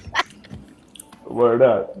 Word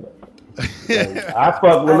up. Like, I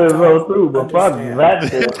fuck with Lizzo too, but fuck that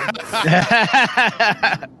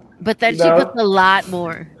shit. But then You she know? puts a lot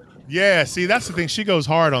more. yeah, see, that's the thing. She goes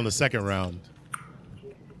hard on the second round.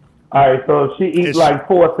 All right, so if she eats It's- like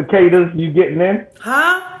 4 cicadas, you getting in?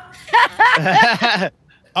 Huh?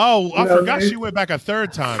 Oh, I You know forgot what I mean? she went back a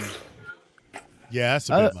third time. Yeah, that's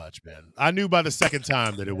a bit much, man. I knew by the second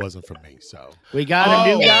time that it wasn't for me. So We got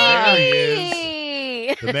a new there guy. he is.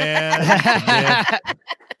 Yay! The man, the myth,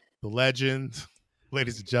 the legend,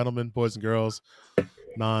 ladies and gentlemen, boys and girls,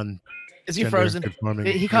 non. Is he frozen? conforming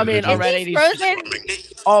He come in individuals. already. He's frozen.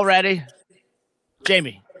 Already.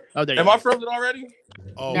 Jamie. Oh, there you Am go. I frozen already?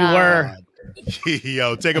 Oh, No. You were.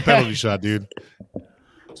 Yo, take a penalty shot, dude.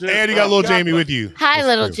 And you got little Jamie with you. Hi, That's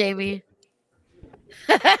little true. Jamie.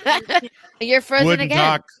 You're frozen Wooden again.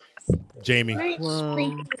 Doc, Jamie. Whoa.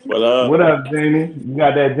 What up? What up, Jamie? You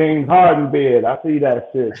got that James Harden bed. I see that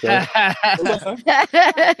shit, son.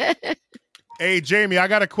 Hey, Jamie, I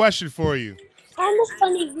got a question for you. Find this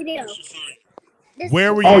funny video.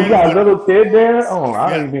 Where were you? Oh, you got a little kid there? Oh,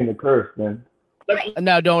 I didn't mean to curse, man.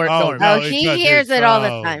 No, don't worry. Don't worry. no, Oh, it's he not hears just- it all the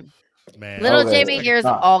oh, time. Man. Little Okay. Jamie hears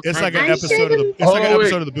all It's kinds. like an I'm episode sure of the. It's like an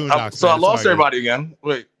episode of the Boondocks. So I man. It's lost all good. everybody again.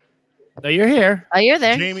 Wait. No, you're here. Oh, you're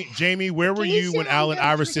there. Jamie, where were you when Allen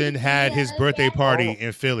Iverson had his birthday party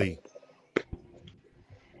in Philly?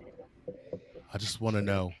 I just want to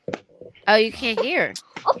know. Oh, you can't hear.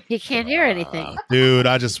 He can't hear anything. Dude,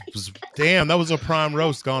 I just was, damn, that was a prime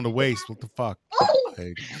roast gone to waste. What the fuck?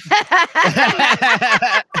 Like,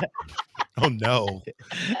 oh no.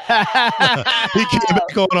 He came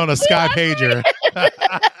back on a Sky pager.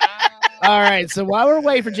 All right. So while we're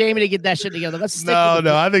waiting for Jamie to get that shit together, let's stick No, with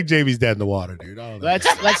no, I think Jamie's dead in the water, dude. I don't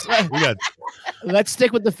know. We got let's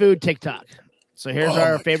stick with the food TikTok. So here's Oh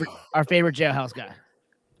our my favorite jailhouse guy.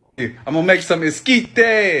 I'm gonna make some esquite.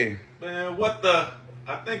 Man, what the?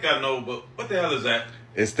 I think I know, but what the hell is that?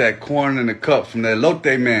 It's that corn in the cup from that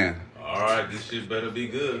Lotte man. All right, this shit better be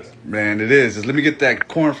good. Man, it is. Just let me get that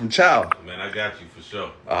corn from Chow. Man, I got you for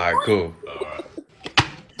sure. All right, cool. All right.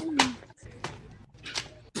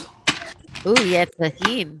 Ooh, yeah,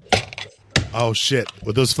 tahini. Oh shit.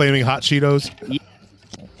 With those flaming hot Cheetos?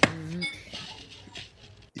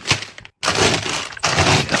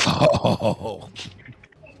 Oh.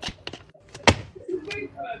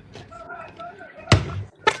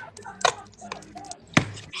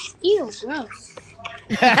 Ew, gross.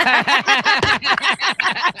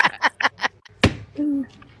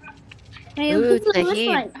 Hey, Ooh, what's this tahini.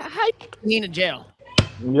 like? How you being in jail?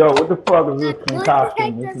 Yo, what the fuck is this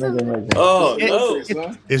concoction this nigga making? Oh It- no!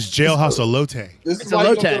 it- It's Jailhouse or Lotte. This It's is a why you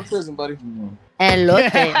low don't go tech. to prison, buddy.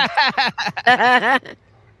 Elote.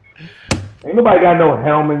 Ain't nobody got no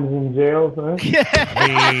Hellmans in jail, son.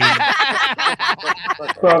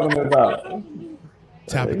 What talking about?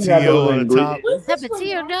 Tapatio on the top.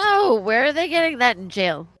 Tapatio, no. Where are they getting that in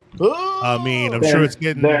jail? I mean, I'm sure it's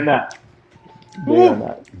getting. They're not. They're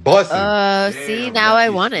not. Bussin'. See, now I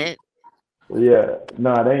want it. Yeah,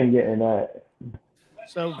 no, they ain't getting that.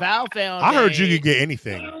 So Val found. I heard you a- could get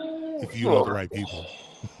anything if you know the right people.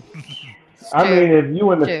 I True. mean, if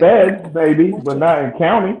you in the True. feds, maybe, but not in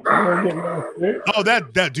county, you ain't getting no shit. Oh,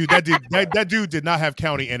 that dude did not have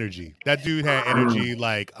county energy. That dude had energy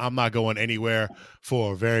like I'm not going anywhere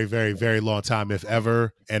for a very, very, very long time, if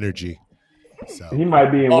ever. Energy. So He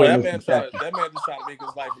might be in Oh, that witness man protection. just trying to make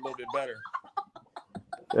his life a little bit better.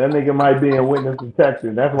 That nigga might be in witness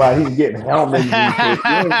protection. That's why he's getting helmets and shit.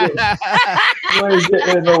 You ain't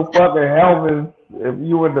getting no fucking helmets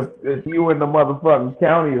if you in the motherfucking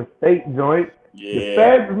county or state joint. The Yeah.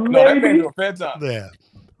 feds, No, that man maybe. doing fed time. yeah,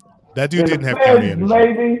 that dude In didn't the have feds, county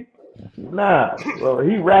energy. maybe. Nah. Well,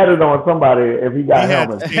 he ratted on somebody if he got He had,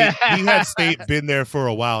 helmets. he had state been there for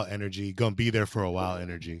a while energy, gonna be there for a while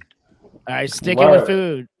energy. All right, stick it with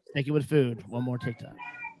food. Stick it with food. One more TikTok.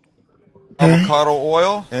 Avocado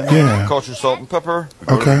oil and Yeah. cultured salt and pepper.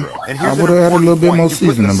 Okay. And I here's would have had a little bit more You put the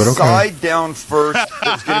seasoning, but okay. side down first.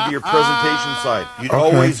 That's going to be your presentation side. You'd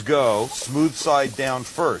Okay. always go smooth side down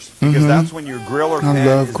first because Mhm. that's when your grill or I pan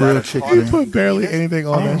love is grilled at its chicken. hottest. You put barely anything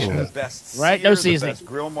on that The shit. best Right? No sear, the seasoning. best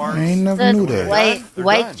grill marks. I ain't never That's knew that.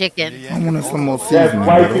 white chicken. I wanted some more That's seasoning,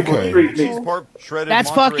 white but people okay. street Cheese meat. pork, shredded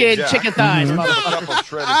That's Monterey fucking Jack. chicken thighs, A motherfucker. cup of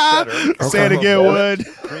shredded cheddar. Say it again, Wood.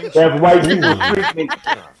 Cream That's cheese. white people street meat.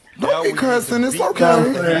 Don't be cursing. It's okay.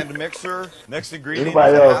 Hand mixer. Next ingredient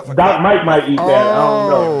Anybody is a else? half a Doc cup Mike might eat that. I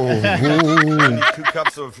don't know. and 2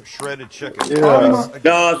 cups of shredded chicken. Yeah.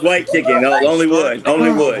 No, it's white chicken. No, only wood.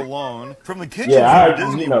 Only wood. Alone from the kitchens Yeah, of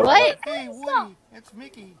Disney World. What? Hey, Woody, it's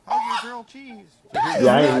Mickey. How's your grilled cheese? Yeah,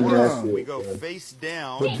 I ain't eating that shit. We go face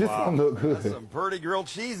down. But this one look That's good. some pretty grilled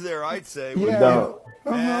cheese there, I'd say. Yeah. Don't.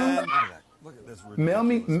 And look at that. Look at this. Mail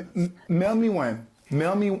me one.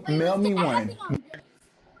 Mail me one.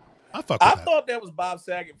 I fuck with I that. thought that was Bob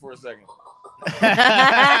Saget for a second.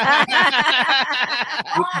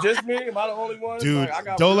 Just me? Am I the only one? Dude, Like, I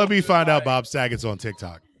got don't let real me good find out life. Bob Saget's on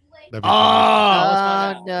TikTok. That'd be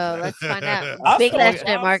Oh no, let's find out. I Big saw that shit,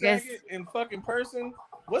 Bob Marcus. Saget in fucking person.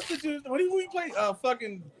 What's the dude? What do you play?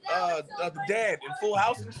 Fucking the dad in Full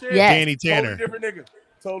House and shit. Yes. Danny Tanner. Totally different nigga.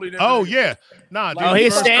 Totally different. Oh nigga. yeah, nah. Like, Dude, Oh,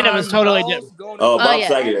 his first stand-up time- is totally different. Oh, Bob yeah.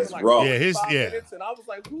 Saget is raw. Yeah, his 5 yeah. minutes, and I was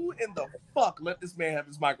like, who in the fuck let this man have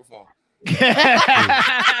his microphone?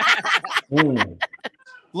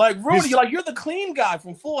 Like Rudy, His- like you're the clean guy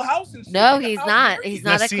from Full House and shit. No, Like, he's how not. dare you? He's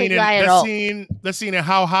not That a clean scene guy in at all. that scene in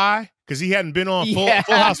How High, because he hadn't been on Full Yeah.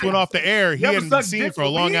 House went off the air. He You ever hadn't been sucked seen dick for a for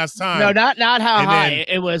long weed? ass time. No, not how And high. then-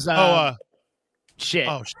 It was shit.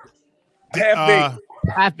 Oh, Half baked.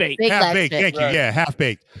 Half baked. Big Half that Baked. shit. Thank you. Right. Yeah, Half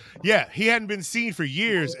Baked. Yeah, he hadn't been seen for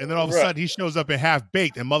years, and then all of a Right. sudden he shows up in Half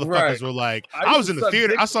Baked, and motherfuckers Right. were like, I I used was to in the suck theater.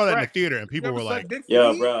 dick I saw that in the crack. theater, and people You were ever like, sucked dick for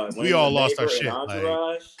Yo, weed? bro. we all lost our shit.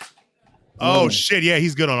 Entourage. Oh shit, yeah,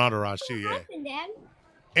 he's good on Entourage too. Yeah, Happened, Dad?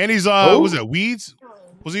 and he's Who? was it Weeds?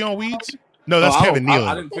 Was he on Weeds? No, that's Oh, I Kevin don't- I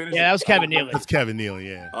Nealon. didn't finish Yeah, that it. was Kevin Nealon. That's Kevin Nealon.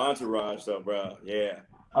 Yeah. Entourage, though, bro. Yeah.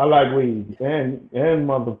 I like weed and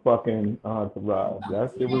motherfucking Entourage.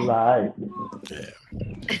 That shit was alright.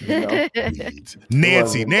 You know?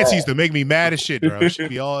 Nancy wasn't bad. used to make me mad as shit, bro. She'd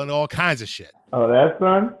be all in all kinds of shit. Oh, that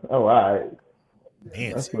son? Oh, alright. That's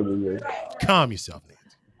Nancy, what it is. calm yourself, Nancy.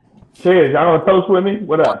 Cheers. Y'all want to toast with me?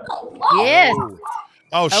 What up? Yes.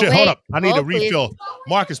 Oh shit, wait. hold up. I need to Hold, please. refill.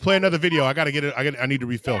 Marcus, play another video. I gotta get it. I need to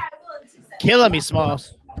refill. Killing me,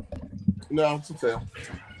 Smalls. No, it's okay.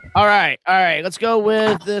 All right. Let's go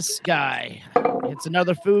with this guy. It's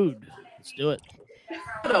another food. Let's do it.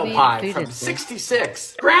 Potato Potato pie pie from from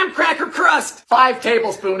 66. Graham cracker crust. 5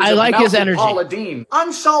 tablespoons I of like his melted energy. Paula Deen.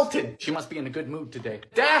 Unsalted. She must be in a good mood today.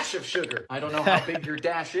 Dash of sugar. I don't know how big your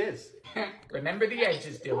dash is. Remember the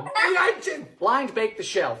edges, Dylan. The edges. Blind bake the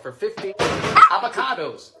shell for 50.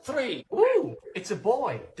 Avocados. 3. Ooh, it's a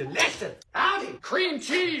boy. Delicious. Howdy. Cream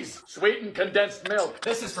cheese. Sweetened condensed milk.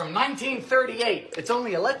 This is from 1938. It's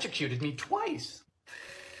only electrocuted me twice.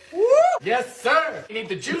 Woo! Yes, sir. You need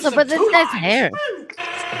the juice What's up of with this 2 guy's limes. hair?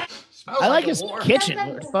 Smells I like a his war. kitchen.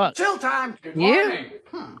 What the fuck? Chill time. Good You? morning.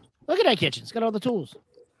 Look at that kitchen. It's got all the tools.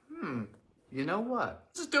 You know what?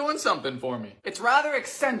 This is doing something for me. It's rather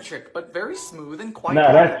eccentric, but very smooth and quite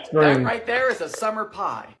Nah, that's light. strange. That right there is a summer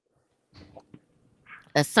pie.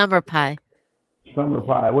 A summer pie. Summer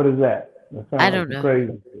pie. What is that? That sounds I don't know.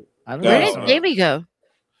 Crazy. I don't Where know. did Jamie go?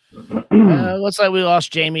 Looks like we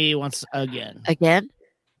lost Jamie once again. Again?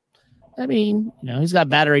 I mean, he's got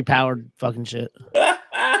battery powered fucking shit.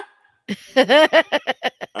 All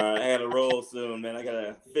right, I gotta roll soon, man. I got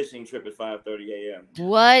a fishing trip at 5:30 a.m.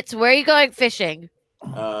 What? Where are you going fishing?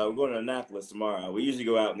 We're going to Annapolis tomorrow. We usually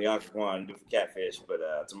go out in the Occoquan and do for catfish, but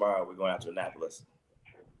tomorrow we're going out to Annapolis.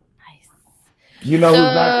 You know who's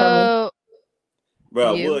not coming? So,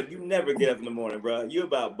 Bro, You? Wood, you never get up in the morning, bro. You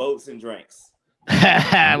about boats and drinks.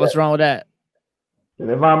 What's wrong with that? And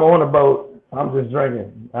if I'm on a boat, I'm just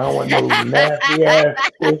drinking. I don't want no nasty ass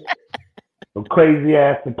fish, no crazy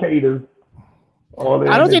ass cicadas. All that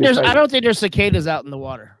I don't think niggas there's cicadas out in the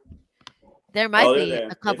water. there might Oh, they're be there. a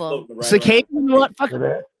They're couple. floating right Cicadas? around. What? Fuck. say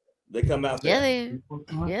that. They come out Yeah, there,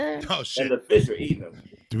 yeah. Oh and shit. the fish are eating them.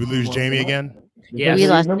 Did we lose Jamie again? Yes. We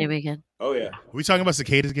lost Jamie again. Oh, yeah. Are we talking about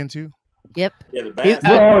cicadas again too? Yep. Yeah, the bass.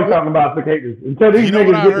 We're always talking about cicadas. Until these You know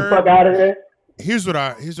what niggas I get the heard? fuck out of there. Here's what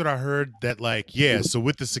I heard that so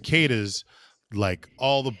with the cicadas, like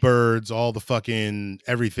all the birds, all the fucking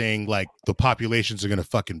everything, like the populations are gonna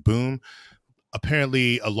fucking boom.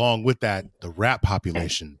 Apparently, along with that, the rat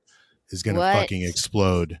population is gonna What? fucking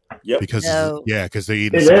explode. Yep. Because No. because they're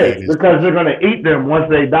eating It cicadas. is because they're gonna eat them once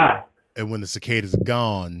they die. And when the cicadas are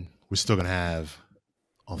gone, we're still gonna have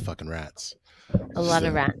all fucking rats. A lot of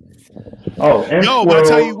So- rats. Oh, and No, but I tell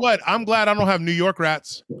squirrels. you what, I'm glad I don't have New York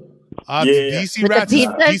rats. Yeah. DC With the rats,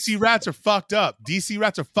 pizzas? DC rats are fucked up. DC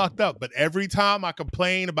rats are fucked up. But every time I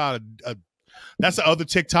complain about that's the other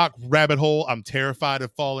TikTok rabbit hole I'm terrified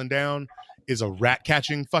of falling down is a rat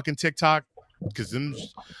catching fucking TikTok. Because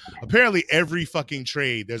apparently every fucking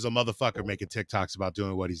trade there's a motherfucker making TikToks about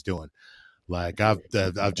doing what he's doing. Like I've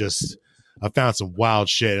just I found some wild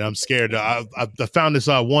shit. And I'm scared. I found this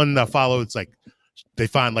one that follow. It's like they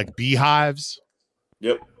find like beehives.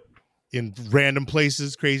 Yep. In random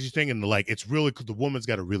places, crazy thing, and like it's really cool. The woman's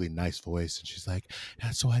got a really nice voice, and she's like,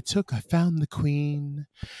 and so I found the queen,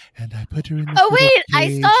 and I put her in. This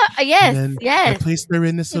I saw. Yes, I placed her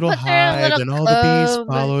in this little hive, and all the bees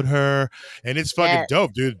followed her, and it's fucking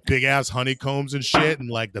dope, dude. Big ass honeycombs and shit, and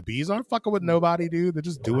like the bees aren't fucking with nobody, dude. They're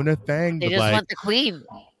just doing their thing. They just want the queen.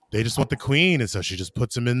 They just want the queen, and so she just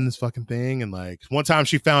puts them in this fucking thing. And like one time,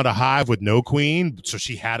 she found a hive with no queen, so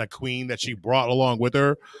she had a queen that she brought along with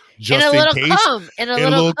her, just in case, in a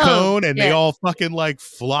little cone. And they all fucking like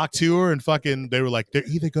flocked to her, and fucking they were like, they're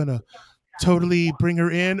either gonna totally bring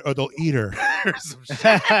her in or they'll eat her.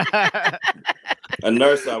 A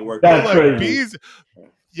nurse I work with. Like, bees.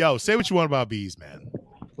 Yo, say what you want about bees, man.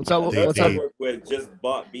 What's up? What's I work with just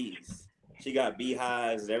bought bees. She got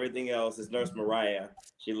beehives and everything else. It's Nurse Mariah.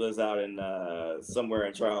 She lives out in somewhere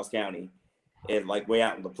in Charles County, and like way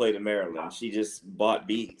out in La Plata, Maryland. She just bought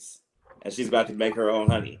bees, and she's about to make her own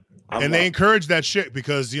honey. And they encourage that shit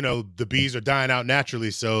because the bees are dying out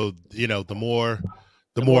naturally. So the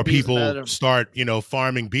more people start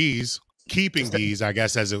farming bees, keeping bees, I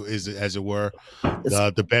guess as it were,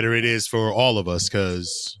 the better it is for all of us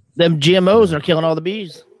because them GMOs are killing all the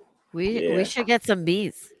bees. We should get some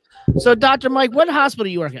bees. So, Dr. Mike, what hospital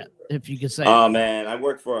do you work at, if you could say? Oh, man, I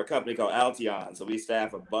work for a company called Alteon, so we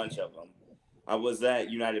staff a bunch of them. I was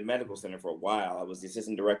at United Medical Center for a while. I was the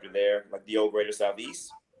assistant director there, like the old Greater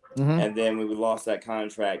Southeast. Mm-hmm. And then when we lost that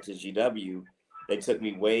contract to GW, they took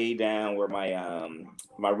me way down where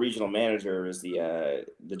my regional manager is the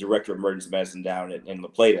director of emergency medicine down in La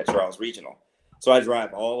Plata at Charles Regional. So I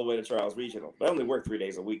drive all the way to Charles Regional. But I only work 3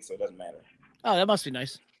 days a week, so it doesn't matter. Oh, that must be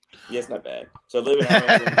nice. Yeah, it's not bad. So live in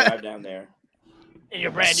Ireland, drive down there. And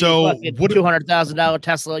your brand new $200,000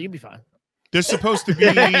 Tesla, you'll be fine. There's supposed to be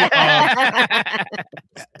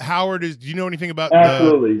Howard. Do you know anything about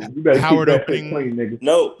absolutely? You better Howard keep that opening? Clean, nigga.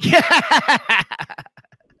 No.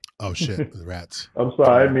 Oh shit, the rats. I'm sorry,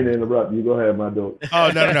 I didn't mean to interrupt you. Go ahead, my dude.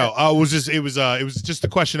 Oh no. It was just a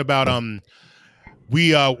question about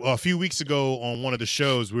We a few weeks ago on one of the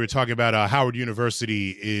shows we were talking about Howard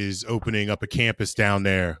University is opening up a campus down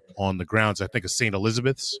there on the grounds, I think, of St.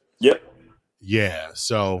 Elizabeth's. Yep. Yeah.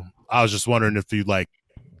 So I was just wondering if you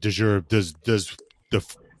does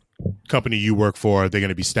the company you work for, are they going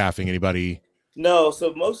to be staffing anybody? No.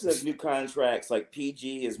 So most of the new contracts, like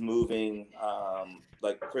PG is moving,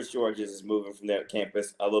 like Chris George's is moving from their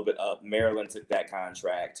campus a little bit up. Maryland took that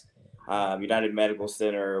contract. United Medical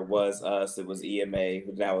Center was us. It was EMA,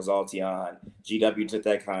 who now is Alteon. GW took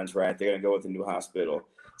that contract. They're going to go with a new hospital.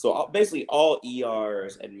 So basically all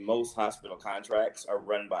ERs and most hospital contracts are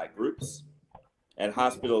run by groups, and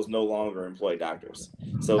hospitals no longer employ doctors.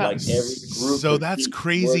 So like every group. So that's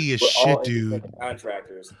crazy as shit, dude.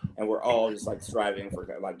 Contractors, and we're all just like striving for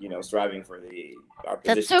our positions.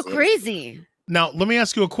 That's so crazy. Now, let me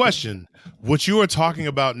ask you a question. What you are talking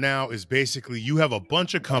about now is basically you have a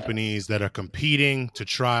bunch of companies that are competing to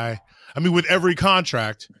try. I mean, with every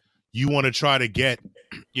contract, you want to try to get,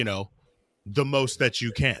 the most that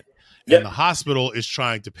you can. Yep. And the hospital is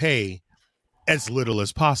trying to pay as little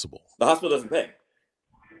as possible. The hospital doesn't pay.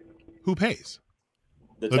 Who pays?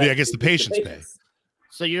 I guess the patients pay.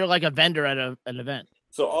 So you're like a vendor at an event.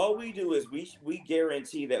 So all we do is we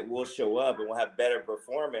guarantee that we'll show up and we'll have better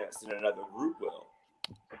performance than another group will.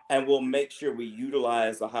 And we'll make sure we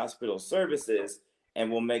utilize the hospital services,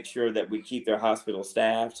 and we'll make sure that we keep their hospital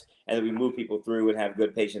staffed and that we move people through and have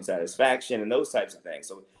good patient satisfaction and those types of things.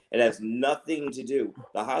 So it has nothing to do.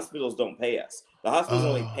 The hospitals don't pay us. The hospitals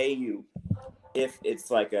only pay you if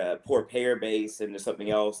it's like a poor payer base and there's something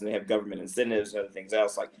else and they have government incentives and other things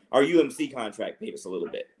else. Like our UMC contract paid us a little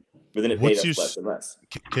bit. But then it paid us less and less.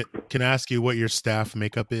 Can I ask you what your staff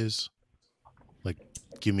makeup is? Like,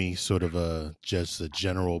 give me sort of just a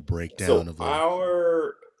general breakdown of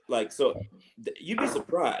you'd be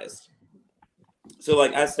surprised. So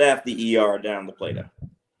like I staff the ER down the Plata,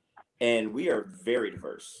 and we are very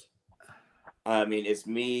diverse. I mean, it's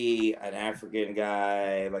me, an African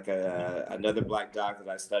guy, like another black doctor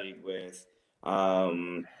that I studied with.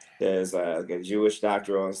 There's like a Jewish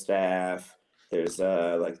doctor on staff. There's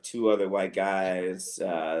like two other white guys.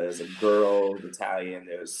 There's a girl, Italian.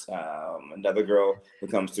 There's another girl who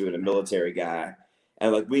comes through, and a military guy.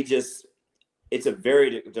 And like it's a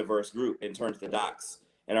very diverse group in terms of the docs.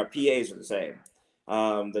 And our PAs are the same.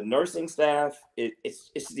 The nursing staff,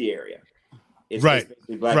 it's the area. It's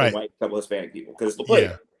basically black and white, a couple of Hispanic people, because it's La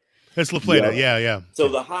Plata. Yeah. It's La Plata, yeah. So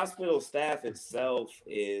the hospital staff itself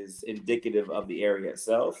is indicative of the area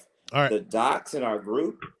itself. All right. The docs in our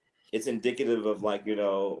group it's indicative of like,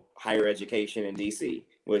 higher education in DC,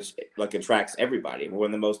 which like attracts everybody. We're one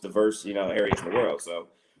of the most diverse, areas in the world. So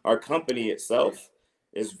our company itself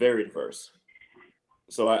is very diverse.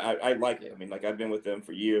 So I like it. I mean, like I've been with them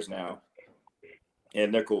for years now,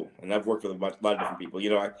 and they're cool. And I've worked with a lot of different people.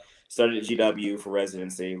 I started at GW for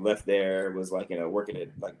residency, left there, was like, working at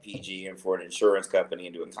like PG and for an insurance company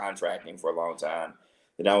and doing contracting for a long time.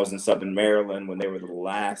 Then I was in Southern Maryland when they were the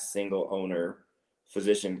last single owner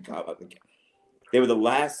physician. They were the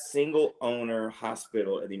last single owner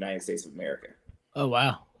hospital in the United States of America. Oh,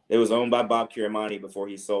 wow. It was owned by Bob Chiaramani before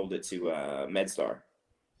he sold it to MedStar.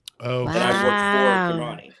 Oh, and I worked for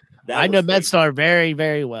Chiaramani. I know MedStar very,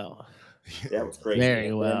 very well. That was crazy.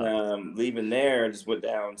 Very well. And leaving there, I just went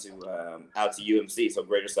down to out to UMC, so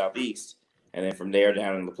Greater Southeast, and then from there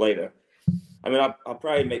down in La Plata. I mean, I'll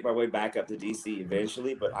probably make my way back up to DC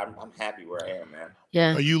eventually, but I'm happy where I am, man.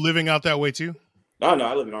 Yeah. Are you living out that way too? Oh no,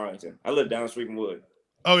 I live in Arlington. I live down the street from Wood.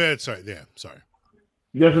 Oh yeah, sorry. Yeah, sorry.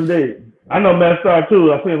 Yes, indeed. I know MedStar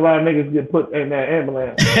too. I seen a lot of niggas get put in that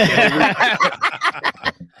ambulance.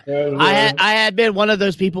 I had been one of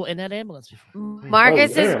those people in that ambulance before.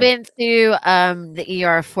 Marcus has been to the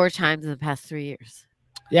ER 4 times in the past 3 years.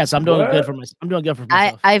 Yes, I'm doing good for myself. I'm doing good for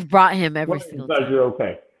myself. I've brought him every single time. You're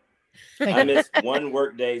okay. I missed one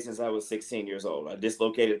work day since I was 16 years old. I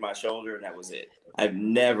dislocated my shoulder, and that was it. I've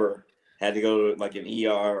never had to go to like an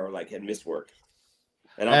ER or like had missed work.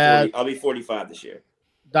 And I'll be 45 this year.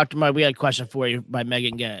 Dr. Mike, we had a question for you by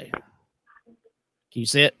Megan Gay. Can you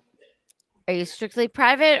see it? Are you strictly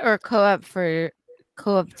private or co-op to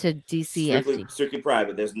DCFT? Strictly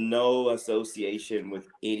private. There's no association with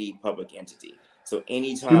any public entity. So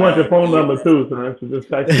anytime You want your phone number too, so just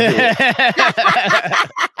text it.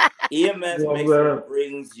 EMS basically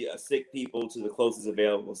brings sick people to the closest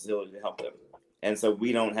available facility to help them. And so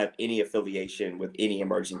we don't have any affiliation with any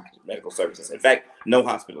emergency medical services. In fact, no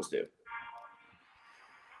hospitals do.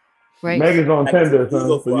 Right. Megan's on Tinder,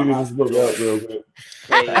 son, so you can just look up real quick.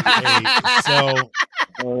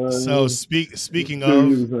 So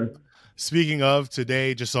speaking of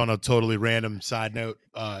today, just on a totally random side note,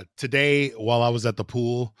 today while I was at the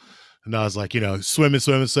pool and I was like, swimming.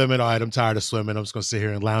 All right, I'm tired of swimming. I'm just gonna sit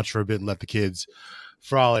here and lounge for a bit and let the kids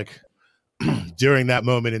frolic. During that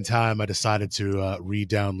moment in time, I decided to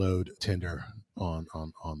re-download Tinder on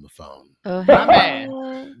the phone. Oh,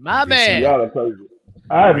 my man. Y'all are crazy.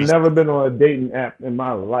 I've never been on a dating app in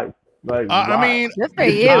my life. Like, I mean, good for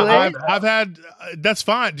you. I've had that's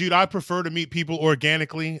fine, dude. I prefer to meet people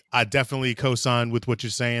organically. I definitely co-sign with what you're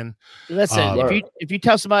saying. Listen, if you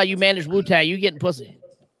tell somebody you manage Wu-Tang, you getting pussy.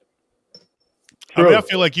 I mean, I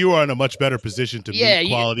feel like you are in a much better position to meet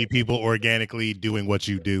quality people organically doing what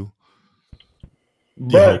you do.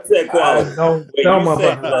 But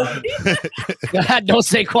don't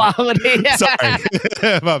say quality. Sorry,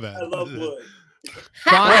 my bad. I love Wood.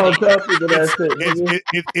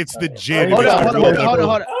 It's the gym. Hold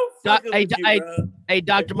on. Hey,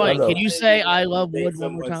 Dr. Mike, can you say I love Wood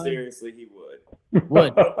one more time? Seriously, he would.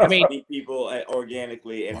 Would. I mean, meet people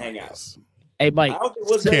organically and hang out. Hey, Mike.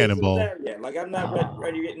 Cannonball. Like I'm not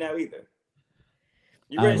ready yet now either.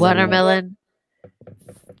 Watermelon.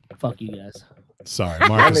 Fuck you guys. Sorry,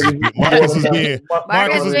 Marcus was being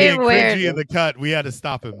cringy in the cut. We had to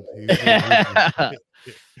stop him.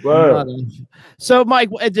 So, Mike,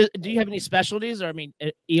 do you have any specialties? Or I mean,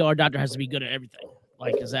 ER doctor has to be good at everything.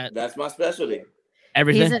 Like, that's my specialty?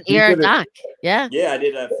 Everything. He's an ER doc. Yeah. Yeah, I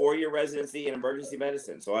did a 4-year residency in emergency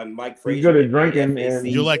medicine. So I'm Mike Frazier. He's good at drinking. And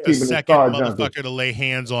you're like the second motherfucker to lay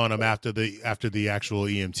hands on him after the actual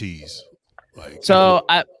EMTs. Like, so,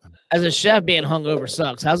 as a chef, being hungover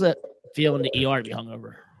sucks. How's it feel in the ER to be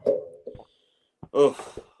hungover? Oh,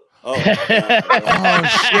 oh shit!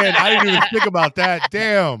 I didn't even think about that.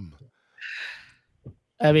 Damn.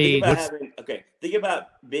 I mean, think about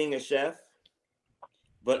being a chef,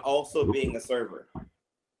 but also being a server.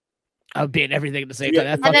 I've being everything at the same time.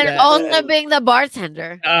 And then also being the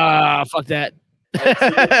bartender. Fuck that.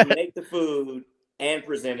 Make the food and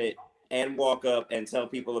present it and walk up and tell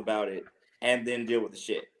people about it and then deal with the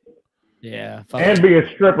shit. Yeah. And be a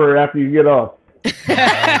stripper after you get off.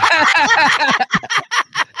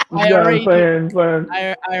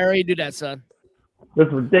 I already do that, son.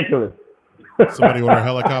 That's ridiculous. Somebody order a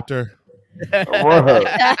helicopter. I'm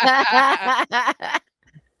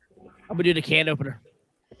gonna do the can opener.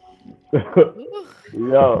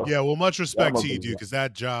 Yo. Yeah, well, much respect to you, dude, because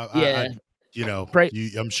that job, yeah,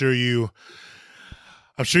 I'm sure you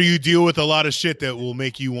deal with a lot of shit that will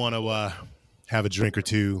make you want to have a drink or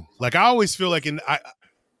two. Like I always feel like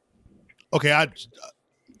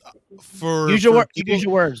use your use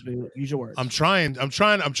your words, boo. Use your words. I'm trying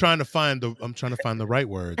to find the right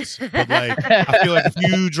words. But like, I feel like if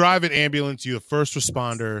you drive an ambulance, you're a first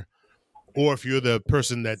responder, or if you're the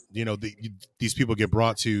person that these people get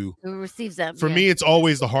brought to, who receives them. For me, it's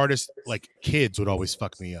always the hardest. Like, kids would always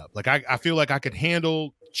fuck me up. Like, I feel like I could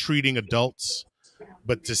handle treating adults,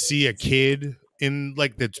 but to see a kid in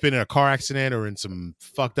that's been in a car accident or in some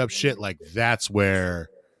fucked up shit, like that's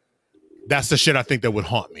the shit I think that would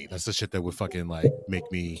haunt me. That's the shit that would fucking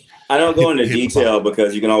make me. I don't go into detail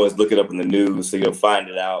because you can always look it up in the news, so you'll find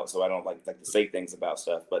it out. So I don't like to say things about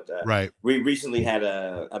stuff. But right, we recently had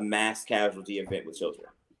a mass casualty event with children.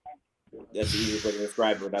 That's the easiest way to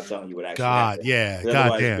describe it without telling you what actually happened. Yeah,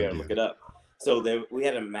 otherwise you'd be able to look it up. So we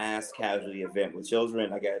had a mass casualty event with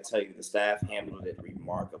children. I got to tell you, the staff handled it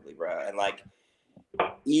remarkably, bro. And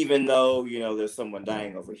even though there's someone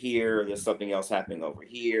dying over here, there's something else happening over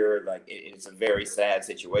here, it's a very sad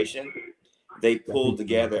situation, they pulled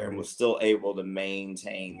together and was still able to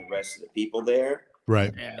maintain the rest of the people there.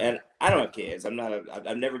 Right. And I don't have kids. I've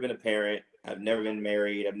never been a parent. I've never been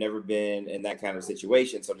married. I've never been in that kind of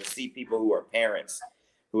situation. So to see people who are parents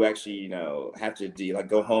who actually have to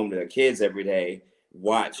go home to their kids every day,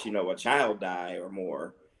 watch a child die or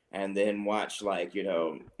more, and then watch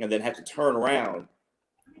and then have to turn around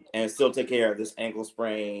and still take care of this ankle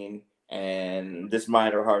sprain and this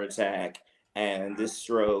minor heart attack and this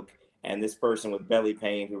stroke and this person with belly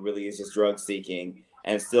pain who really is just drug seeking,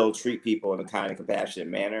 and still treat people in a kind of compassionate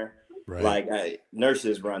manner. Right.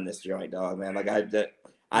 Nurses run this joint, dog, man.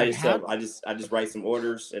 I just write some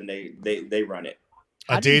orders and they run it.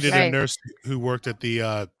 I dated a nurse who worked at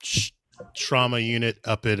the trauma unit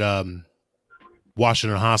up at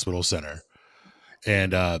Washington Hospital Center.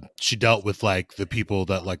 And she dealt with the people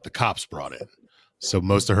that the cops brought in. So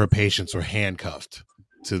most of her patients were handcuffed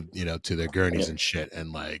to their gurneys and shit.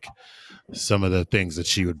 And some of the things that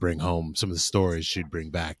she would bring home, some of the stories she'd bring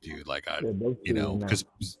back, dude. Because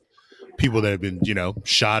people that have been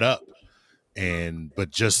shot up, but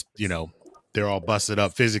just they're all busted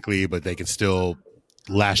up physically, but they can still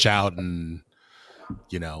lash out and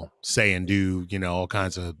say and do all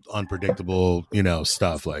kinds of unpredictable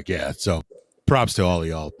stuff. So. Props to all of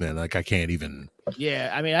y'all, man. I can't even. Yeah,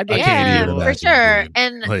 I mean, I can't even for sure.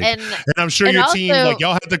 And I'm sure your team,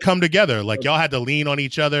 y'all had to come together. Y'all had to lean on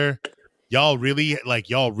each other. Y'all really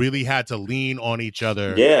had to lean on each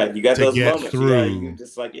other. Yeah, you got to those get moments. through. You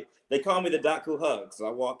just they call me the doc who hugs. So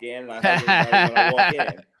I walk in and I hug everybody when I walk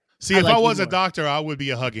in. See, if I was a doctor, I would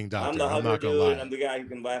be a hugging doctor. I'm the hugger not gonna dude, lie. and I'm the guy who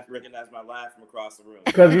can recognize my laugh from across the room.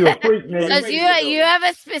 Because you're a freak, nigga. Because you have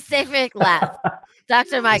a specific laugh.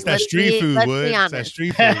 Dr. Mike, let's be honest. That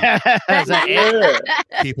street food.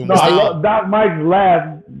 No, I love Doc Mike's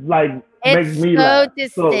laugh. Makes me laugh.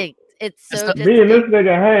 Distinct. It's so distinct. Me and this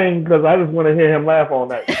nigga hang because I just want to hear him laugh all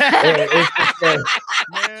night.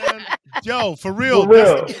 Man, yo, for real.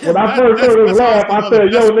 When I first heard his laugh, I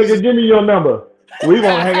said, "Yo, nigga, give me your number. We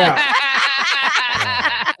gonna hang out.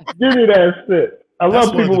 Give me that shit." I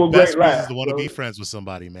love people with great laughs. To want to be friends with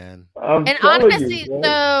somebody, man. And honestly,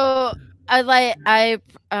 so I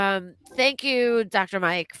thank you, Dr.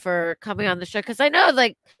 Mike, for coming on the show, because I know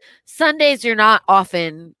Sundays you're not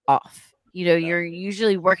often off. You're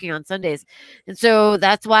usually working on Sundays, and so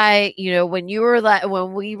that's why when you were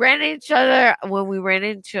when we ran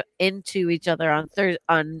into each other on Thursday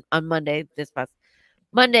on Monday, this past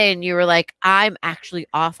Monday, and you were like, "I'm actually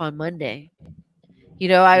off on Monday."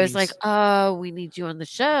 I was like, "Oh, we need you on the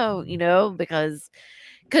show," because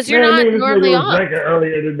you're not normally on. Drinking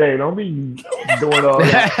earlier today. Don't be doing all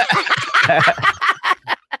that.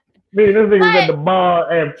 Me and this nigga was at the bar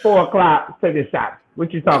at 4:00 taking shots.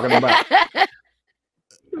 What you talking about?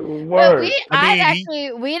 Word. We had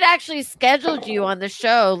actually scheduled you on the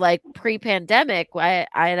show pre-pandemic. I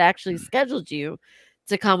had actually scheduled you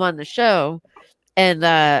to come on the show, and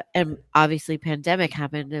obviously pandemic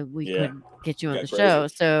happened and we couldn't get you on the show.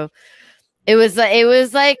 So it was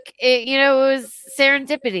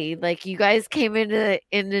serendipity. You guys came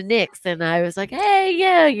into Nick's, and I was like, hey,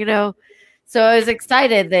 yeah, So I was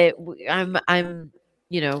excited that we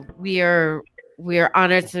are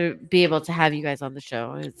honored to be able to have you guys on the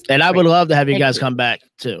show. And I would love to have you guys come back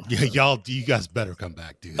too. Yeah, you guys better come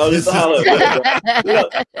back, dude. Oh, this is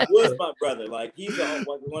Will's my brother. He's one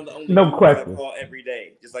of the only no question. I call every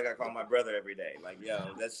day, just like I call my brother every day.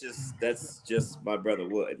 That's just my brother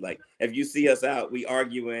Wood. If you see us out, we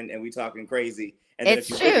arguing and we talking crazy. And it's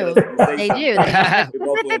true. They do. We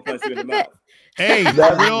both will punch you in the mouth. Hey,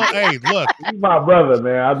 hey, look. He's my brother,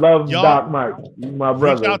 man. I love Doc Mike. He's my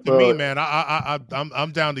brother. Reach out to me, man. I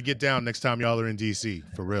I'm down to get down next time y'all are in DC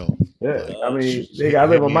for real. Yeah, Like, I mean, I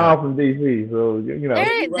live a mile from DC, so you know.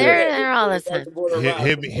 They're all the time.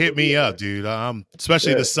 Hit me up, dude.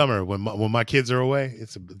 Especially this summer when my kids are away.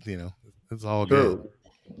 It's it's all good.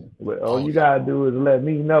 But all you gotta do is let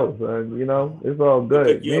me know, son. You know, it's all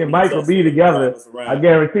good. Me and Mike will be together. I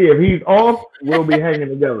guarantee. If he's off, we'll be hanging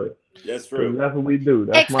together. That's true. That's what we do.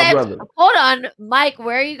 That's my brother. Hold on, Mike.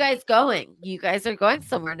 Where are you guys going? You guys are going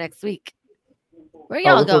somewhere next week. Where are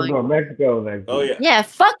y'all going? We're going to Mexico next week. Oh yeah. Yeah.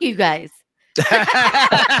 Fuck you guys.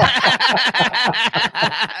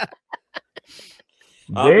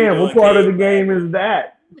 Damn, what part of the game is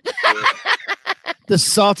that? The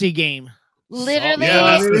salty game. Literally.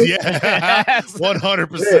 Yeah,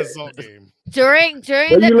 100% salt game. During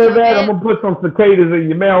Where the you live at? I'm COVID, gonna put some cicadas in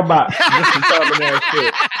your mailbox. Just to talk about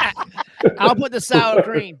shit. I'll put the sour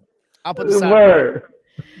cream. Word.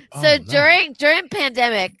 So during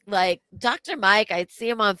pandemic, like Dr. Mike, I'd see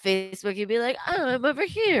him on Facebook. He'd be like, "Oh, I'm over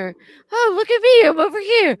here. Oh, look at me. I'm over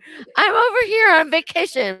here. I'm over here on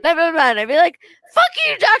vacation." Blah, blah, blah. And I'd be like, "Fuck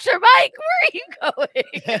you, Dr. Mike. Where are you going?"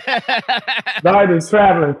 I was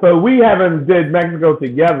traveling, so we haven't did Mexico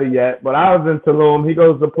together yet. But I was in Tulum. He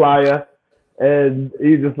goes to Playa, and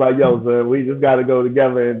he's just like, "Yo, son, we just got to go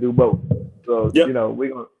together and do both." So you know,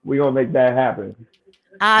 we gonna make that happen.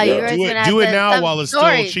 Do it now while it's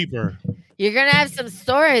still cheaper. You're gonna have some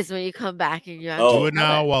stories when you come back, and you do it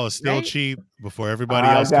now while it's still cheap before everybody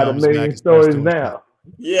else got comes a million back. stories now.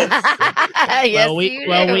 Yes. Yes,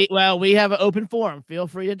 we have an open forum. Feel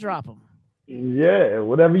free to drop them. Yeah,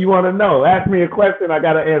 whatever you want to know. Ask me a question. I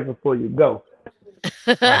got an answer for you. Go.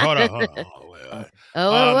 Hold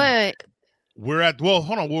on. Wait. We're at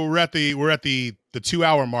the 2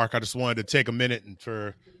 hour mark. I just wanted to take a minute and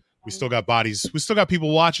we still got bodies. We still got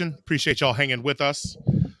people watching. Appreciate y'all hanging with us.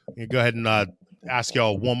 Go ahead and ask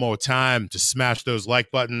y'all one more time to smash those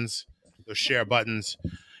like buttons, those share buttons.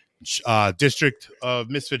 District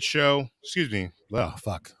of Misfits show. Excuse me. Oh,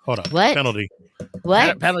 fuck. Hold on. What? Penalty.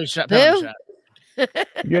 What? Penalty shot. You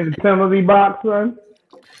in the penalty box, son?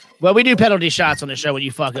 Well, we do penalty shots on the show when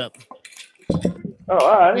you fuck up. Oh,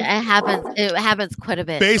 all right. Yeah, it happens quite a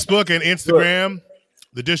bit. Facebook and Instagram,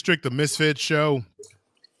 the District of Misfits show.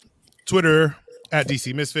 Twitter at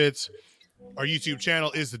DC Misfits. Our YouTube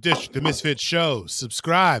channel is the District of Misfits show.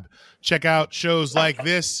 Subscribe. Check out shows like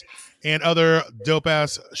this and other dope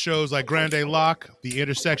ass shows like Grande Lock, the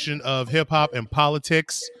intersection of hip hop and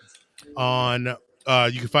politics. On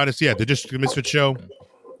you can find us, the District of Misfits show.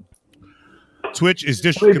 Twitch is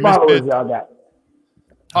District of Misfits. Y'all got?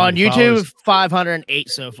 On YouTube, 508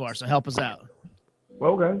 so far. So help us out.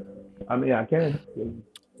 Okay. I mean, I can.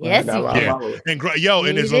 Yes, you can. And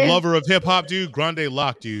and as a lover of hip hop, dude, Grande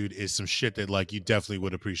Lock, dude, is some shit that like you definitely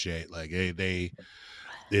would appreciate. Like they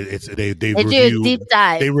review deep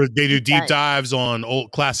dive. They do deep dives on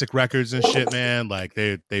old classic records and shit, man. Like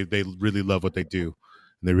they really love what they do.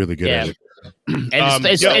 And they're really good at it. And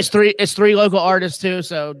it's three local artists too,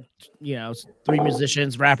 so it's 3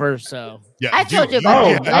 musicians, rappers. So I told you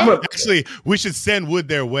about them. Actually, we should send Wood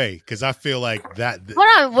their way because I feel like that. Hold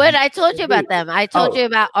on, Wood. I told you about them. I told you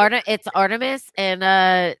about It's Artemis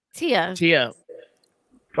and Tia.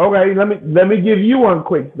 Okay, let me give you one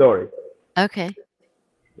quick story. Okay.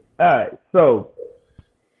 All right. So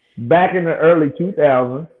back in the early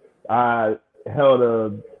 2000s, I held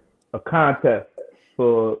a contest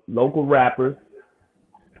for local rappers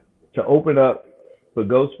to open up for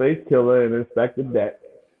Ghostface Killer and Inspector Deck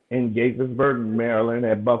in Gaithersburg, Maryland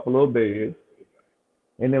at Buffalo Billiards.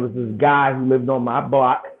 And there was this guy who lived on my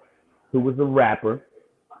block who was a rapper.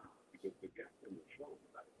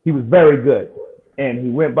 He was very good. And he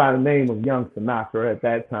went by the name of Young Sinatra at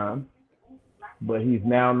that time. But he's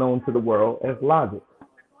now known to the world as Logic.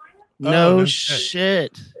 No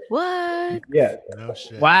shit. What? Yes. No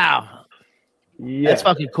shit. Wow. Yeah. That's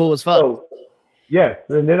fucking cool as fuck. So, yes,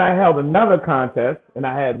 and then I held another contest, and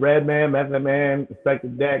I had Redman, Method Man, Inspector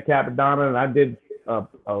Deck, Capadonna, and I did a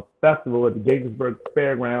festival at the Gaithersburg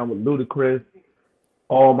Fairground with Ludacris,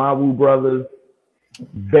 all my Woo Brothers,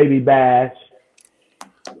 Baby Bash,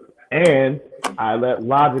 and I let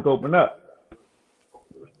Logic open up.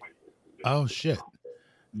 Oh shit!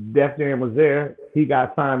 Def Jam was there. He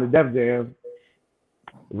got signed to Def Jam.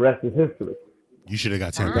 The rest is history. You should have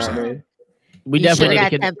got 10%. We definitely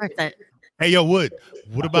got 10%. Hey, yo, Wood.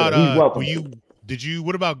 What about did you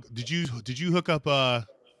hook up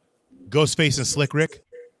Ghostface and Slick Rick?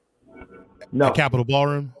 No. At Capitol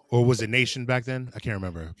Ballroom, or was it Nation back then? I can't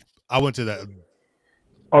remember. I went to that.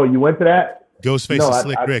 Oh, you went to that? Ghostface and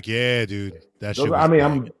Slick Rick, yeah, dude. That shit.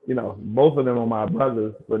 I'm both of them are my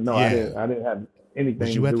brothers, but no, I didn't have. anything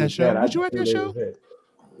Was you to at do that with show? that. Was you at that show?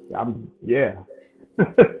 Yeah.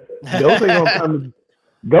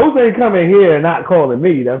 Ghost ain't coming here and not calling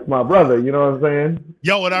me. That's my brother. You know what I'm saying?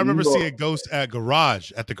 Yo, and I remember seeing Ghost at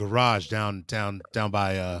the garage down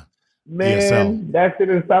by Man, ESL. that shit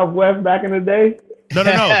in Southwest back in the day.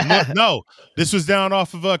 No. This was down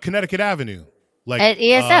off of Connecticut Avenue, like at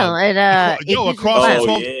ESL.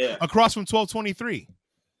 across from 1223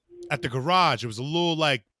 at the garage. It was a little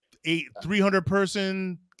like 300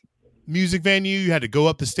 person music venue. You had to go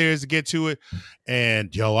up the stairs to get to it,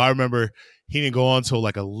 and yo, I remember he didn't go on until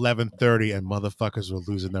like 11:30, and motherfuckers were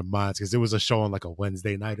losing their minds because it was a show on like a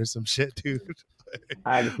Wednesday night or some shit, dude.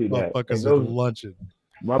 I can see that. Motherfuckers were lunching.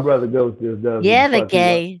 My brother Ghost just does. Yeah, the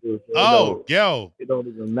gay. Oh, yo. It don't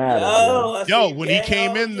even matter. Yo, when he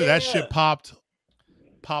came in, that shit popped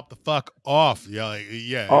the fuck off. Yeah,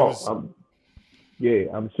 yeah.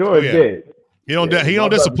 I'm sure it did. He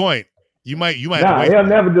don't disappoint. You might. Nah, he'll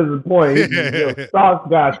never disappoint. Starks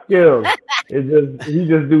got skills. It's just he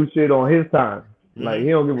just do shit on his time. Like he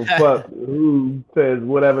don't give a fuck who says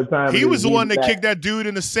whatever time. He was the one that kicked that dude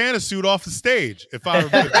in the Santa suit off the stage. If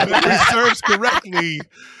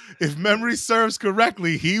memory serves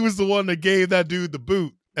correctly, he was the one that gave that dude the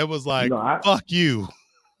boot and was like, "Fuck you."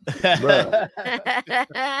 This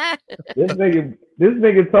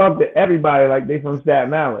nigga talk to everybody like they from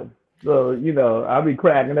Staten Island. So, I'll be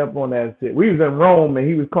cracking up on that shit. We was in Rome and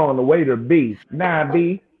he was calling the waiter B. Nah,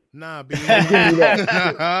 B. Nah, B. Give me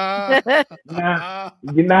that.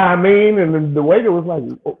 You know what I mean? And then the waiter was like,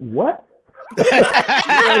 what?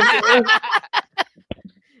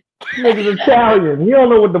 Nigga's Italian. He don't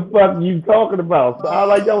know what the fuck you talking about. So I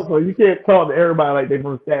was like, yo, so you can't talk to everybody like they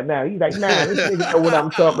from Staten Island. He's like, nah, this nigga know what I'm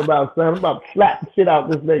talking about, son. I'm about to slap the shit out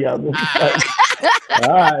this nigga.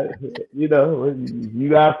 All right, you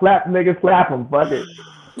gotta slap the nigga, slap him. Fuck it.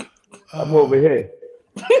 I'm over here.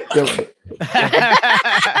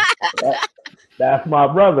 That's my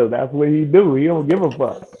brother. That's what he do. He don't give a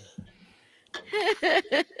fuck.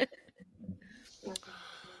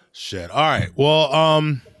 Shit. All right. Well,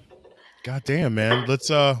 goddamn, man. Let's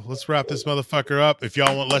wrap this motherfucker up.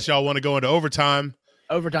 Unless y'all want to go into overtime.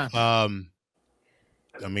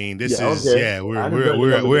 I mean,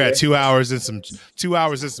 we're at 2 hours and some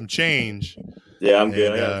change. Yeah, I'm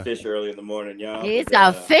good. I got to fish early in the morning, y'all. He's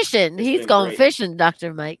got fishing. He's going fishing,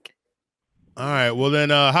 Dr. Mike. All right. Well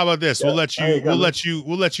then, how about this? We'll let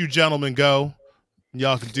you gentlemen go.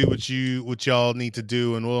 Y'all can do what y'all need to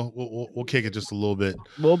do, and we'll kick it just a little bit.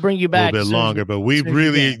 We'll bring you back a little bit longer, but we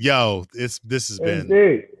really, this has been.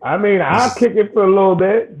 Indeed. I mean, I'll kick it for a little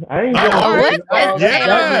bit. I ain't going.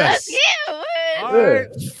 Yes. All right.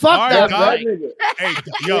 Fuck that guy. Hey,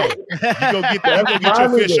 yo, you go get your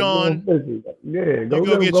fish on. Yeah,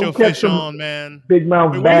 go get your fish on, man. Big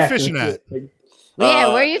mouth. Where are you fishing at? Yeah,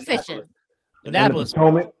 where are you fishing? Annapolis.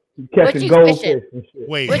 Catching goldfish and shit.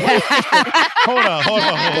 Wait. Hold on.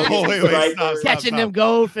 Wait. Stop. Catching them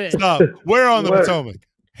goldfish. Stop. Where on the Potomac?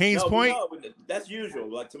 Haynes Point? No, that's usual.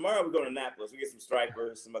 Like tomorrow we go to Annapolis. We get some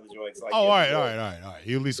stripers, some other joints. Like all right.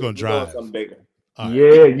 You at least gonna drive. Something bigger. Right.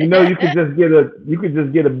 Yeah, you could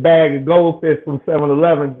just get a bag of goldfish from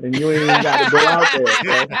 7-Eleven and you ain't even got to go out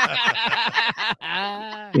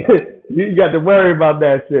there. You got to worry about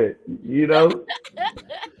that shit.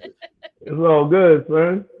 It's all good,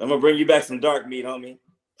 son. I'm gonna bring you back some dark meat, homie.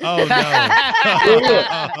 Oh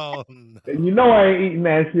no! You know I ain't eating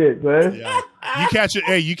that shit, man. Yeah.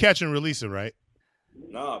 You catch and release it, right?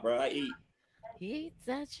 Nah, bro, I eat. He eats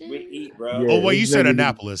that shit. We eat, bro. Yeah, you said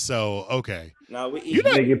Annapolis, so okay. No, we eat. You're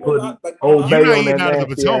not eating out of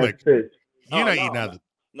the Potomac. You're not eating out of the.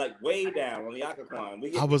 Like way down on the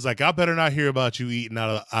Occoquan. I was like, I better not hear about you eating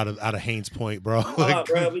out of Haynes Point, bro. Like,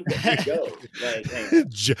 bro, we go. Like,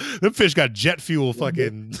 them fish got jet fuel,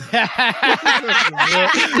 fucking.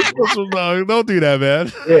 No, don't do that, man.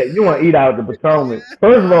 Yeah, you want to eat out of the Potomac.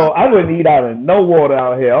 First of all, I wouldn't eat out of no water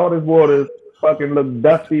out here. All this water fucking look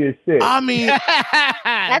dusty as shit. I mean,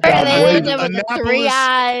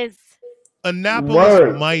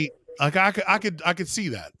 Annapolis might. Like I could see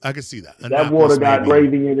that. I could see that. That water got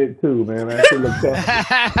gravy in it too, man. That shit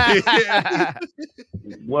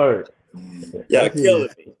looks Word. Yeah, killing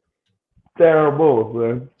me. Terrible,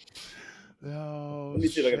 man. Oh, let me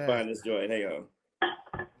see if I can find this joint. Hang on.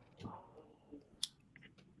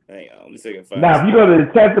 Let me see if I can find. Now, if you go to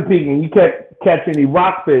the Chesapeake and you catch any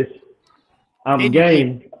rockfish, I'm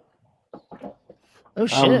game. Oh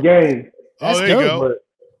shit! I'm game. That's there you go. But,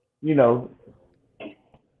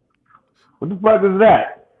 what the fuck is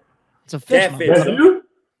that? It's a fish. That's you?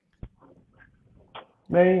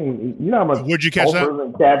 Man, you know how much. Where'd you catch that?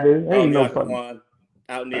 And catfish. Ain't no fucking.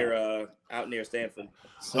 Out near out near Stanford.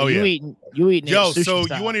 So you eating Yo, sushi so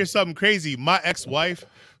style. you want to hear something crazy? My ex-wife,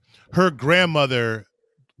 her grandmother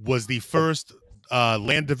was the first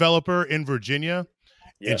land developer in Virginia,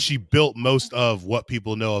 and she built most of what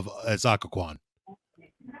people know of as Occoquan.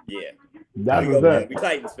 Yeah. That we was that. We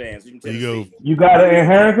Titans fans. We from You go. Tennessee. You got an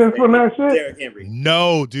inheritance from that shit? Derrick Henry.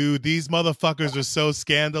 No, dude, these motherfuckers are so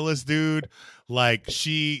scandalous, dude. Like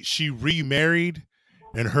she remarried,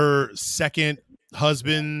 and her second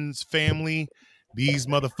husband's family, these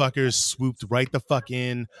motherfuckers swooped right the fuck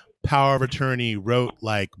in. Power of attorney, wrote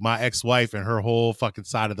like my ex-wife and her whole fucking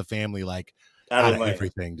side of the family like out of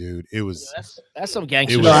everything, dude. It was that's some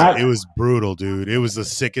gangster. It was brutal, dude. It was the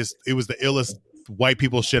sickest. It was the illest white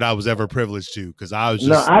people shit I was ever privileged to, because I was just.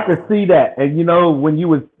 No, I could see that. And you know, when you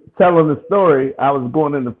was telling the story, I was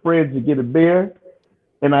going in the fridge to get a beer,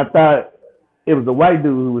 and I thought it was a white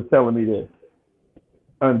dude who was telling me this.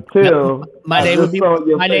 Until my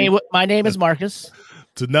name is Marcus.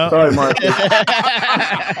 To know. Sorry, Marcus.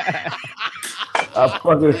 I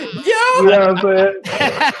fucking, you know what I'm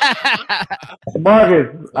saying?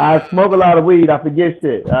 Marcus, I smoke a lot of weed. I forget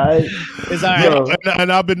shit. All right. It's all right.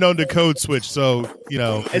 And I've been known to code switch, so you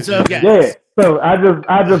know it's okay. Yeah. So I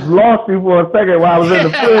just lost you for a second while I was in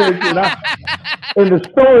the fridge, and the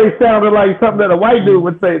story sounded like something that a white dude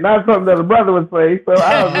would say, not something that a brother would say. So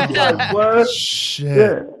I was just like, what? Shit.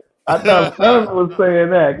 Yeah. I thought someone was saying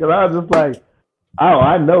that because I was just like, oh,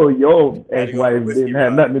 I know your ex-wife didn't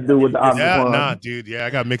have nothing to do with the Occoquan. Yeah, nah, dude. Yeah, I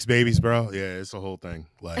got mixed babies, bro. Yeah, it's a whole thing.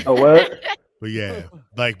 Like, oh, what? But yeah,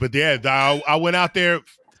 I went out there.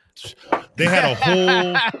 They had a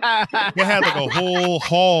whole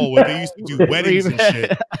hall where they used to do weddings and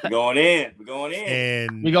shit. We're going in.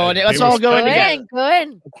 And we going in. Let's all go in together.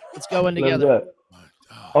 Good. Let's go in together.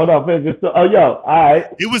 Hold on, finish. Oh, yo, all right.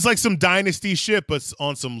 It was like some dynasty shit, but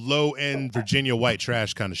on some low end Virginia white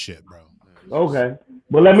trash kind of shit, bro. Okay.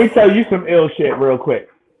 Well, let me tell you some ill shit real quick.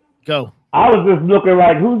 Go. I was just looking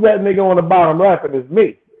like, who's that nigga on the bottom left? And it's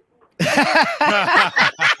me.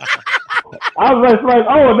 I was just like,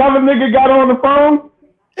 oh, another nigga got on the phone?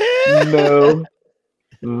 No.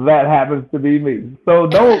 That happens to be me. So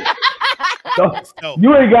don't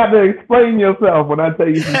you ain't got to explain yourself when I tell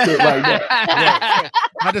you some shit like that. Yeah.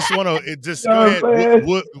 I just want to go ahead,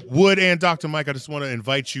 Wood and Dr. Mike. I just want to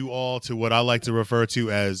invite you all to what I like to refer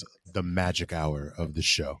to as the magic hour of the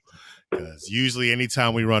show, because usually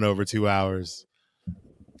anytime we run over 2 hours,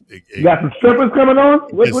 you got some strippers coming on.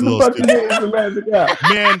 What the fuck you doing in the magic hour?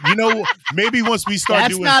 Man, you know, maybe once we start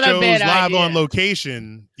doing shows live on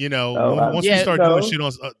location, you know, once we start doing shit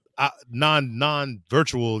on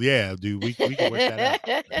non-virtual, yeah, dude, we can work that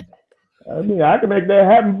out. I mean, I can make that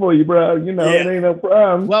happen for you, bro. You know, it ain't no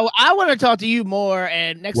problem. Well, I want to talk to you more,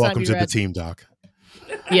 and next Welcome time to the team, Doc.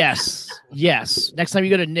 Yes. Next time you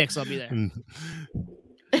go to Nick's, I'll be there.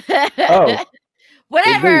 Oh,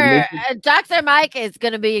 whatever. Dr. Mike is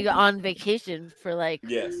gonna be on vacation for like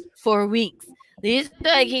 4 weeks. He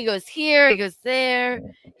goes here, he goes there.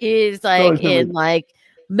 He's like in like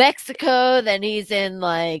Mexico, then he's in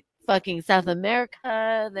like fucking South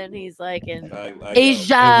America, then he's like in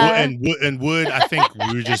Asia. And Wood, I think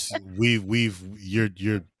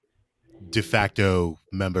you're de facto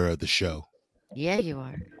member of the show. Yeah, you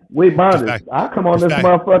are. Wait, bonded. I come on this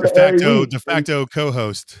motherfucker every week. De facto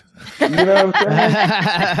co-host. You know what I'm saying?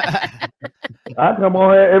 I come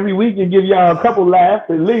on here every week and give y'all a couple laughs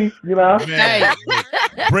at least, you know. Man,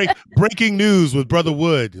 breaking news with Brother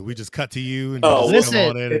Wood. We just cut to you. And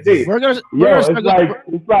listen, it's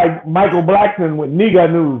like Michael Blackson with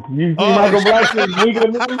Nigga News. You see Michael Blackson Nigga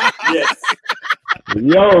News? Yes.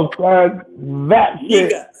 Yo, son, that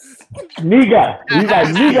shit. Nigga. He's like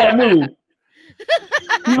Nigga News.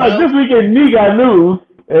 He's like, this weekend Nigga News.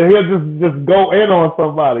 And he'll just go in on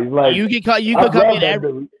somebody. Like you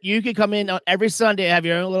can come in on every Sunday and have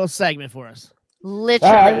your own little segment for us.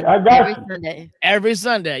 Literally, I got every Sunday. Every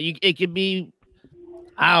Sunday, it could be,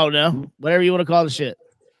 I don't know, whatever you want to call the shit.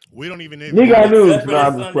 We don't even need. News. No,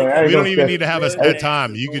 I'm just playing. We don't even need to have a set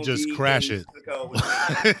time. You could just crash it.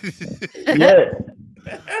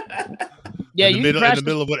 Yeah. In the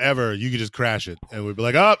middle of whatever, you could just crash it, and we'd be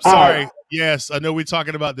like, "Oh, sorry. Yes, I know we're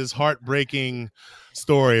talking about this heartbreaking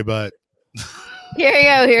story, but here you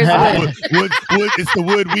go. Here's Wood, it's the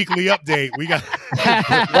Wood Weekly Update. We got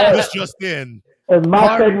this just in." And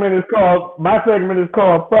my segment is called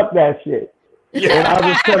 "Fuck That Shit." Yeah. And I'll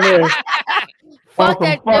just come in. Fuck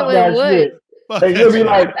that shit. And you'll be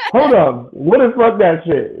like, "Hold on, what is fuck that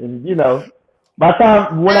shit?" And you know. By the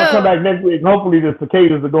time when I come back next week, hopefully the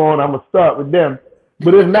cicadas are going. I'm gonna start with them.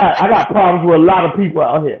 But if not, I got problems with a lot of people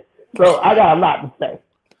out here, so I got a lot to say.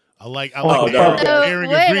 I like Oh, the no.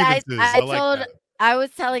 airing of grievances. I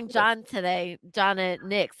was telling John at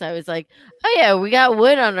Nick's, I was like, oh yeah, we got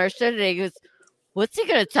Wood on our show today. He goes, what's he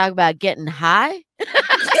gonna talk about? Getting high?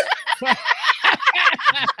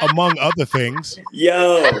 Among other things.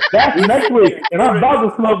 Yo, that's next week, and I'm about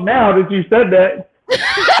to smoke now that you said that.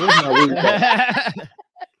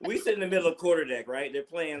 We sit in the middle of quarter deck, right? They're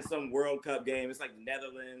playing some World Cup game. It's like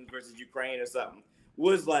Netherlands versus Ukraine or something.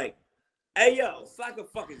 Wood's like, hey, yo, soccer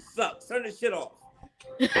fucking sucks. Turn this shit off.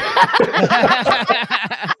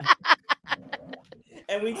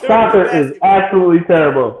 And we Soccer is absolutely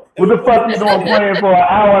terrible. What the fuck you doing playing for an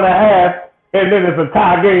hour and a half, and then it's a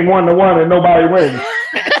tie game 1-1 and nobody wins?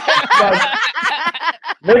 Like,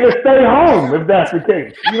 nigga, stay home if that's the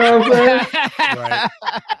case. You know what I'm saying? Right.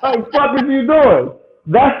 What the fuck is you doing?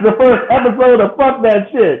 That's the first episode of Fuck That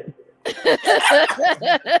Shit.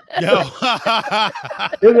 Yo.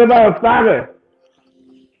 It's about soccer.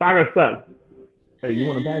 Soccer sucks. Hey, you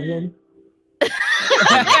want a bag, Jordan?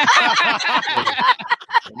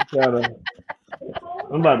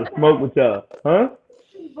 I'm about to smoke with y'all. Huh?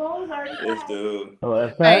 This dude. Oh,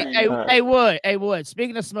 that's Hey, Wood.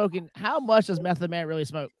 Speaking of smoking, how much does Method Man really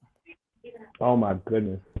smoke? Oh my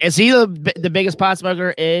goodness. Is he the biggest pot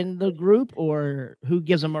smoker in the group, or who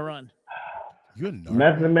gives him a run?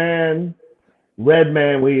 Method Man, Red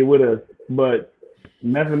Man, we with us, but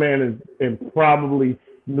Method Man and probably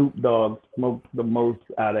Snoop Dogg smoked the most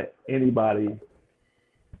out of anybody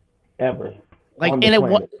ever. Like in a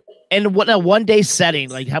 1 day setting,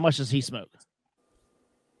 like how much does he smoke?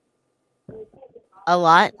 A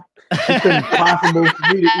lot. It's impossible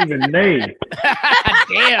for me to even name.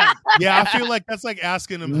 Damn. Yeah, I feel like that's like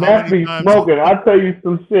asking him how Meth many be times. smoking. I'll tell you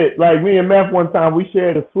some shit. Like me and Meth one time, we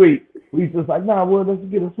shared a suite. We just like, nah, well, let's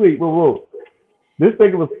get a suite. Whoa. This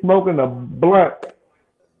nigga was smoking a blunt.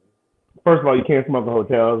 First of all, you can't smoke in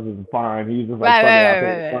hotels. It's fine. He's just like,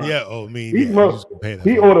 right. Yeah, oh, me. He Yeah, smoked.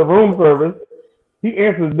 He ordered room service. He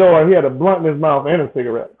answered the door. He had a blunt in his mouth and a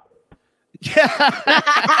cigarette.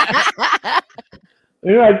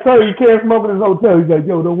 And you're like, sir, you can't smoke in this hotel. He's like,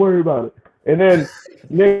 yo, don't worry about it. And then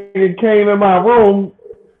nigga came in my room.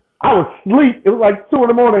 I was asleep. It was like 2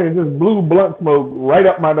 a.m. and just blew blunt smoke right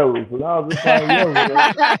up my nose. And I was just like, yo,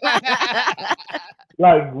 man.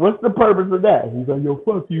 Like, what's the purpose of that? He's like, yo,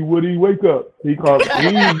 fuck you, Woody, wake up. He's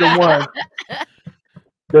the one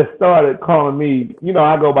that started calling me, you know,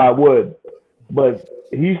 I go by Wood, but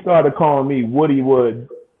he started calling me Woody Wood,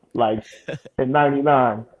 like, in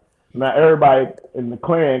 99. Now everybody in the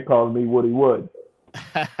clan calls me Woody Wood.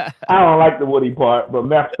 I don't like the Woody part, but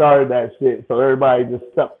Meth started that shit, so everybody just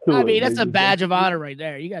stuck to it. I mean, that's a badge of honor right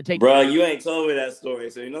there. You gotta take. Bro, you ain't told me that story,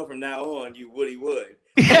 so you know from now on you Woody Wood.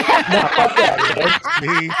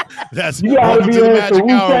 That's you gotta be the in magic some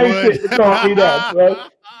hour, Wu-Tang shit to call me that, right?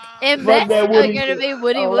 And that's gonna be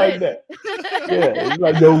Woody Wood. Like that. Yeah, it's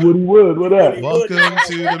like, yo, Woody Wood, what up? Welcome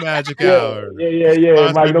to the magic hour.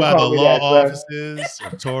 Yeah. Sponsored Mike, don't by call the me law that, son. offices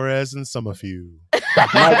of Torres and Summerview.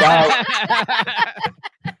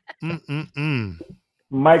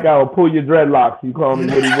 Mike, I will pull your dreadlocks. You call me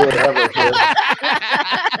Woody Wood ever, son.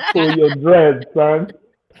 Pull your dreads, son.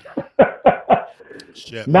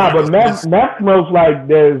 Shit, nah, but meth smokes like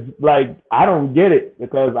there's like I don't get it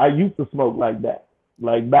because I used to smoke like that.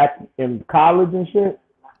 Like back in college and shit,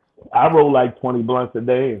 I roll like 20 blunts a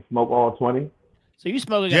day and smoke all 20. So you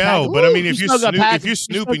smoking? Yeah, but I mean, if you're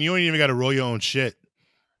snooping, you don't even got to roll your own shit.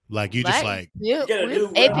 Like you just like you get a new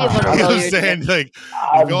pay people to roll I'm your saying, shit. like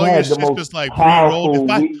I've if all had your the shit's most just like pre-rolled.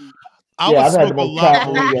 powerful I weed. would I've had smoke the a most lot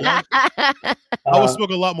powerful more. weed. I would smoke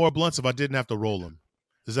a lot more blunts if I didn't have to roll them.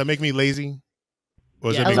 Does that make me lazy? Or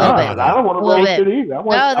does that make me little bit. bad? I don't want to roll shit either. I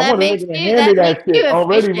want to hand me that shit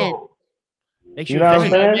already rolled. Makes You know what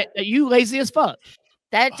I'm saying? You lazy as fuck.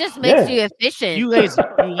 That just makes you efficient. You lazy.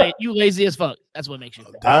 You lazy as fuck. That's what makes you.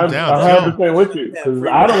 I'm 100% with you because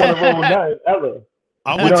I don't want to roll nothing ever.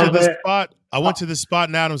 I went to this spot. I went to this spot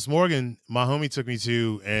in Adams Morgan. My homie took me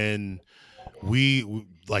to, and we're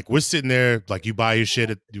sitting there. Like you buy your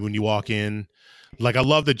shit when you walk in. Like I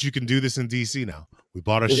love that you can do this in DC now. We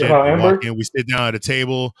bought our shit. We walk in. We sit down at a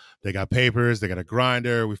table. They got papers. They got a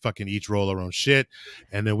grinder. We fucking each roll our own shit,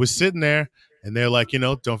 and then we're sitting there. And they're like,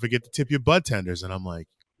 don't forget to tip your bud tenders. And I'm like,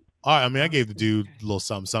 all right. I mean, I gave the dude a little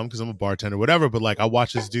something because I'm a bartender, whatever. But like, I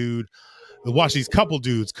watch these couple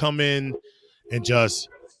dudes come in and just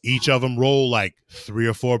each of them roll like 3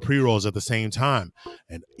 or 4 pre-rolls at the same time.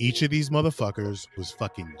 And each of these motherfuckers was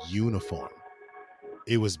fucking uniform.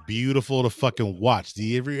 It was beautiful to fucking watch.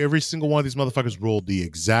 Every single one of these motherfuckers rolled the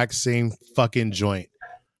exact same fucking joint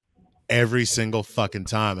every single fucking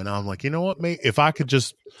time. And I'm like, you know what, mate? If I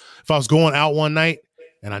was going out one night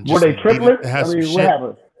and I'm Were just they triplets? to have I some mean, what shit.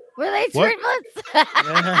 happened? Were they What? triplets?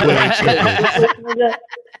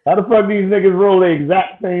 How the fuck these niggas roll the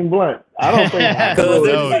exact same blunt? I don't think I can roll the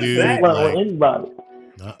No, exact dude, same blunt like- with anybody.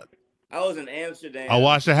 I was in Amsterdam. I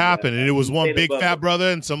watched it happen, and it was we one stayed big above fat the- brother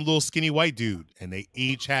and some little skinny white dude, and they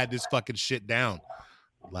each had this fucking shit down.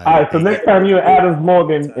 Like, All right, so they- next time you're in Adams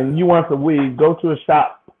Morgan and you want some weed, go to a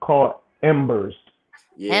shop called Embers.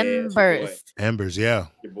 Yeah, Embers. Embers, yeah.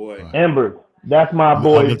 Your boy. Embers. That's my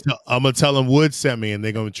boy. I'm gonna tell them Wood sent me, and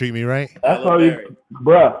they're gonna treat me right. That's all you,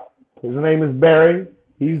 bruh. His name is Barry.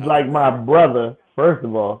 He's like my brother, first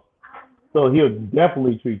of all. So he'll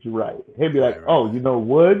definitely treat you right. He'll be like, "Oh, you know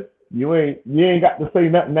Wood? You ain't got to say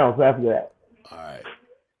nothing else after that." All right.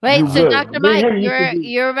 Wait, You so good. Dr. Me and Mike, him used to do-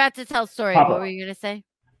 you're about to tell a story. Papa. What were you gonna say?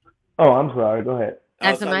 Oh, I'm sorry. Go ahead.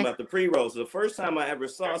 I was Dr. talking Mike? about the pre-roll. So the first time I ever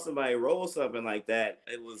saw somebody roll something like that,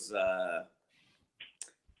 it was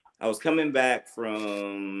I was coming back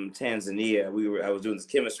from Tanzania. I was doing this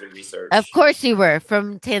chemistry research. Of course you were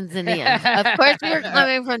from Tanzania. Of course you were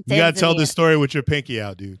coming from Tanzania. You gotta tell this story with your pinky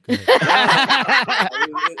out, dude. Go ahead.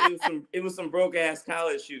 it was some broke ass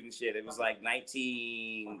college shooting shit. It was like what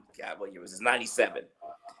year was this? 97.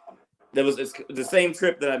 That was the same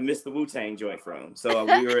trip that I missed the Wu-Tang joint from. So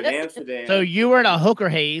we were in Amsterdam. So you were in a hooker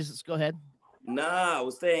haze. Let's go ahead. Nah, I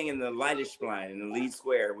was staying in the Leidensplein in the Lead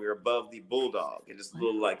Square. We were above the Bulldog in this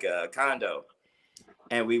little like condo.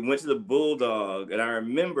 And we went to the Bulldog, and I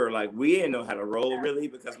remember like we didn't know how to roll really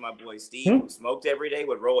because my boy Steve, who smoked every day,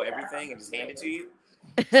 would roll everything and just hand it to you.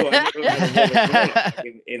 So I never learned how to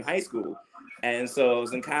roll in high school. And so I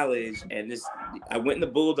was in college, and I went in the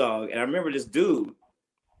Bulldog, and I remember this dude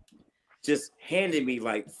just handed me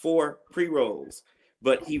like 4 pre-rolls,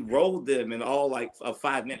 but he rolled them in all like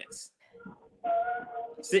 5 minutes.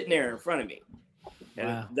 Sitting there in front of me. And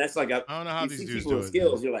Wow. that's like I don't know how you these see dudes people do with it,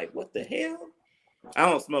 skills, you're like, what the hell? I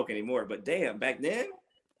don't smoke anymore, but damn, back then,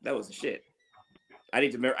 that was the shit. I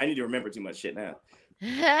need to remember too much shit now.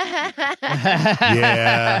 Yeah,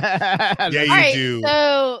 you All right, do.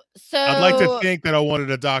 So I'd like to think that I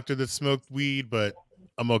wanted a doctor that smoked weed, but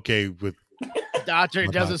I'm okay with. Doctor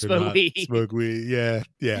my doesn't doctor smoke not weed. Smoke weed, yeah.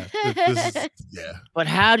 This is, yeah. But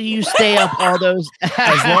how do you stay up all those?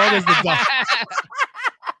 As long as the doctor.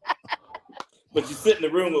 But you sit in the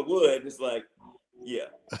room with Wood, and it's like, yeah.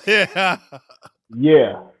 Yeah.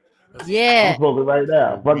 Yeah. Yeah. I'm smoking right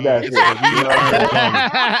now. Fuck that shit. You know what I'm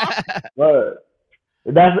saying? But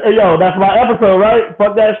that's my episode, right?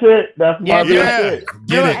 Fuck that shit. That's my real shit.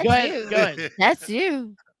 Go ahead. That's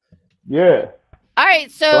you. Yeah. All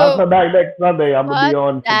right, So I'll come back next Sunday. I'm gonna be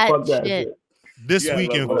on some that fuck that shit. shit. This You gotta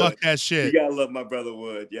weekend, love fuck Wood. that shit. You gotta love my brother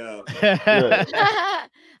Wood, yeah.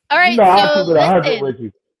 All right, You know, I'll so keep it 100 listen. with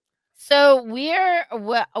you. So we're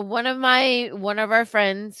one of our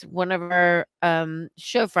friends, one of our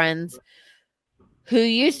show friends, who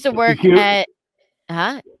used to work cute? at.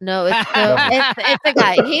 No, it's a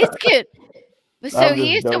guy. He's cute. So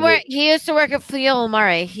he used to work at Feel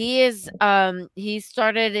Mare. He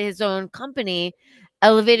started his own company,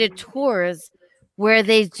 Elevated Tours, where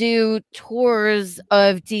they do tours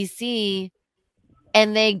of DC,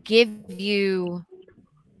 and they give you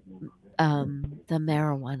the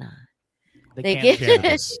marijuana. They give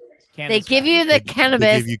cannabis. They give you the cannabis.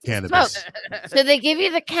 They give you to cannabis. smoke. So they give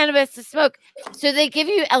you the cannabis to smoke. So they give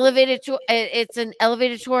you elevated tour. It's an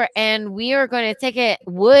elevated tour, and we are going to take it.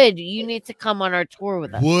 Wood, you need to come on our tour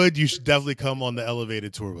with us. Wood, you should definitely come on the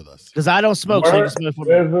elevated tour with us. Because I don't smoke, so you can smoke for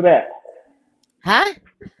me. Where's it at? Huh?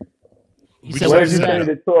 You said Where's where's you it say at?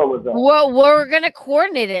 the tour was at? We're going to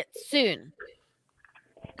coordinate it soon.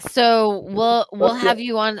 So we'll Okay. have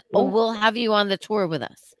you on. We'll have you on the tour with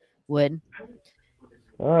us, Wood.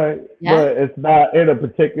 All right, Yeah. but it's not in a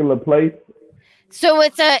particular place. So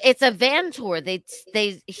it's a van tour. He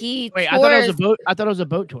Wait, tours. I thought it was a boat. I thought it was a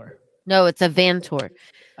boat tour. No, it's a van tour.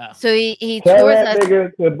 Oh. So he Tell tours that us.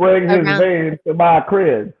 nigga to bring his around- van to my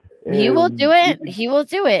crib. He will and do it. He will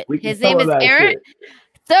do it. we can His name tell is that Aaron. shit.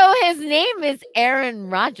 So his name is Aaron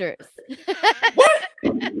Rodgers.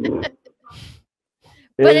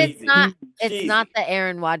 But it's not. It's not the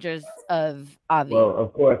Aaron Rodgers of Avi. Well,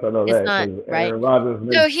 of course I know It's that. not, 'Cause right? Aaron Rodgers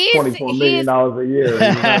makes So he's- $24 million a year. You know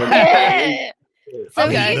what I mean? Yeah. So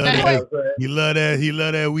He he's love that. He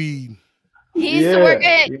love that weed. He used to work Yeah,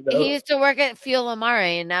 at you know. he used to work at Fuel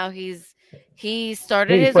Amare, and now he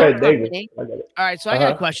started He's his Fred own Davis. company. I get it. All right, so I got a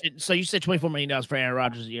Uh-huh. question. So you said $24 million for Aaron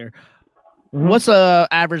Rodgers a year. Mhm. What's the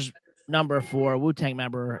average number for a Wu-Tang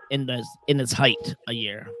member in its height a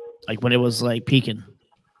year? Like when it was like peaking?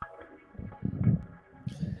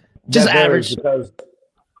 Just That varies average. Because,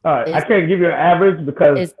 all right, I can't give you an average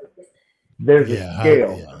because there's a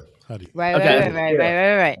scale. How do you?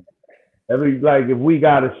 Right. Like if we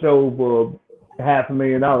got a show for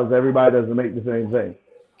 $500,000, everybody doesn't make the same thing.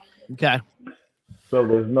 Okay. So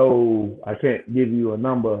there's no, I can't give you a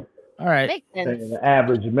number. All right. An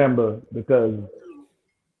average member because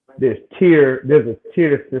there's a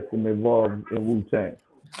tier system involved in Wu-Tang.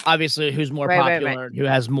 Obviously, who's more popular, who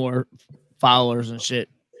has more followers and shit.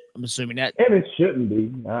 I'm assuming that. And it shouldn't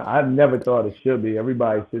be. I've never thought it should be.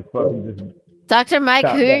 Everybody should fucking just. Dr. Mike,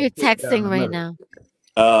 who are you texting right now?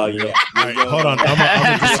 Yeah. All right, hold on. I'm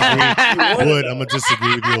gonna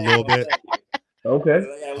disagree with you a little bit. Okay.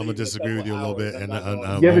 I'm gonna disagree with you a little bit, and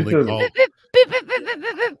give it to me.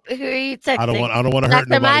 Who are you texting? I don't want to hurt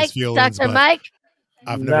nobody's feelings. Dr. Mike.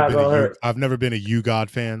 I've never been a You God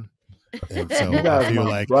fan, and so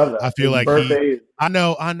I feel like I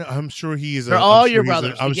know. I'm sure he's. They're all your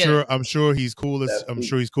brothers. I'm sure he's cool as. I'm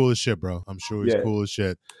sure he's cool as shit, bro. I'm sure he's cool as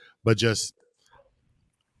shit. But just,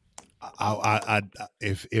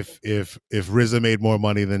 if RZA made more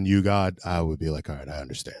money than You God, I would be like, all right, I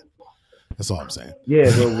understand. That's all I'm saying.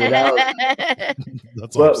 Yeah, but without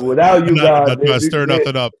that's all I'm saying. Without You God, I'm not stir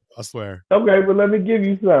nothing up. I swear. Okay, but let me give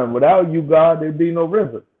you some. Without You God, there'd be no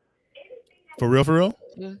RZA. For real?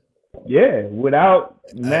 Yeah, without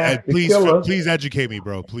Master Killer. Please educate me,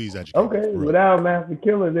 bro. Please educate me. Okay, without Master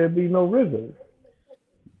Killer, there'd be no RZA.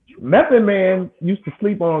 Method Man used to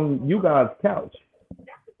sleep on You God's couch.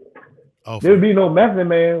 There'd be no Method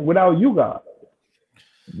Man without You God.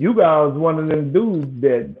 You God was one of them dudes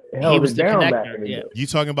that held it down back in the day. You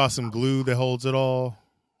talking about some glue that holds it all?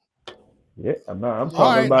 Yeah, I'm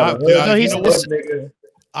talking about a hood nigga.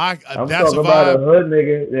 I'm that's talking about a hood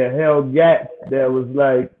nigga that held gats that was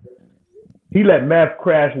like, he let meth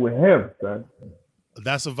crash with him, son.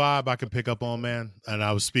 That's a vibe I can pick up on, man. And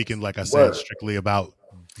I was speaking, like I said, strictly about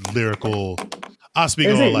lyrical. I was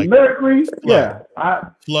speaking on like lyrically,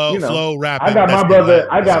 flow, rapping.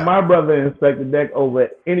 I got my brother Inspector Deck over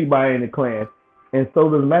anybody in the clan, and so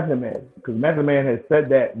does Method Man, because Method Man has said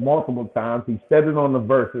that multiple times. He said it on the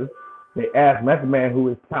verses. They asked Method Man who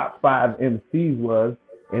his top 5 MCs was,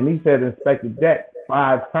 and he said Inspector Deck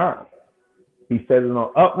 5 times. He said it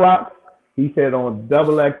on Up Rocks, he said it on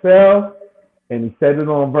Double XL, and he said it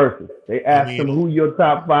on verses. They asked him who your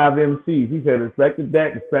top 5 MCs. He said Inspector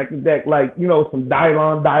Deck, like, you know, some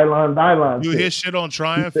Dylon. Dude, his shit on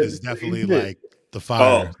Triumph is definitely like the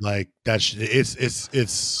fire. Like that shit,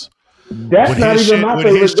 it's that's not even my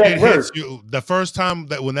favorite Deck verse. The first time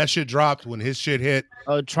when that shit dropped, when his shit hit.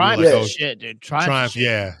 Oh, Triumph is shit, dude. Triumph,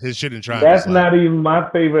 yeah. His shit in Triumph. That's not even my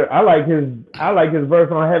favorite. I like his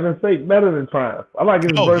verse on Heaven's Sake better than Triumph. I like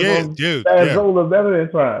his verse on Bad Zola better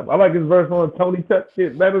than Triumph. I like his verse on Tony Touch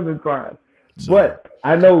shit better than Triumph. But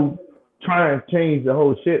I know Triumph changed the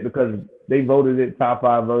whole shit because they voted it top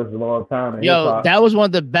 5 verses of all time. Yo, that was one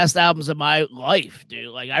of the best albums of my life, dude.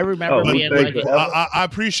 Like I remember being like, I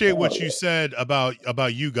appreciate what you said about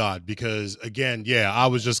You God, because again, I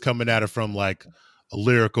was just coming at it from like a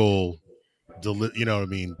lyrical, you know what I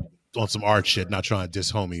mean, on some art shit, not trying to diss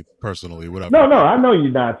homie personally, whatever. No, I know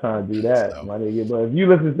you're not trying to do that, my nigga. But if you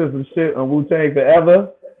listen to some shit on Wu-Tang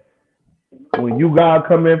Forever, when You God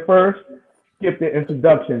come in first, skip the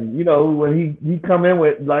introduction. You know, when he come in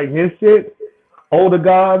with like his shit, Older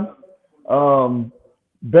Gods,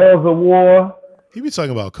 Bells of War. He be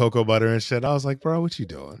talking about cocoa butter and shit. I was like, bro, what you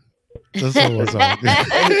doing? That's what's up. You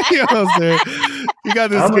know what I'm saying? You got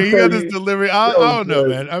this delivery. I don't know,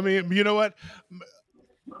 man. I mean, you know what?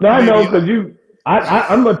 No, I know, because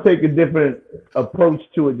I'm gonna take a different approach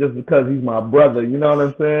to it just because he's my brother. You know what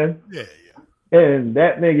I'm saying? Yeah. And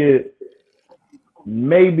that nigga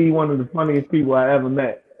may be one of the funniest people I ever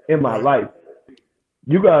met in my life.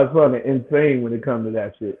 You guys fucking insane when it comes to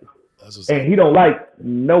that shit. And he don't like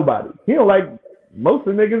nobody. He don't like most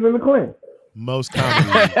of the niggas in the clan. Most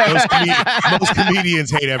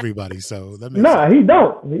comedians hate everybody, so that makes sense. He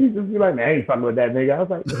don't. He just be like, man, I ain't fucking with that nigga. I was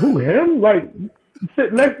like, who, him? Like,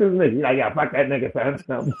 sit next to this nigga. He's like, yeah, fuck that nigga, son.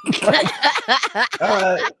 All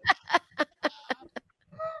right.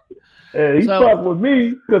 And he fucked with me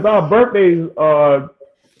because our birthdays are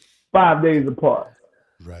 5 days apart.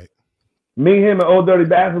 Right. Me, him, and Old Dirty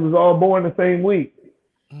Bastard was all born the same week.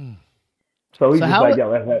 So he's just like,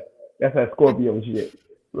 yo, that's that Scorpio shit.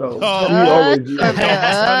 So hold on.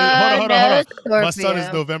 My son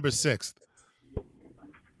is November 6th.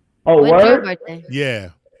 Oh, when's your birthday? Yeah.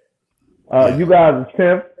 You guys are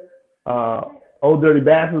 10th. Old Dirty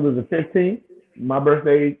Bastard was the 15th. My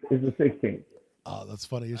birthday is the 16th. Oh, that's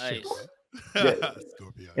funny as shit. Yeah.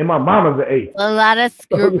 And my mama's the 8th. A lot of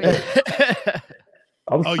Scorpio.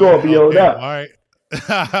 I'm Scorpio'd up. All right.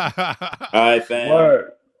 All right, fam.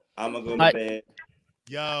 Word. I'm gonna go to bed.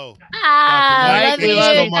 Yo, I love thank you, you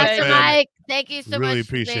so much, Dr. man. Mike. Thank you so Really much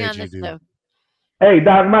for being appreciate on you, this dude. show. Hey,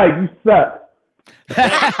 Doc Mike, you suck.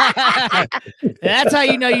 That's how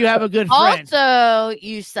you know you have a good friend. Also,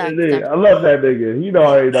 you suck. I love that nigga. He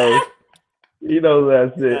already knows. He knows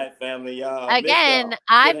that Good shit. night, family, y'all. Again, Miss y'all.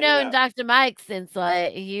 I've Good hanging known out. Dr. Mike since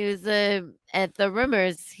like he was at the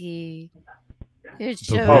Rumors. He would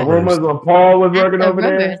show up Rumors when Paul was at working the over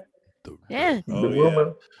Rumors. there. Yeah. The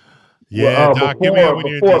Rumors. Yeah, Doc, give me up when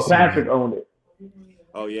you're in before DC, Patrick man. owned it.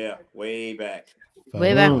 Oh yeah, way back.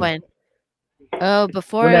 Way back when. Oh,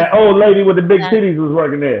 before When that old lady with the big titties was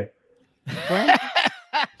working there. What?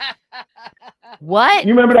 What?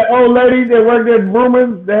 You remember that old lady that worked at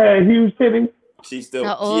Rumors that had huge titties? She's still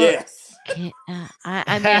yes.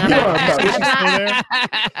 I'm not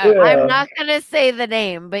gonna say the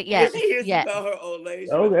name, but yes, yes. Her old lady.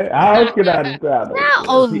 Okay, I was get out of town. Not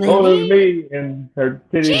old She lady. older than me, and her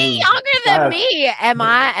titties. She's younger than me. Am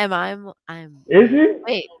I? I'm. Is she?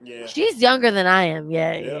 Wait, she's younger than I am.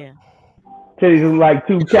 Yeah, yeah. Titties was like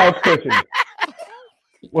 2 couch cushions.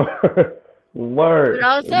 Word. But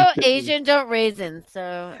also, Asian don't raisin.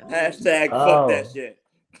 So Hashtag fuck that shit.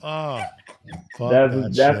 Oh, that's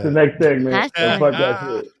the next segment. Hashtag. Fuck that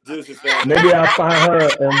shit. Deuces, family. Maybe I'll find her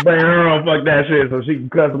and bring her on fuck that shit so she can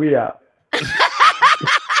cuss me out.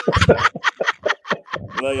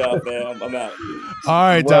 Love y'all, fam. I'm out. All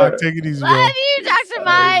right, Doc, take it easy, bro. Love you, Dr.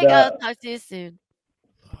 Mike. I'll talk to you soon.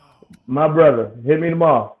 My brother, hit me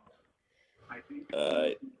tomorrow.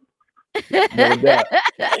 No doubt.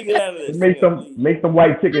 You get out of this. Make some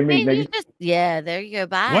white chicken meat, nigga. Yeah, there you go.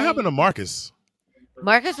 Bye. What happened to Marcus?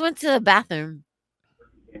 Marcus went to the bathroom.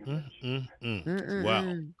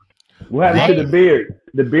 Wow. What happened to the beard?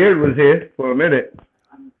 The beard was here for a minute.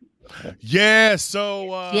 Yeah,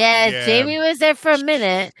 so yes, Jamie was there for a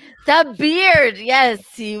minute. The beard, yes,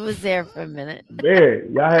 he was there for a minute.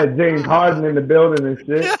 Beard. Y'all had James Harden in the building and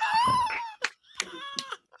shit.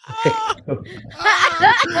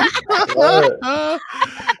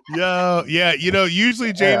 Yo, yeah,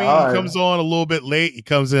 usually Jamie he comes on a little bit late. He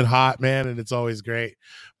comes in hot, man, and it's always great.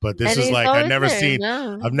 But this is like I've never seen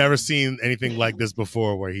anything like this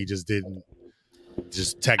before, where he just didn't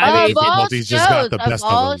technical difficulties just got the best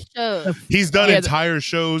of him. He's done entire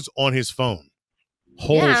shows on his phone.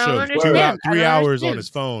 Whole shows, 3 hours on his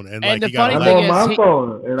phone, and like he got a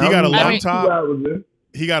laptop.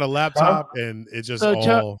 He got a laptop, and it's just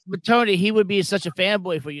all. But Tony, he would be such a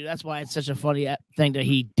fanboy for you. That's why it's such a funny thing that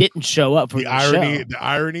he didn't show up for the irony. show. The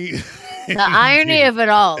irony. The irony of it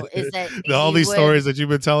all is that all these stories that you've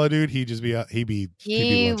been telling, dude, he would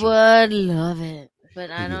love it,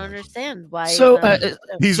 but I don't understand why. So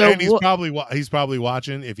he's probably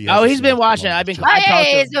watching. If he he's been watching. He's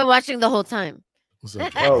been watching the whole time. So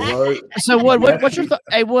what's your thought?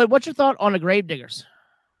 Hey, Wood, what's your thought on the Gravediggers?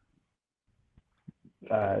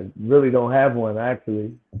 I really don't have one,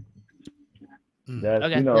 actually. That's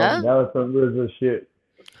that was some RZA shit.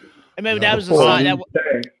 I mean, that was a sign.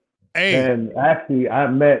 And actually, I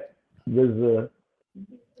met RZA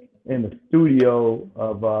in the studio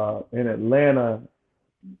of in Atlanta.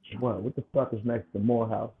 What the fuck is next to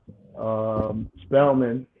Morehouse?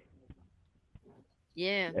 Spelman.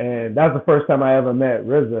 Yeah. And that's the first time I ever met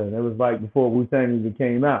RZA, and it was like before Wu-Tang even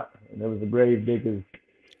came out, and it was a Gravediggers.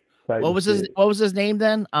 What was his name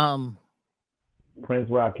then? Prince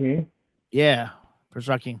Rakeem. Yeah, Prince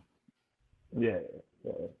Rakeem. Yeah.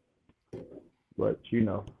 But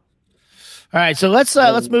All right, so let's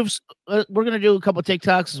move. We're gonna do a couple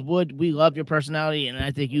TikToks. Wood, we love your personality, and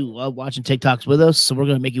I think you love watching TikToks with us. So we're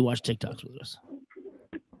gonna make you watch TikToks with us.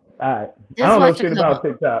 All right. I don't know shit about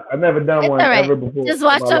TikTok. I've never done one ever before. Just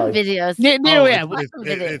watch some videos.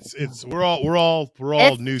 We're all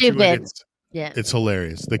new to it. It's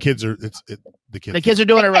hilarious. The kids are the kids are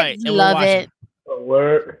doing it right. And love it.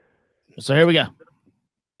 Word. So here we go. All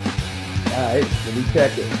right, let me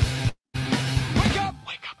check it.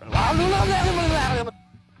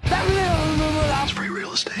 It's free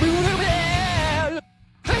real estate.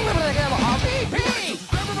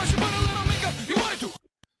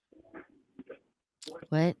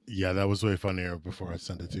 What? Yeah, that was way funnier before I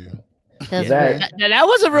sent it to you. That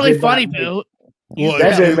wasn't really funny, Boo. Well,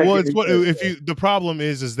 the problem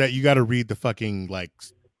is that you got to read the fucking the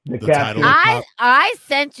title. I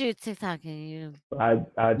sent you TikTok and you. No,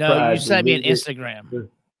 you sent me an Instagram.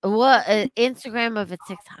 What? An Instagram of a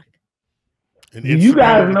TikTok. Do you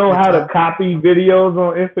guys know how to copy videos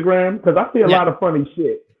on Instagram? Because I see a lot of funny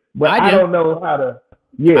shit, but I don't know how to.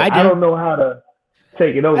 Yeah, I don't know how to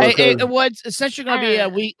take it over. Since you're gonna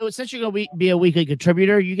be a weekly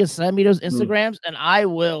contributor, you can send me those Instagrams, and I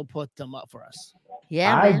will put them up for us.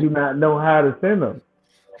 Yeah, I do not know how to send them.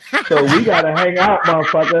 So we gotta hang out,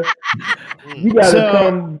 motherfucker. You gotta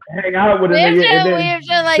come hang out with a nigga and then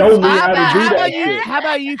show me how to do that shit. How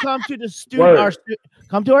about you come to the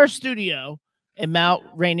come to our studio in Mount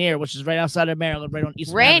Rainier, which is right outside of Maryland, right on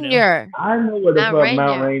East Rainier. I know where the fuck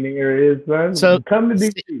Mount Rainier is, son. So come to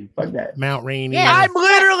DC. Fuck that. Mount Rainier. Yeah, I'm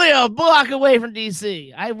literally a block away from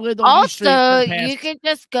DC. I live on Also, you can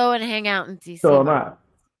just go and hang out in DC. So am I.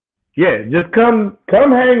 Yeah, just come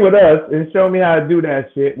hang with us and show me how to do that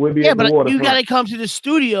shit. We'll be at the waterfront. You gotta come to the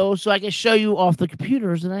studio so I can show you off the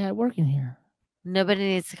computers that I have working here. Nobody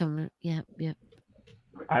needs to come. Yep.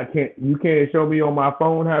 I can't. You can't show me on my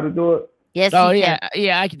phone how to do it. Yes. Oh yeah,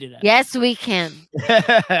 I can do that. Yes, we can.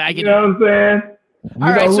 I can. You know what I'm saying? All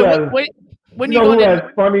right. So when you know go who has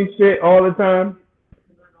funny shit all the time?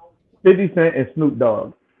 50 Cent and Snoop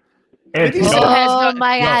Dogg. And oh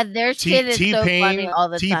my God, their shit is so funny all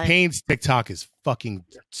the time. T-Pain's TikTok is fucking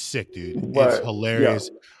sick, dude. It's hilarious.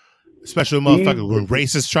 Yeah. Especially motherfuckers when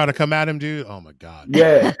racists try to come at him, dude. Oh my God.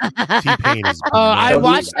 Yeah. T-Pain is. I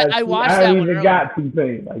watched that. I haven't even got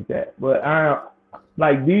T-Pain like that, but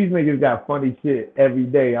like these niggas got funny shit every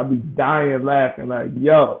day. I'll be dying laughing like,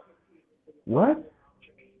 yo, what?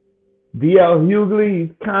 DL Hughley,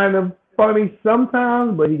 he's kind of funny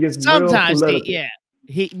sometimes, but he gets real political.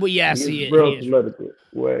 He is real political.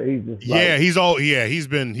 Where he's just he's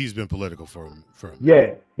been political for him.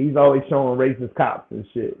 Yeah, he's always showing racist cops and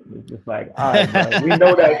shit. It's just like, all right, man, we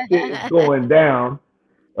know that shit is going down,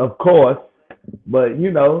 of course, but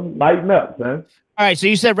lighten up, son. All right, so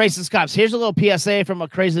you said racist cops. Here's a little PSA from a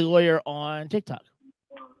crazy lawyer on TikTok.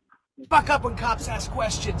 Fuck up when cops ask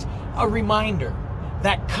questions. A reminder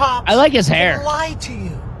that cops I like his hair. Can lie to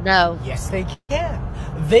you. No. Yes, they can.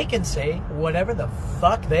 They can say whatever the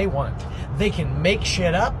fuck they want. They can make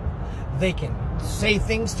shit up. They can say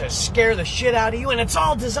things to scare the shit out of you, and it's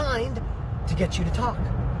all designed to get you to talk,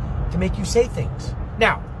 to make you say things.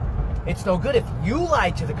 Now, it's no good if you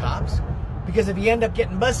lie to the cops, because if you end up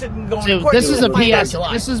getting busted and going to court, this is a PS.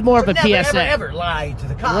 This is more of a PSA. Never lie to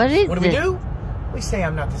the cops. What do we do? We say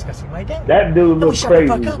I'm not discussing my day. That dude looks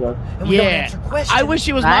crazy. And we don't answer questions. I wish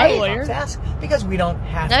he was my lawyer. Because we don't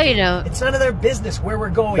have to. No, you don't. It's none of their business where we're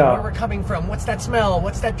going, where we're coming from. What's that smell?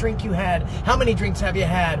 What's that drink you had? How many drinks have you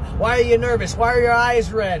had? Why are you nervous? Why are your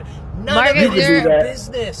eyes red? None of it is their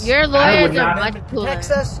business. Your lawyers are much cooler.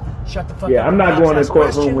 Texas, shut the fuck up. Yeah, I'm not going to the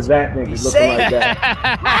courtroom with that nigga looking like that.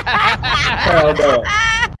 Hell no.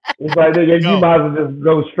 It's like, nigga, you might as well just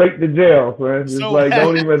go straight to jail, friend. It's like,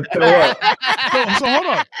 don't even show up. So hold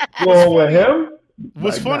on. Going with him?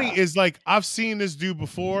 What's funny is like I've seen this dude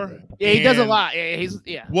before. Yeah, he does a lot.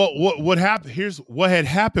 Yeah, What happened? Here's what had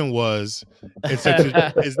happened was is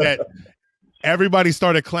that everybody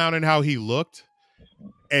started clowning how he looked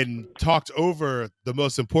and talked over the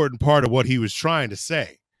most important part of what he was trying to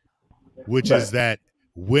say, which is that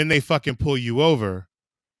when they fucking pull you over,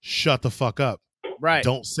 shut the fuck up. Right.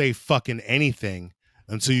 Don't say fucking anything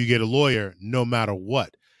until you get a lawyer, no matter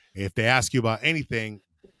what. If they ask you about anything,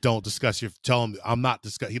 don't discuss tell them I'm not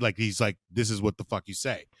discussing. He's like, this is what the fuck you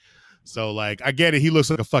say. So like, I get it. He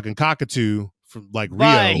looks like a fucking cockatoo from like Rio.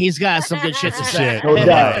 Right, he's got some good shit to say.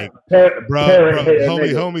 Like, bro,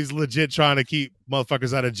 homie's legit trying to keep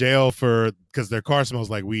motherfuckers out of jail because their car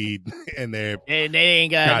smells like weed and they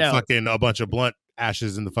ain't got fucking a bunch of blunt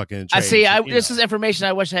ashes in the fucking. I see. This is information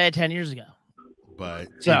I wish I had 10 years ago. But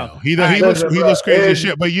he looks crazy as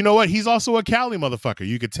shit. But you know what? He's also a Cali motherfucker.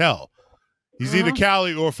 You could tell. He's either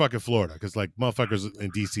Cali or fucking Florida, because like motherfuckers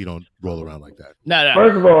in DC don't roll around like that. No.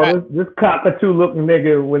 First of all, this cockatoo looking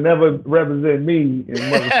nigga would never represent me in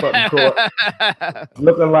motherfucking court.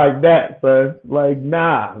 Looking like that, but like,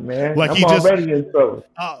 nah, man. Like I'm already in trouble.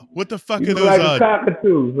 What the fuck you are those? Like a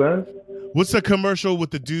cockatoo, man. What's the commercial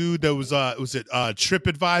with the dude that was it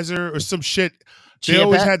TripAdvisor or some shit? They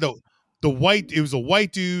always had the white. It was a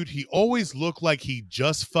white dude. He always looked like he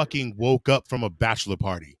just fucking woke up from a bachelor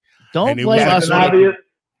party. Don't blame us.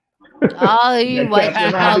 Oh, you white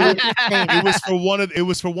people. It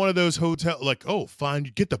was for one of those hotel. Like,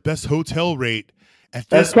 get the best hotel rate at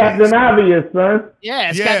this. That's place. Captain Obvious, son.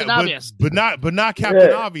 Yeah, it's Captain Obvious, but not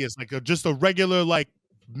Captain Obvious. Like just a regular like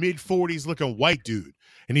mid-40s looking white dude,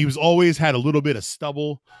 and he was always had a little bit of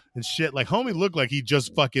stubble and shit. Like, homie looked like he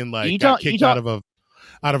just fucking like got kicked out of a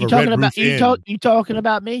red roof inn. You talking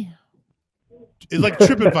about me? It's like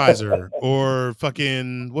TripAdvisor or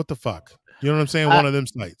fucking what the fuck? You know what I'm saying? One of them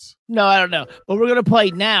sites. No, I don't know. But we're gonna play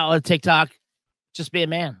now on TikTok. Just be a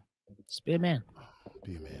man. Just be a man.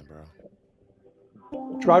 Be a man,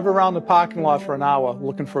 bro. Drive around the parking lot for an hour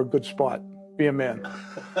looking for a good spot. Be a man.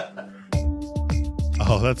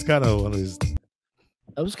 Oh, that's kind of one of his.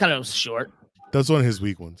 That was kind of short. That's one of his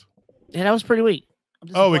weak ones. Yeah, that was pretty weak.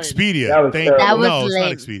 Oh, Expedia. That was terrible. No, it's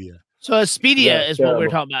not Expedia. So Expedia Yeah, is what we were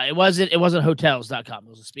terrible. talking about. It wasn't hotels.com. It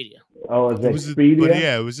was Expedia. Oh, it's It was, Expedia? but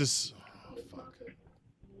yeah, it was just.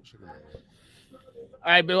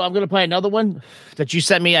 All right, Bill. I'm gonna play another one that you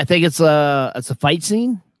sent me. I think it's a fight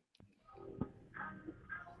scene.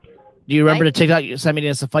 Do you remember the TikTok you sent me?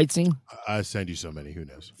 It's a fight scene. I send you so many. Who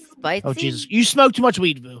knows? Fight Oh scene? Jesus! You smoke too much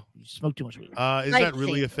weed, Boo. You smoke too much weed. Is Fight that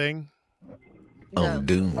really scene. a thing? On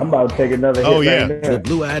Doom. I'm about to take another hit. Oh, yeah. right now. The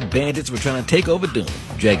blue-eyed bandits were trying to take over Doom.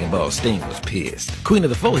 Dragon Ball Sting was pissed. Queen of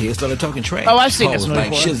the Forehead started talking trash. Oh, I've seen Paul this was one like,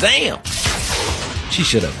 before. Shazam! She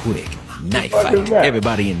shut up quick. Knife What is fight. that?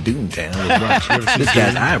 Everybody in Doomtown was watching. This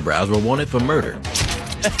guy's eyebrows were wanted for murder.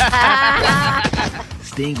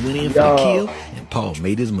 Sting went in for the kill, and Paul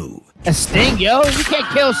made his move. A Sting, yo! You can't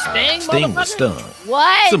kill Sting, Sting was motherfucker. stunned.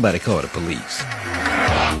 What? Somebody called the police.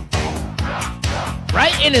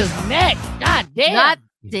 Right in his neck. God damn. Not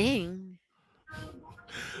ding.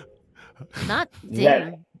 Not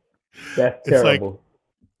ding. That's It's like- terrible.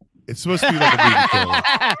 It's supposed to be like a movie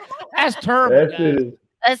killer. That's terrible. That guys. shit is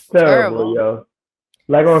That's terrible, terrible. yo.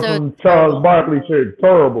 Like on So some terrible. Charles Barkley shit.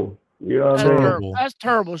 Terrible. You know what That's I mean? terrible. That's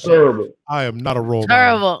terrible shit. Terrible. I am not a role model.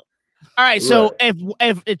 Terrible. All right, so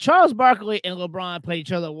if Charles Barkley and LeBron play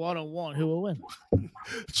each other 1-on-1, who will win?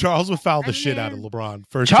 Charles would foul the shit out of LeBron.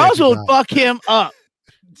 First Charles chance he will got. fuck him up.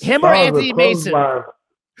 Him or Charles Anthony was Mason. clothesline.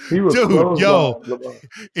 He was Dude, clothesline, yo. LeBron.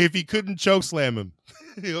 If he couldn't choke slam him,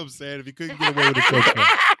 you know what I'm saying? If he couldn't get away with a choke slam,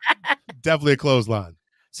 definitely a clothesline.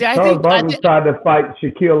 See, I Charles think Barkley tried to fight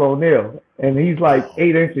Shaquille O'Neal, and he's like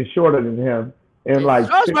 8 inches shorter than him, and like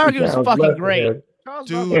Charles 50 Barkley was pounds fucking less than great. him.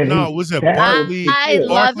 Dude, And no, he was it tackled Barkley, I love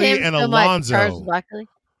Barkley him and so much. Alonzo? Charles Barkley.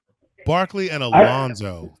 Barkley and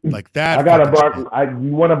Alonzo, like that. I got a fucking Barkley.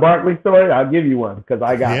 You want a Barkley story? I'll give you one because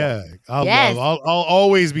I got Yeah, one. I'll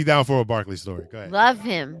always be down for a Barkley story. Go ahead. Love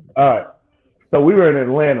him. All right. So we were in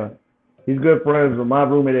Atlanta. He's good friends with my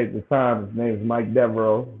roommate at the time. His name is Mike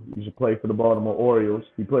Devereaux. He used to play for the Baltimore Orioles.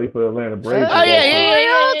 He played for the Atlanta Braves. Oh,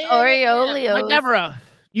 yeah. Oreos. Mike Devereaux.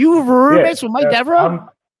 You were roommates with Mike Devereaux?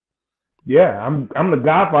 I'm the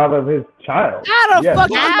godfather of his child. How the Yeah.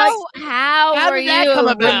 fuck is Mike? How How were did that you come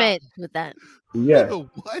about? roommates with that? Yeah.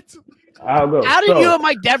 What? I'll go. How did So- you and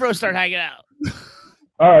Mike Devereaux start hanging out?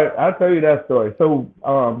 All right, I'll tell you that story. So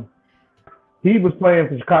he was playing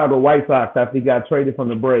for Chicago White Sox after he got traded from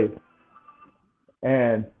the Braves.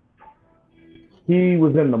 And he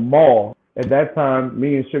was in the mall. At that time,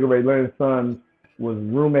 me and Sugar Ray Leonard's son was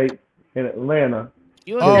roommates in Atlanta.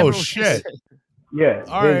 You and Oh Devereaux- shit! Yeah.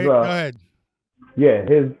 All right, go ahead. Yeah,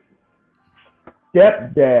 his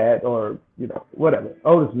stepdad, or whatever,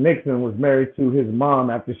 Otis Nixon, was married to his mom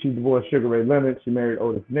after she divorced Sugar Ray Leonard. She married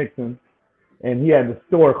Otis Nixon, and he had the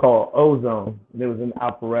store called Ozone, and it was in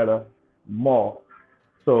Alpharetta Mall.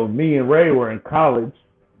 So me and Ray were in college.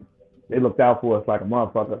 They looked out for us like a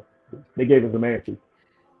motherfucker. They gave us a mansion.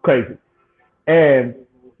 Crazy. And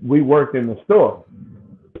we worked in the store.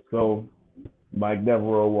 So Mike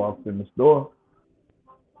Devereaux walks in the store.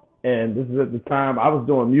 And this is at the time I was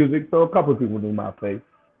doing music, so a couple of people knew my face.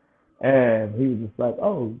 And he was just like,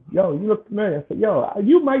 "Oh, yo, you look familiar." I said, "Yo, are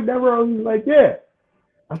you Mike Devereaux?" He's like, "Yeah."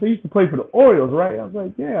 I said, "You used to play for the Orioles, right?" I was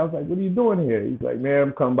like, "Yeah." I was like, "What are you doing here?" He's like, "Man,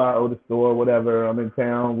 I'm coming by the store, whatever. I'm in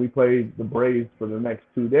town. We played the Braves for the next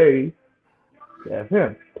 2 days." That's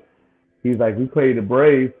him. He's like, "We played the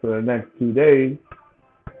Braves for the next 2 days.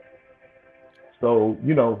 So,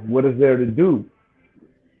 what is there to do?"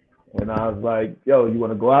 And I was like, "Yo, you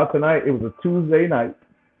want to go out tonight?" It was a Tuesday night.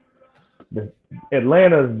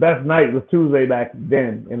 Atlanta's best night was Tuesday back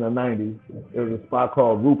then in the 90s. It was a spot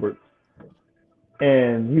called Rupert's.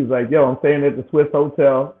 And he was like, "Yo, I'm staying at the Swiss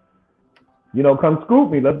Hotel. Come scoop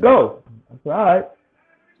me. Let's go." I said, "All right."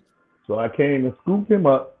 So I came and scooped him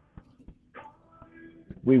up.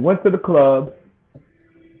 We went to the club.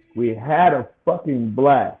 We had a fucking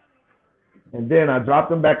blast. And then I dropped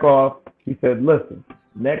him back off. He said, "Listen,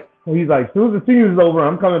 next," he's like, "As soon as the season's over,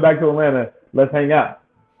 I'm coming back to Atlanta. Let's hang out."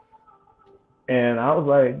 And I was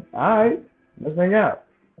like, "All right, let's hang out."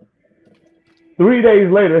 3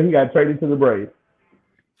 days later, he got traded to the Braves.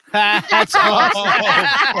 That's awesome.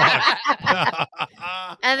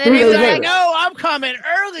 And then he was like, "No, I'm coming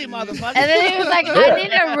early, motherfucker." And then he was like, "I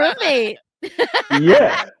need a roommate."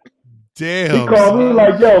 Yeah. Damn. He called me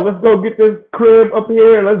like, "Yo, let's go get this crib up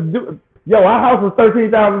here. Let's do it." Yo, our house was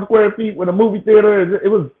 13,000 square feet with a movie theater. It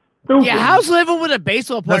was stupid. Yeah, how's living with a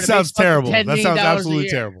baseball player? That sounds terrible. That sounds absolutely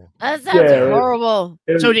 $10 terrible. That sounds horrible.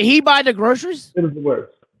 So did he buy the groceries? It was the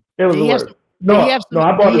worst. It was Did the he have worst. some- No, did he have no, some-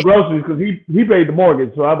 I bought did the he- groceries because he paid the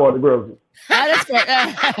mortgage, so I bought the groceries. That's fair.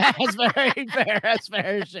 That's very fair. That's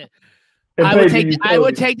fair shit. I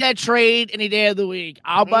would take that trade any day of the week.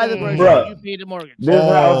 I'll buy the groceries. Bruh. You pay the mortgage. This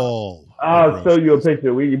house, I'll show you a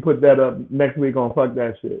picture. We can put that up next week on Fuck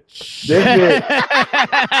That Shit. This shit.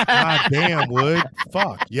 God damn, Wood.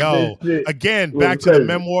 Fuck. Yo. Again, back to the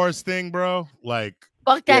memoirs thing, bro. Like,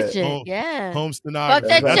 fuck that shit. Home stenography.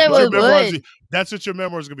 Fuck that shit with Wood. That's what your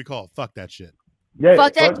memoir is gonna be called. Fuck that shit. Yeah,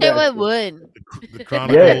 fuck that shit with Wood. The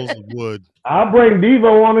Chronicles of Wood. I'll bring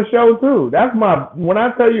Devo on the show too. When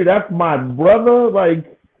I tell you that's my brother, like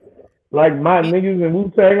my niggas and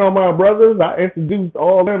Wu-Tang are my brothers. I introduced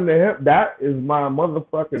all of them to him. That is my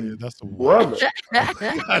motherfucking brother.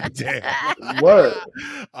 God damn. Word.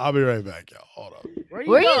 I'll be right back, y'all. Hold on.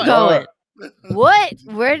 Where you going? What?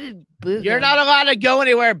 Where did Boo go? You're not allowed to go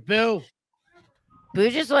anywhere, Boo. Boo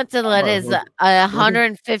just went to let his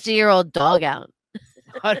 150-year-old dog out.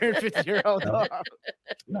 150-year-old dog.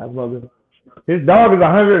 His dog is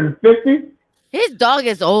 150? His dog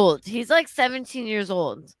is old. He's like 17 years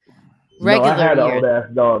old. I had an old ass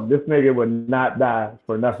dog. This nigga would not die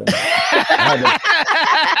for nothing. I had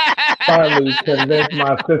to finally convince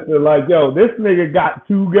my sister, like, yo, this nigga got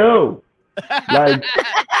to go. Like,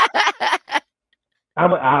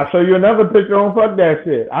 I'll show you another picture on Fuck That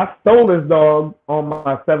Shit. I stole this dog on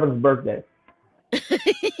my 7th birthday.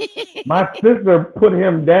 My sister put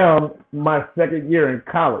him down my 2nd year in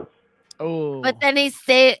college. Oh. But then he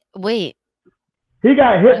stayed. Wait. He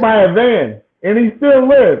got hit by a van, and he still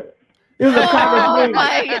lived. It was a Oh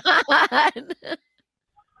my god!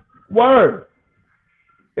 Word.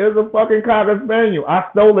 It was a fucking cocker spaniel. I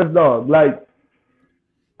stole this dog. Like,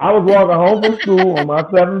 I was walking home from school on my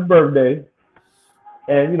 7th birthday,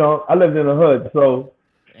 and I lived in the hood, so.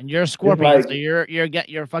 And you're a Scorpion, so you're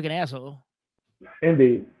a fucking asshole.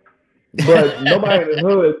 Indeed, but nobody in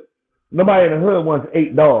the hood wants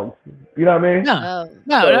 8 dogs. You know what I mean? No.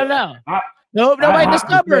 Nobody in the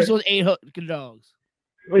suburbs wants 8 dogs.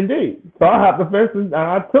 Indeed. So I hopped the fence and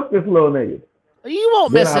I took this little nigga. You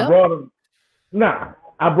won't miss him.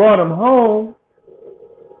 I brought him home,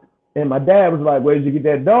 and my dad was like, "Where'd you get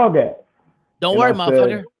that dog at?" Don't worry,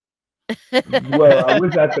 motherfucker. Well, I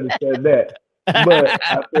wish I could have said that, but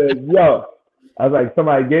I said, "Yo," I was like,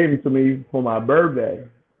 "Somebody gave it to me for my birthday."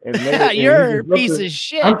 And you're a piece of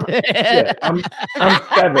shit. I'm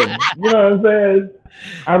 7. You know what I'm saying?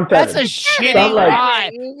 I'm 7. That's a shitty lie.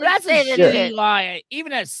 That's a shitty lie.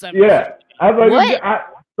 Even at 7. Yeah. I was like,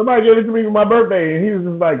 somebody gave it to me for my birthday, and he was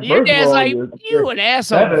just like, your dad's like, you an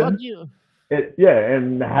asshole. 7. Fuck you.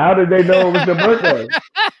 And how did they know it was your birthday?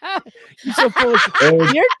 You're so full of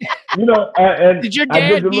shit. Did your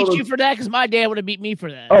dad beat you for that? Because my dad would have beat me for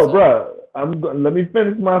that. Oh, bro. Let me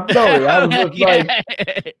finish my story. I was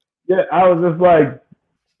just like,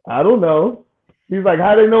 I don't know. He's like,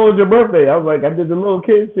 how they know it was your birthday? I was like, I did the little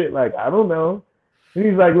kid shit. Like, I don't know. And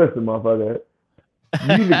he's like, listen, motherfucker,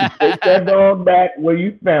 you need to take that dog back where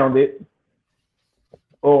you found it,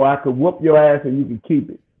 or I could whoop your ass and you can keep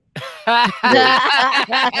it. My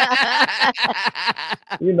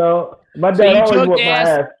dad always whooped my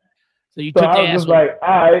ass. So you took I was just like,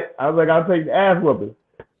 all right. I was like, I'll take the ass whooping.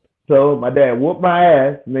 So my dad whooped my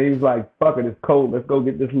ass, and then he was like, fuck it, it's cold. Let's go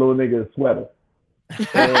get this little nigga a sweater.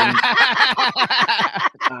 And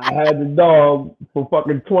I had the dog for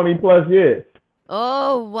fucking 20 plus years.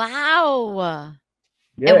 Oh, wow.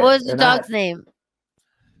 Yeah, and what was the dog's name?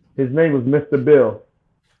 His name was Mr. Bill.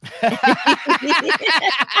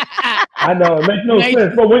 I know, it makes no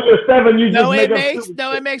sense. But when you're 7, you just make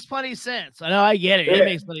it makes plenty of sense. I know, I get it. Yeah. It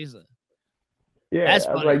makes plenty of sense. Yeah, that's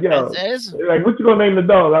I was funny. like, yo, like, what you gonna name the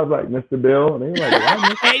dog? I was like, Mr. Bill. And they were like,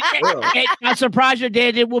 hey, I'm surprised your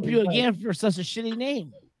dad didn't whoop you again for such a shitty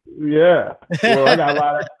name. Yeah. Well, I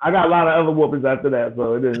got a lot of other whoopings after that,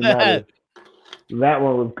 so it didn't matter. That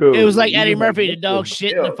one was cool. It was like Eddie Murphy, the dog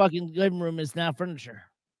shit in the fucking living room is now furniture.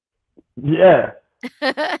 Yeah.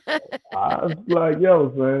 I was like,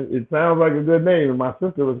 yo, man, it sounds like a good name. And my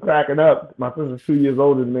sister was cracking up. My sister's 2 years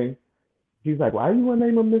older than me. She's like, why you want to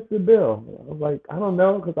name him Mr. Bill? I was like, I don't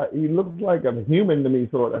know, because he looks like a human to me,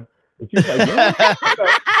 sort of. And she's like, yeah.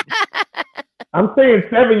 I'm saying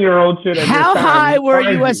 7-year-old shit at How this time. high were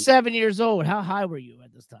you at 7 years old? How high were you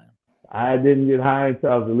at this time? I didn't get high until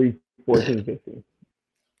I was at least 14, 15.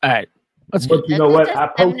 All right. But you know what? I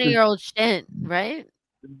posted 7-year-old shit, right?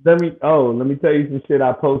 Let me tell you some shit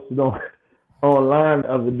I posted online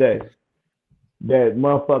the other day. That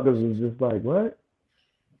motherfuckers was just like, what?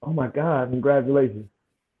 Oh my God, congratulations.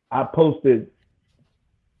 I posted,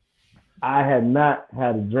 I had not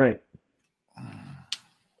had a drink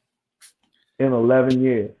in 11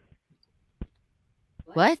 years.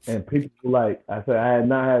 What? And people were like, I said, I had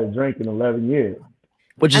not had a drink in 11 years.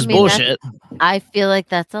 Which is bullshit. I feel like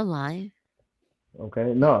that's a lie.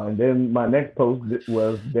 Okay, no, and then my next post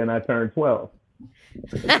was then I turned 12.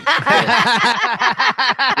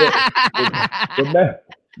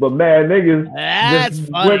 But man, niggas just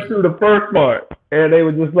went through the first part, and they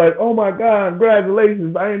were just like, "Oh my god,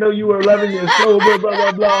 congratulations! I didn't know you were 11 years sober." Blah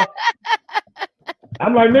blah blah.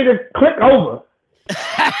 I'm like, nigga, click over.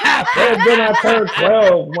 And then I turned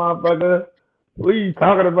 12, motherfucker. What are you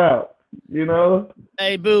talking about? You know?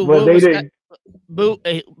 Hey, Boo. But they didn't. Boo.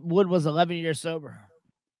 Wood was 11 years sober.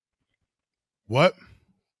 What?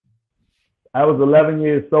 I was 11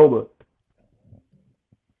 years sober.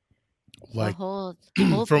 Like hold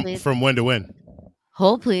from when to when?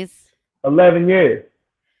 Hold, please. 11 years.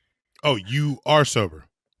 Oh, you are sober.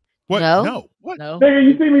 What? No. What? No. Nigga,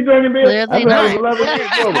 you see me drinking beer? Clearly I was not. 11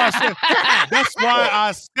 years sober. That's why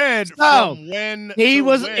I said So, from when he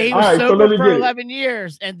was when. he All was right, so sober let me for get it. 11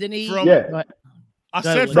 years, and then he. I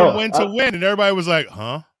said from when to when, and everybody was like,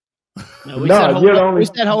 "Huh?" No, we said hold on. We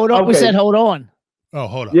said hold on. Okay. We said hold on. Oh,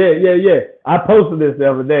 hold on. Yeah. I posted this the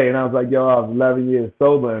other day, and I was like, yo, I was 11 years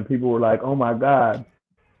sober, and people were like, oh my God,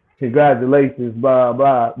 congratulations, blah,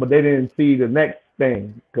 blah. But they didn't see the next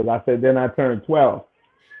thing, because I said, then I turned 12.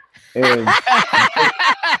 And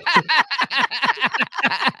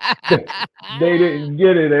they didn't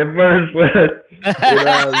get it at first. And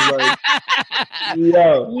I was like,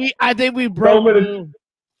 yo. I think we broke Boo.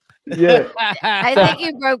 Yeah. I think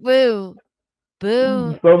you broke Boo.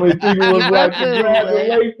 Boo. So many people was like, Boo.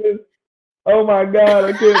 congratulations. Oh my God,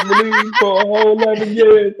 I can't believe for a whole 11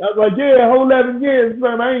 years. I was like, yeah, a whole 11 years,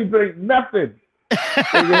 son. I ain't drink nothing.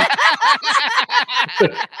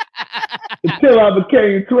 Until I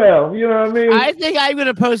became 12. You know what I mean? I think I'm going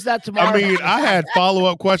to post that tomorrow. I mean, I had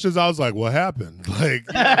follow-up questions. I was like, what happened? Like,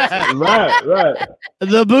 right.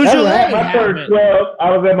 The Boucher I turned 12.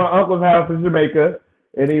 I was at my uncle's house in Jamaica,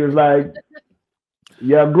 and he was like,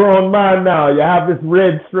 you're a grown man now. You have this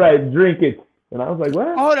red stripe. Drink it. And I was like,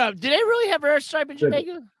 what? Hold up. Do they really have red stripe in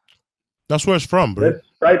Jamaica? That's where it's from, bro. Red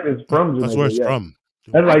stripe is from Jamaica. That's where it's from.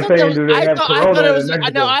 That's like saying, do they have Corona in Mexico?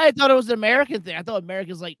 No, I thought it was an American thing. I thought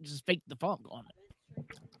Americans like just faked the funk on it.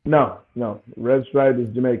 No. Red stripe is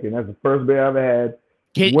Jamaican. That's the first beer I ever had.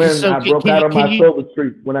 I broke out of my sober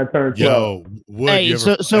streak when I turned 12. Wood, hey,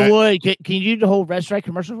 Wood, can you do the whole red stripe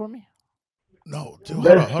commercial for me? No, dude.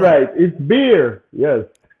 Red stripe. It's beer. Yes.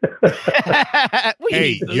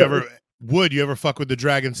 Hey, you ever fuck with the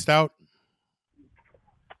Dragon Stout?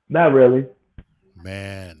 Not really.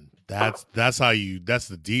 Man, that's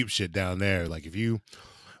the deep shit down there. Like if you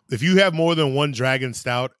have more than one Dragon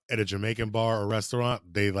Stout at a Jamaican bar or restaurant,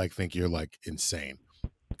 they like think you're like insane.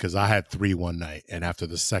 Because I had 3 one night, and after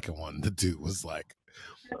the second one, the dude was like,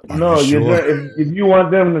 "No, if you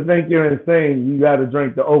want them to think you're insane, you got to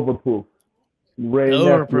drink the overproof."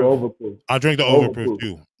 Overproof. I drink the overproof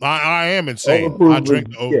too. I am insane. I drink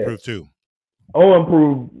the overproof too.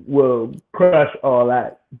 Overproof will crush all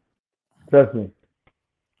that. Trust me.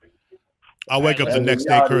 I wake up the next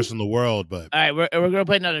day cursing the world, but all right, we're gonna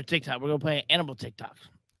play another TikTok. We're gonna play an animal TikTok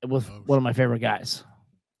with one of my favorite guys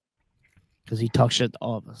because he talks shit to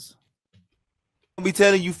all of us. I'll be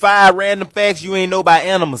telling you 5 random facts you ain't know about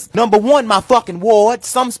animals. Number 1, my fucking ward.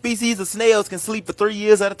 Some species of snails can sleep for 3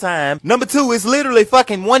 years at a time. Number 2, it's literally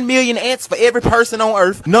fucking 1 million ants for every person on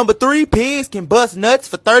Earth. Number 3, pigs can bust nuts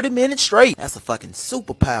for 30 minutes straight. That's a fucking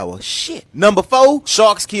superpower. Shit. Number 4,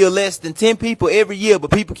 sharks kill less than 10 people every year,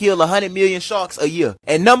 but people kill 100 million sharks a year.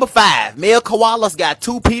 And number 5, male koalas got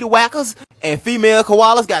 2 Peter whackers, and female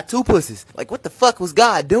koalas got 2 pussies. Like, what the fuck was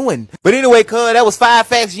God doing? But anyway, cuz, that was 5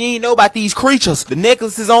 facts you ain't know about these creatures. The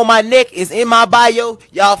necklace is on my neck. It's in my bio.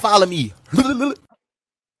 Y'all follow me.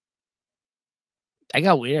 I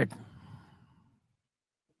got weird.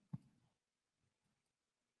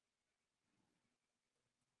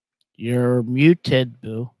 You're muted,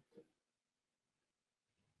 Boo.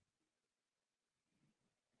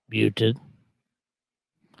 Muted.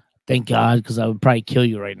 Thank God, because I would probably kill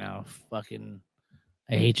you right now. Fucking,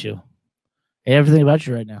 I hate you. I hate everything about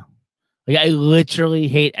you right now. Like, I literally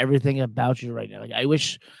hate everything about you right now. Like, I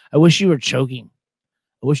wish you were choking.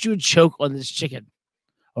 I wish you would choke on this chicken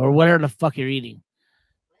or whatever the fuck you're eating.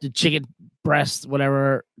 The chicken breast,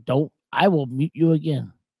 whatever. I will mute you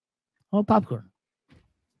again. Oh, popcorn.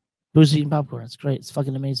 Who's eating popcorn? It's great. It's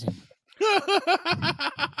fucking amazing.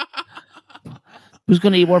 Who's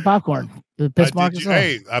gonna eat more popcorn? The piss Marcus.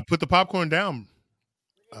 Hey, I put the popcorn down.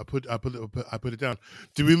 I put it down.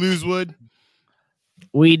 Did we lose Wood?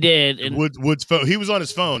 We did. And Wood's phone. He was on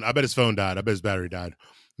his phone. I bet his phone died. I bet his battery died.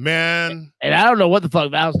 Man. And I don't know what the fuck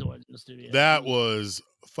Val's doing in the studio. That was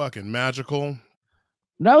fucking magical.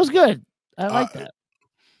 That was good. I like that.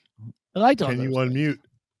 I liked all Can you those unmute?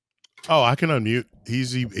 Oh, I can unmute.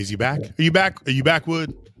 Is he back? Are you back? Are you back,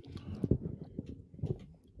 Wood?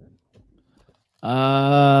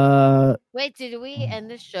 Wait, did we end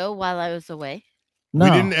the show while I was away? No.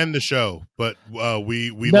 We didn't end the show, but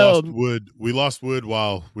we lost Wood. We lost Wood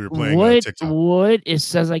while we were playing TikTok. Wood, it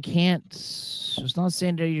says I can't. It's not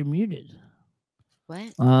saying that you're muted.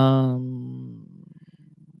 What?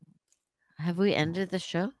 Have we ended the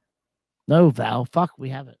show? No, Val. Fuck, we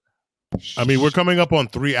haven't. I mean, we're coming up on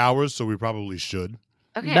 3 hours, so we probably should.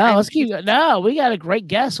 Okay. No, let's keep. No, we got a great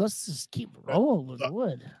guest. Let's just keep rolling with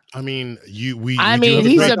Wood. I mean, he's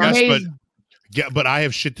Guest, amazing. but I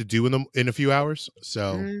have shit to do in a few hours.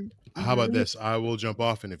 So how about this? I will jump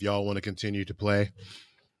off, and if y'all want to continue to play,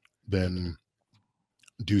 then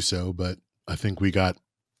do so. But I think we got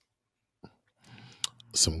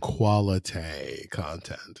some quality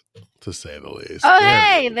content, to say the least. Oh,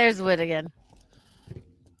 hey, there's Wood again.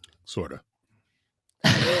 Sort of.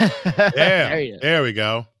 There we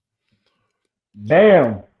go.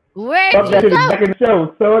 Damn. Where'd Fuck that you shit go? back in the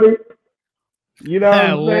show, Shorty. You know what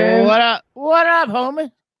I'm saying? What up? What up,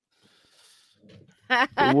 homie?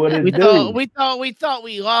 What it we do? thought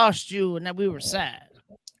we lost you and that we were sad.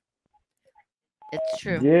 It's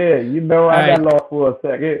true. Yeah, you know, I got lost for a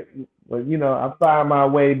second. But, you know, I found my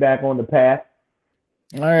way back on the path.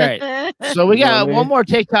 All right. So we got one more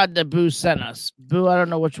TikTok that Boo sent us. Boo, I don't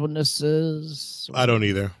know which one this is. I don't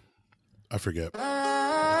either. I forget.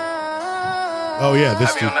 Oh, yeah.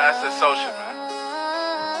 This I be on the SS social,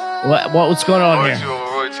 man. What's going on Royalty here? over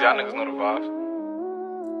royalty. Y'all niggas know the vibes.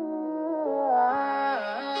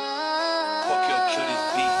 Fuck your kill this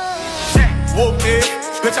beat. Whoop it.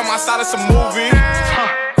 Bitch, I'm outside of some movie.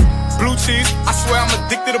 Blue cheese. I swear I'm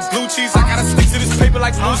addicted to blue cheese. I gotta stick to this paper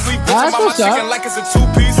like blue sleep. Bitch, I'm on my chicken like it's a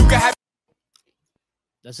 2-piece. You can have.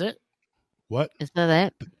 That's it? What? Is that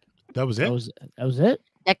it? That was it? That was it?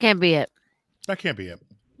 That can't be it. That can't be it.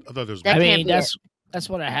 I thought there was. That can't be that's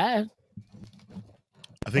what I had.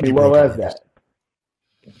 I think what was that?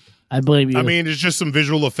 I believe you. I mean, it's just some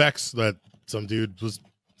visual effects that some dude was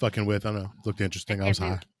fucking with. I don't know. Looked interesting. I was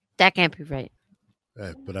high. That can't be right.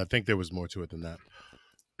 But I think there was more to it than that.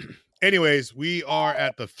 Anyways, we are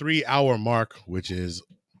at the 3-hour mark, which is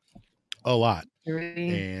a lot.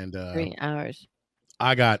 3 hours.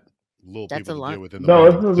 I got little That's people a lot. to deal with in the No,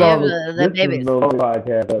 morning. this is the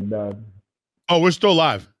podcast I've done. Oh, we're still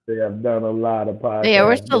live. Yeah, I've done a lot of podcasts. Yeah,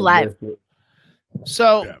 we're still live.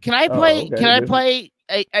 So can I play? okay. Can I play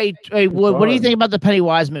a what do you think about the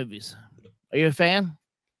Pennywise movies? Are you a fan?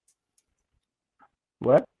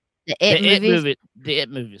 What? The It movies? The It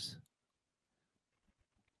movies.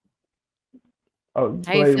 Oh,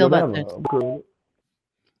 how you feel about this? Cool.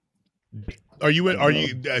 Are you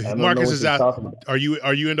Marcus is out? talking about. Are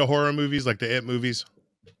you into horror movies like the It movies?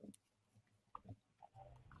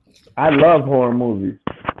 I love horror movies.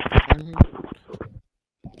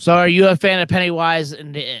 So are you a fan of Pennywise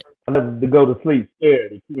and the It? I love to go to sleep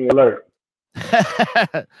scared. Keep me alert.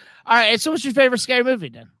 All right. So what's your favorite scary movie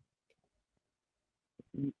then?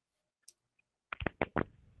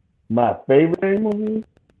 My favorite movie?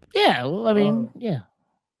 Yeah. Well, I mean, yeah.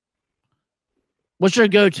 What's your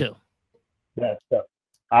go-to? That's tough.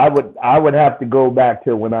 I would have to go back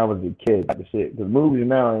to when I was a kid, type of shit. Because movies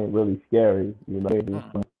now ain't really scary, you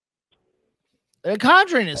know. The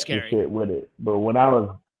Conjuring is scary. Shit with it, but when I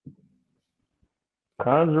was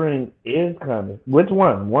Conjuring is kind of which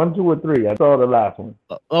one? 1, 2, or 3? I saw the last one.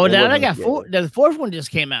 Oh, now I got 4. The fourth one just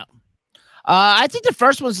came out. I think the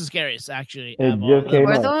first one's the scariest, actually. It just came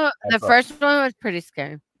out. The first one was pretty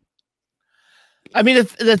scary. I mean,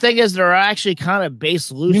 the thing is, they're actually kind of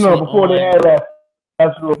based loosely. You know, before they had that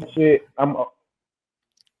special shit,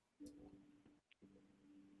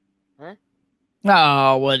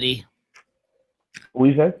 Oh, Woody. What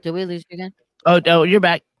you say? Did we lose you again? Oh, no, you're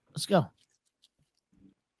back. Let's go.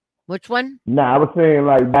 Which one? Nah, I was saying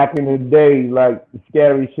like back in the day, like the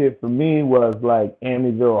scary shit for me was like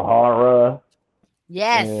Amityville Horror.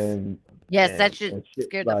 Yes. Yes, that shit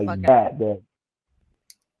scared the fuck out.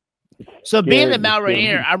 So being in Mount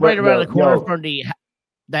Rainier, I'm right around the corner from the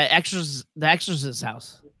Exorcist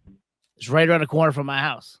house. It's right around the corner from my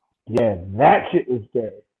house. Yeah, that shit was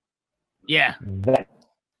scary. Yeah. The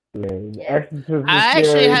Exorcist I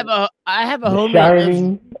actually have a homie.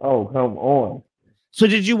 Shining. Oh, come on. So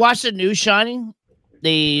did you watch the new Shining?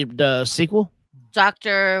 The sequel?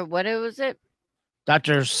 Dr. What was it?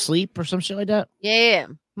 Dr. Sleep or some shit like that? Yeah.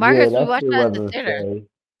 Marcus, we watched that at the theater. Scary.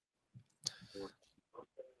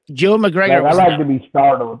 Joe McGregor. I like to be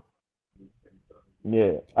startled.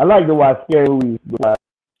 Yeah. I like to watch scary movies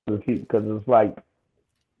because it's like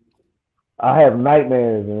I have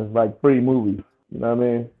nightmares and it's like free movies. You know what I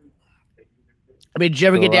mean? I mean, did you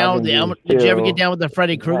ever So get down I with can the just Did you ever get chill. down with the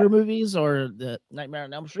Freddy Krueger movies or the Nightmare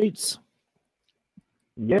on Elm Streets?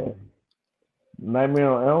 Yeah. Nightmare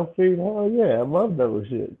on Elm Street? Hell yeah, I love those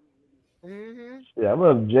shit. Mm-hmm. Yeah, I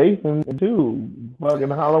love Jason too. Fucking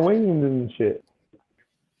Halloween and shit.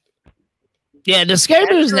 Yeah, the scary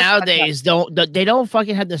movies true. nowadays don't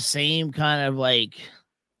fucking have the same kind of like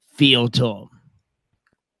feel to them.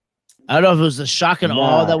 I don't know if it was the shock and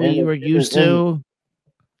awe that we were used to.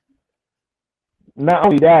 Not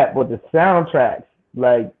only that, but the soundtracks.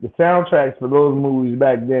 Like the soundtracks for those movies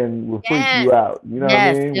back then would freak you out. You know what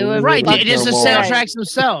I mean? It would Right, fuck just the you. soundtracks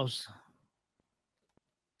themselves.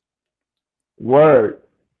 Word.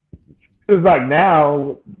 It's like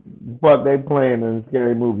now, fuck, they playing in a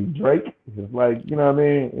scary movie. Drake. It's like, you know what I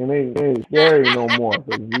mean? And it ain't scary no more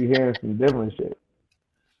because we hearing some different shit.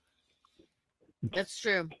 That's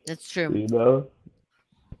true. That's true. You know?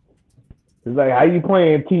 It's like, how you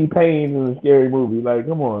playing T-Pain in a scary movie? Like,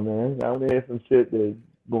 come on, man. I want to hear some shit that's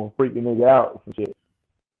going to freak a nigga out and shit.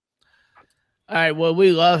 All right, well,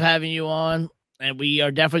 we love having you on, and we are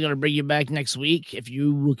definitely going to bring you back next week if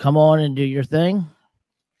you will come on and do your thing.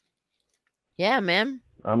 Yeah, man.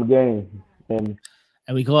 I'm game. And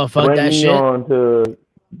we go fuck bring that me shit. on to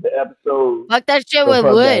the episode. Fuck that shit So with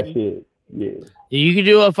fuck wood. that shit. Yeah. You can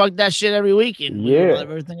do a fuck that shit every week, and we love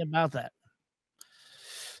everything about that.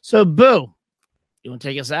 So, Boo, you want to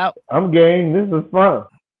take us out? I'm game. This is fun.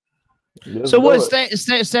 Let's So, do Wood,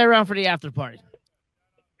 it. stay around for the after party.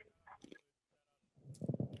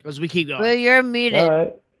 Because we keep going. Boo, you're muted. All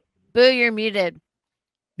right. Boo, you're muted.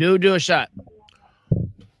 Do a shot.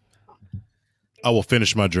 I will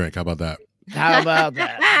finish my drink. How about that? How about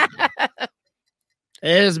that?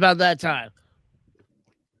 It is about that time.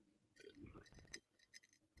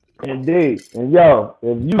 Indeed. And yo,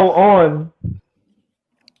 if you go on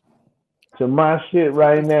to my shit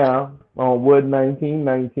right now on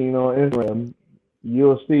Wood1919 on Instagram,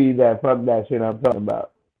 you'll see that fuck that shit I'm talking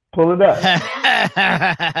about. Pull it up.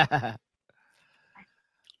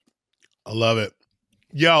 I love it.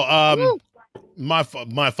 Yo, my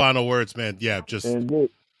final words, man. Yeah, just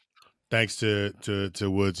thanks to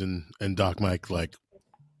Woods and Doc Mike. Like,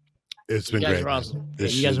 it's been great. Awesome.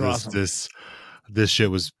 This You guys shit, are awesome. This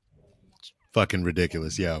shit was fucking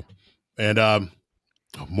ridiculous, yo. And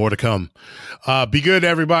more to come. Be good,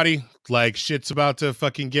 everybody. Like, shit's about to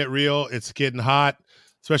fucking get real. It's getting hot,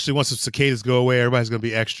 especially once the cicadas go away. Everybody's gonna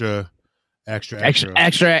be extra. So, you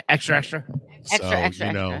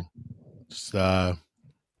know, just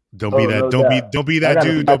don't Oh, be that. no don't doubt. be I that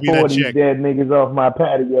gotta dude. fight Don't be that 40 chick. dead niggas off my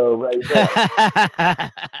patio right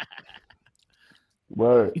there.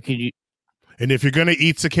 Word. And if you're gonna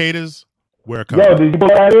eat cicadas, wear a Yo, condom. did you pull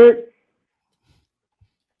that in?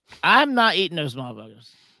 I'm not eating those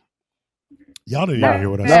motherfuckers. Y'all didn't even hear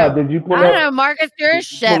what I said. No, did you pull I don't up? know, Marcus, you're a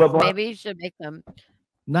chef. up on- Maybe you should make them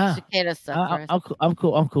Nah, cicada stuff for us. I'm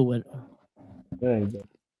cool. I'm cool with it. There you go.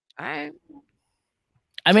 All right.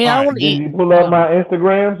 I mean, I don't want to Did eat. you pull up my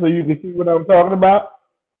Instagram so you can see what I'm talking about?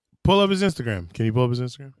 Pull up his Instagram. Can you pull up his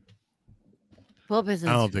Instagram? Pull up his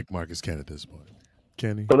I don't think Marcus can at this point.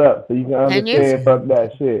 Can he? Pull up so you can understand you? fuck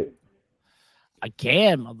that shit. I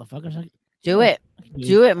can, motherfuckers. Do it.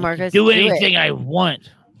 Do it, Marcus. Do it. anything I want.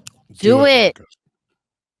 Do it.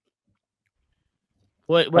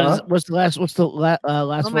 What's the last? What's the last? Oh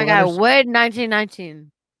my four God, letters? Wood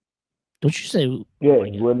 1919. Don't you say? Yeah,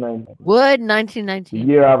 Wood 19. Wood The 1919.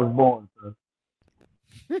 year I was born. Son.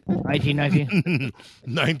 1919.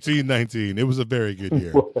 1919. It was a very good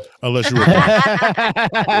year, unless you were.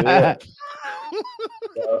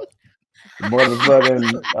 Yeah.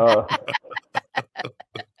 Motherfucking.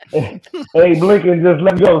 Hey, Blinken, just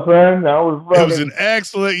let go, son. I was running. It was an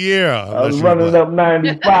excellent year. I was running up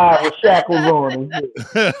 95 with shackles on and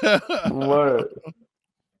shit. Word.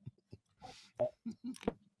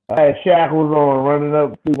 I had shackles on running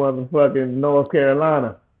up through motherfucking North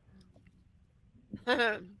Carolina.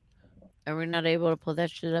 Are we not able to pull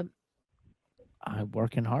that shit up? I'm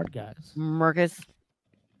working hard, guys. Marcus,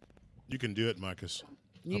 You can do it, Marcus.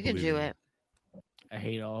 you can do it. I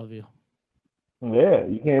hate all of you. Yeah,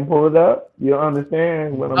 you can't pull it up. You don't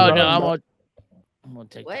understand what I'm Oh talking no, about. I'm gonna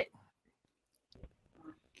take what?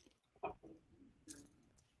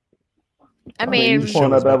 I mean, you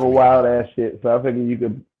pulling up ever wild ass shit, so I figured you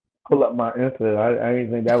could pull up my Insta. I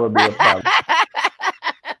didn't think that would be a problem.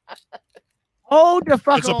 Hold the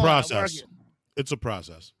fuck It's a on. process. It's a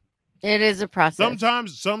process. it is a process.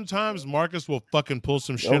 Sometimes Marcus will fucking pull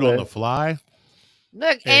some shit Okay. on the fly.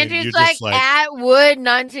 Look, and Andrew's you're like, just like- at Wood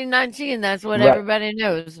 1919. That's what Right. everybody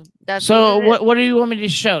knows. That's So what it is. what do you want me to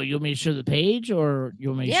show? You want me to show the page, or you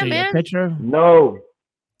want me to Yeah, show you man. a picture? No.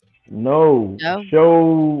 No. No?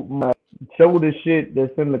 Show the shit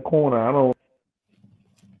that's in the corner. I don't.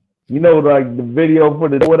 You know, like the video for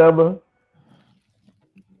the whatever.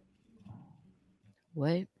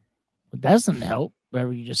 What? That doesn't help.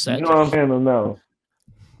 Whatever you just said. You know what I'm saying or no?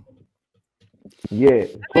 Yeah.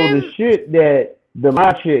 So the shit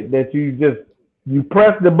my shit that you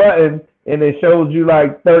press the button and it shows you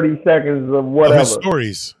like 30 seconds of whatever. His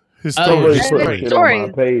stories. His Somebody stories. put shit on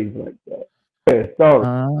my page like that. Yeah, stories.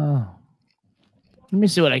 Let me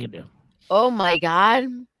see what I can do. Oh my God.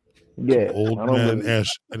 Yeah. Old man Ash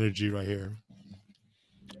energy right here.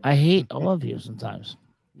 I hate all of you sometimes.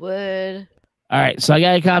 Would. All right, so I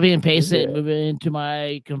got to copy and paste it and move it into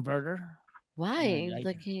my converter. Why?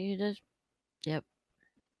 Like, can you just... Yep.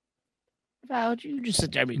 Val, you just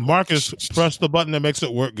sit there. Marcus, press the button that makes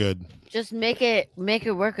it work good. Just make it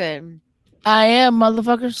work good. I am,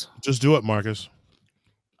 motherfuckers. Just do it, Marcus.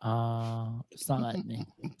 It's not letting me.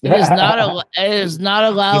 It is not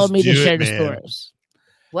allowing me to share the stories.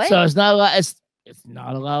 What? So it's not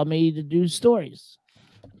allowing me to do stories.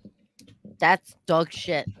 That's dog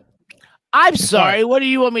shit. I'm sorry. What do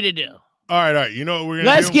you want me to do? All right. You know what we're gonna do?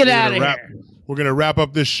 Let's get out of here. We're gonna wrap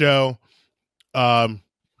up this show.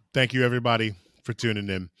 Thank you everybody for tuning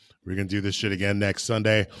in. We're gonna do this shit again next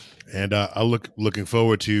Sunday, and I'm looking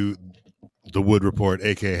forward to the Wood Report,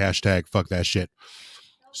 aka hashtag fuck that shit.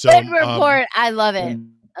 So Wood Report, I love it.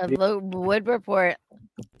 Wood Report,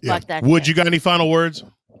 fuck that. Wood, shit. you got any final words?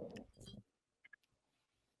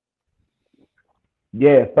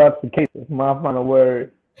 Yeah, fuck the case. It's my final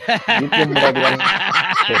word. Get them mother-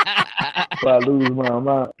 so I lose my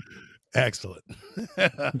mind. Excellent.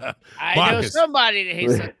 I know somebody that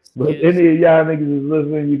hates it. But any of y'all niggas is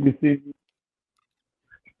listening, you can see me.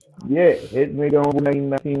 Yeah, hit me on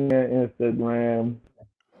 19 Instagram.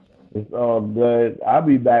 It's all good. I'll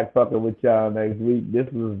be back fucking with y'all next week. This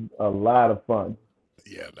was a lot of fun.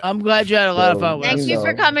 Yeah, man. I'm glad you had a lot of fun with us. Thank you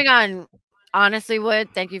for coming on. Honestly, Wood,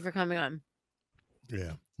 thank you for coming on.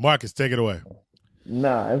 Yeah. Marcus, take it away.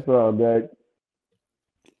 Nah, it's all good.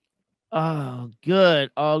 Oh,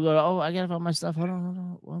 good. All good. Oh, I gotta find my stuff. Hold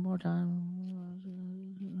on. One more time.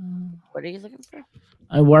 What are you looking for?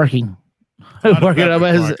 I'm working. I'm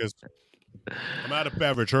out of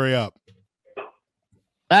beverage. Hurry up.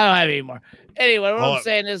 I don't have any more. Anyway, what I'm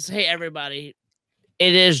saying is, hey, everybody,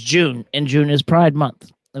 it is June, and June is Pride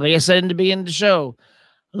Month. Like I said in the beginning of the show,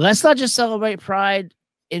 let's not just celebrate Pride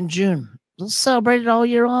in June. Let's celebrate it all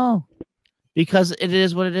year long because it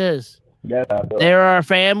is what it is. They're our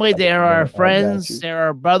family. They're our friends. They're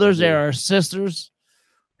our brothers. They're our sisters.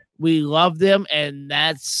 We love them, and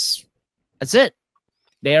that's it.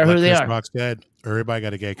 They are who they are. Rock's dead. Everybody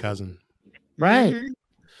got a gay cousin. Right. Mm-hmm.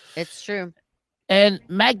 It's true. And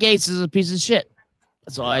Matt Gaetz is a piece of shit.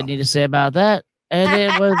 That's all I need to say about that. And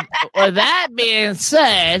then with that being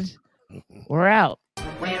said, we're out. They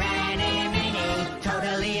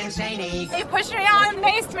pushed me out and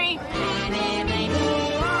maced me.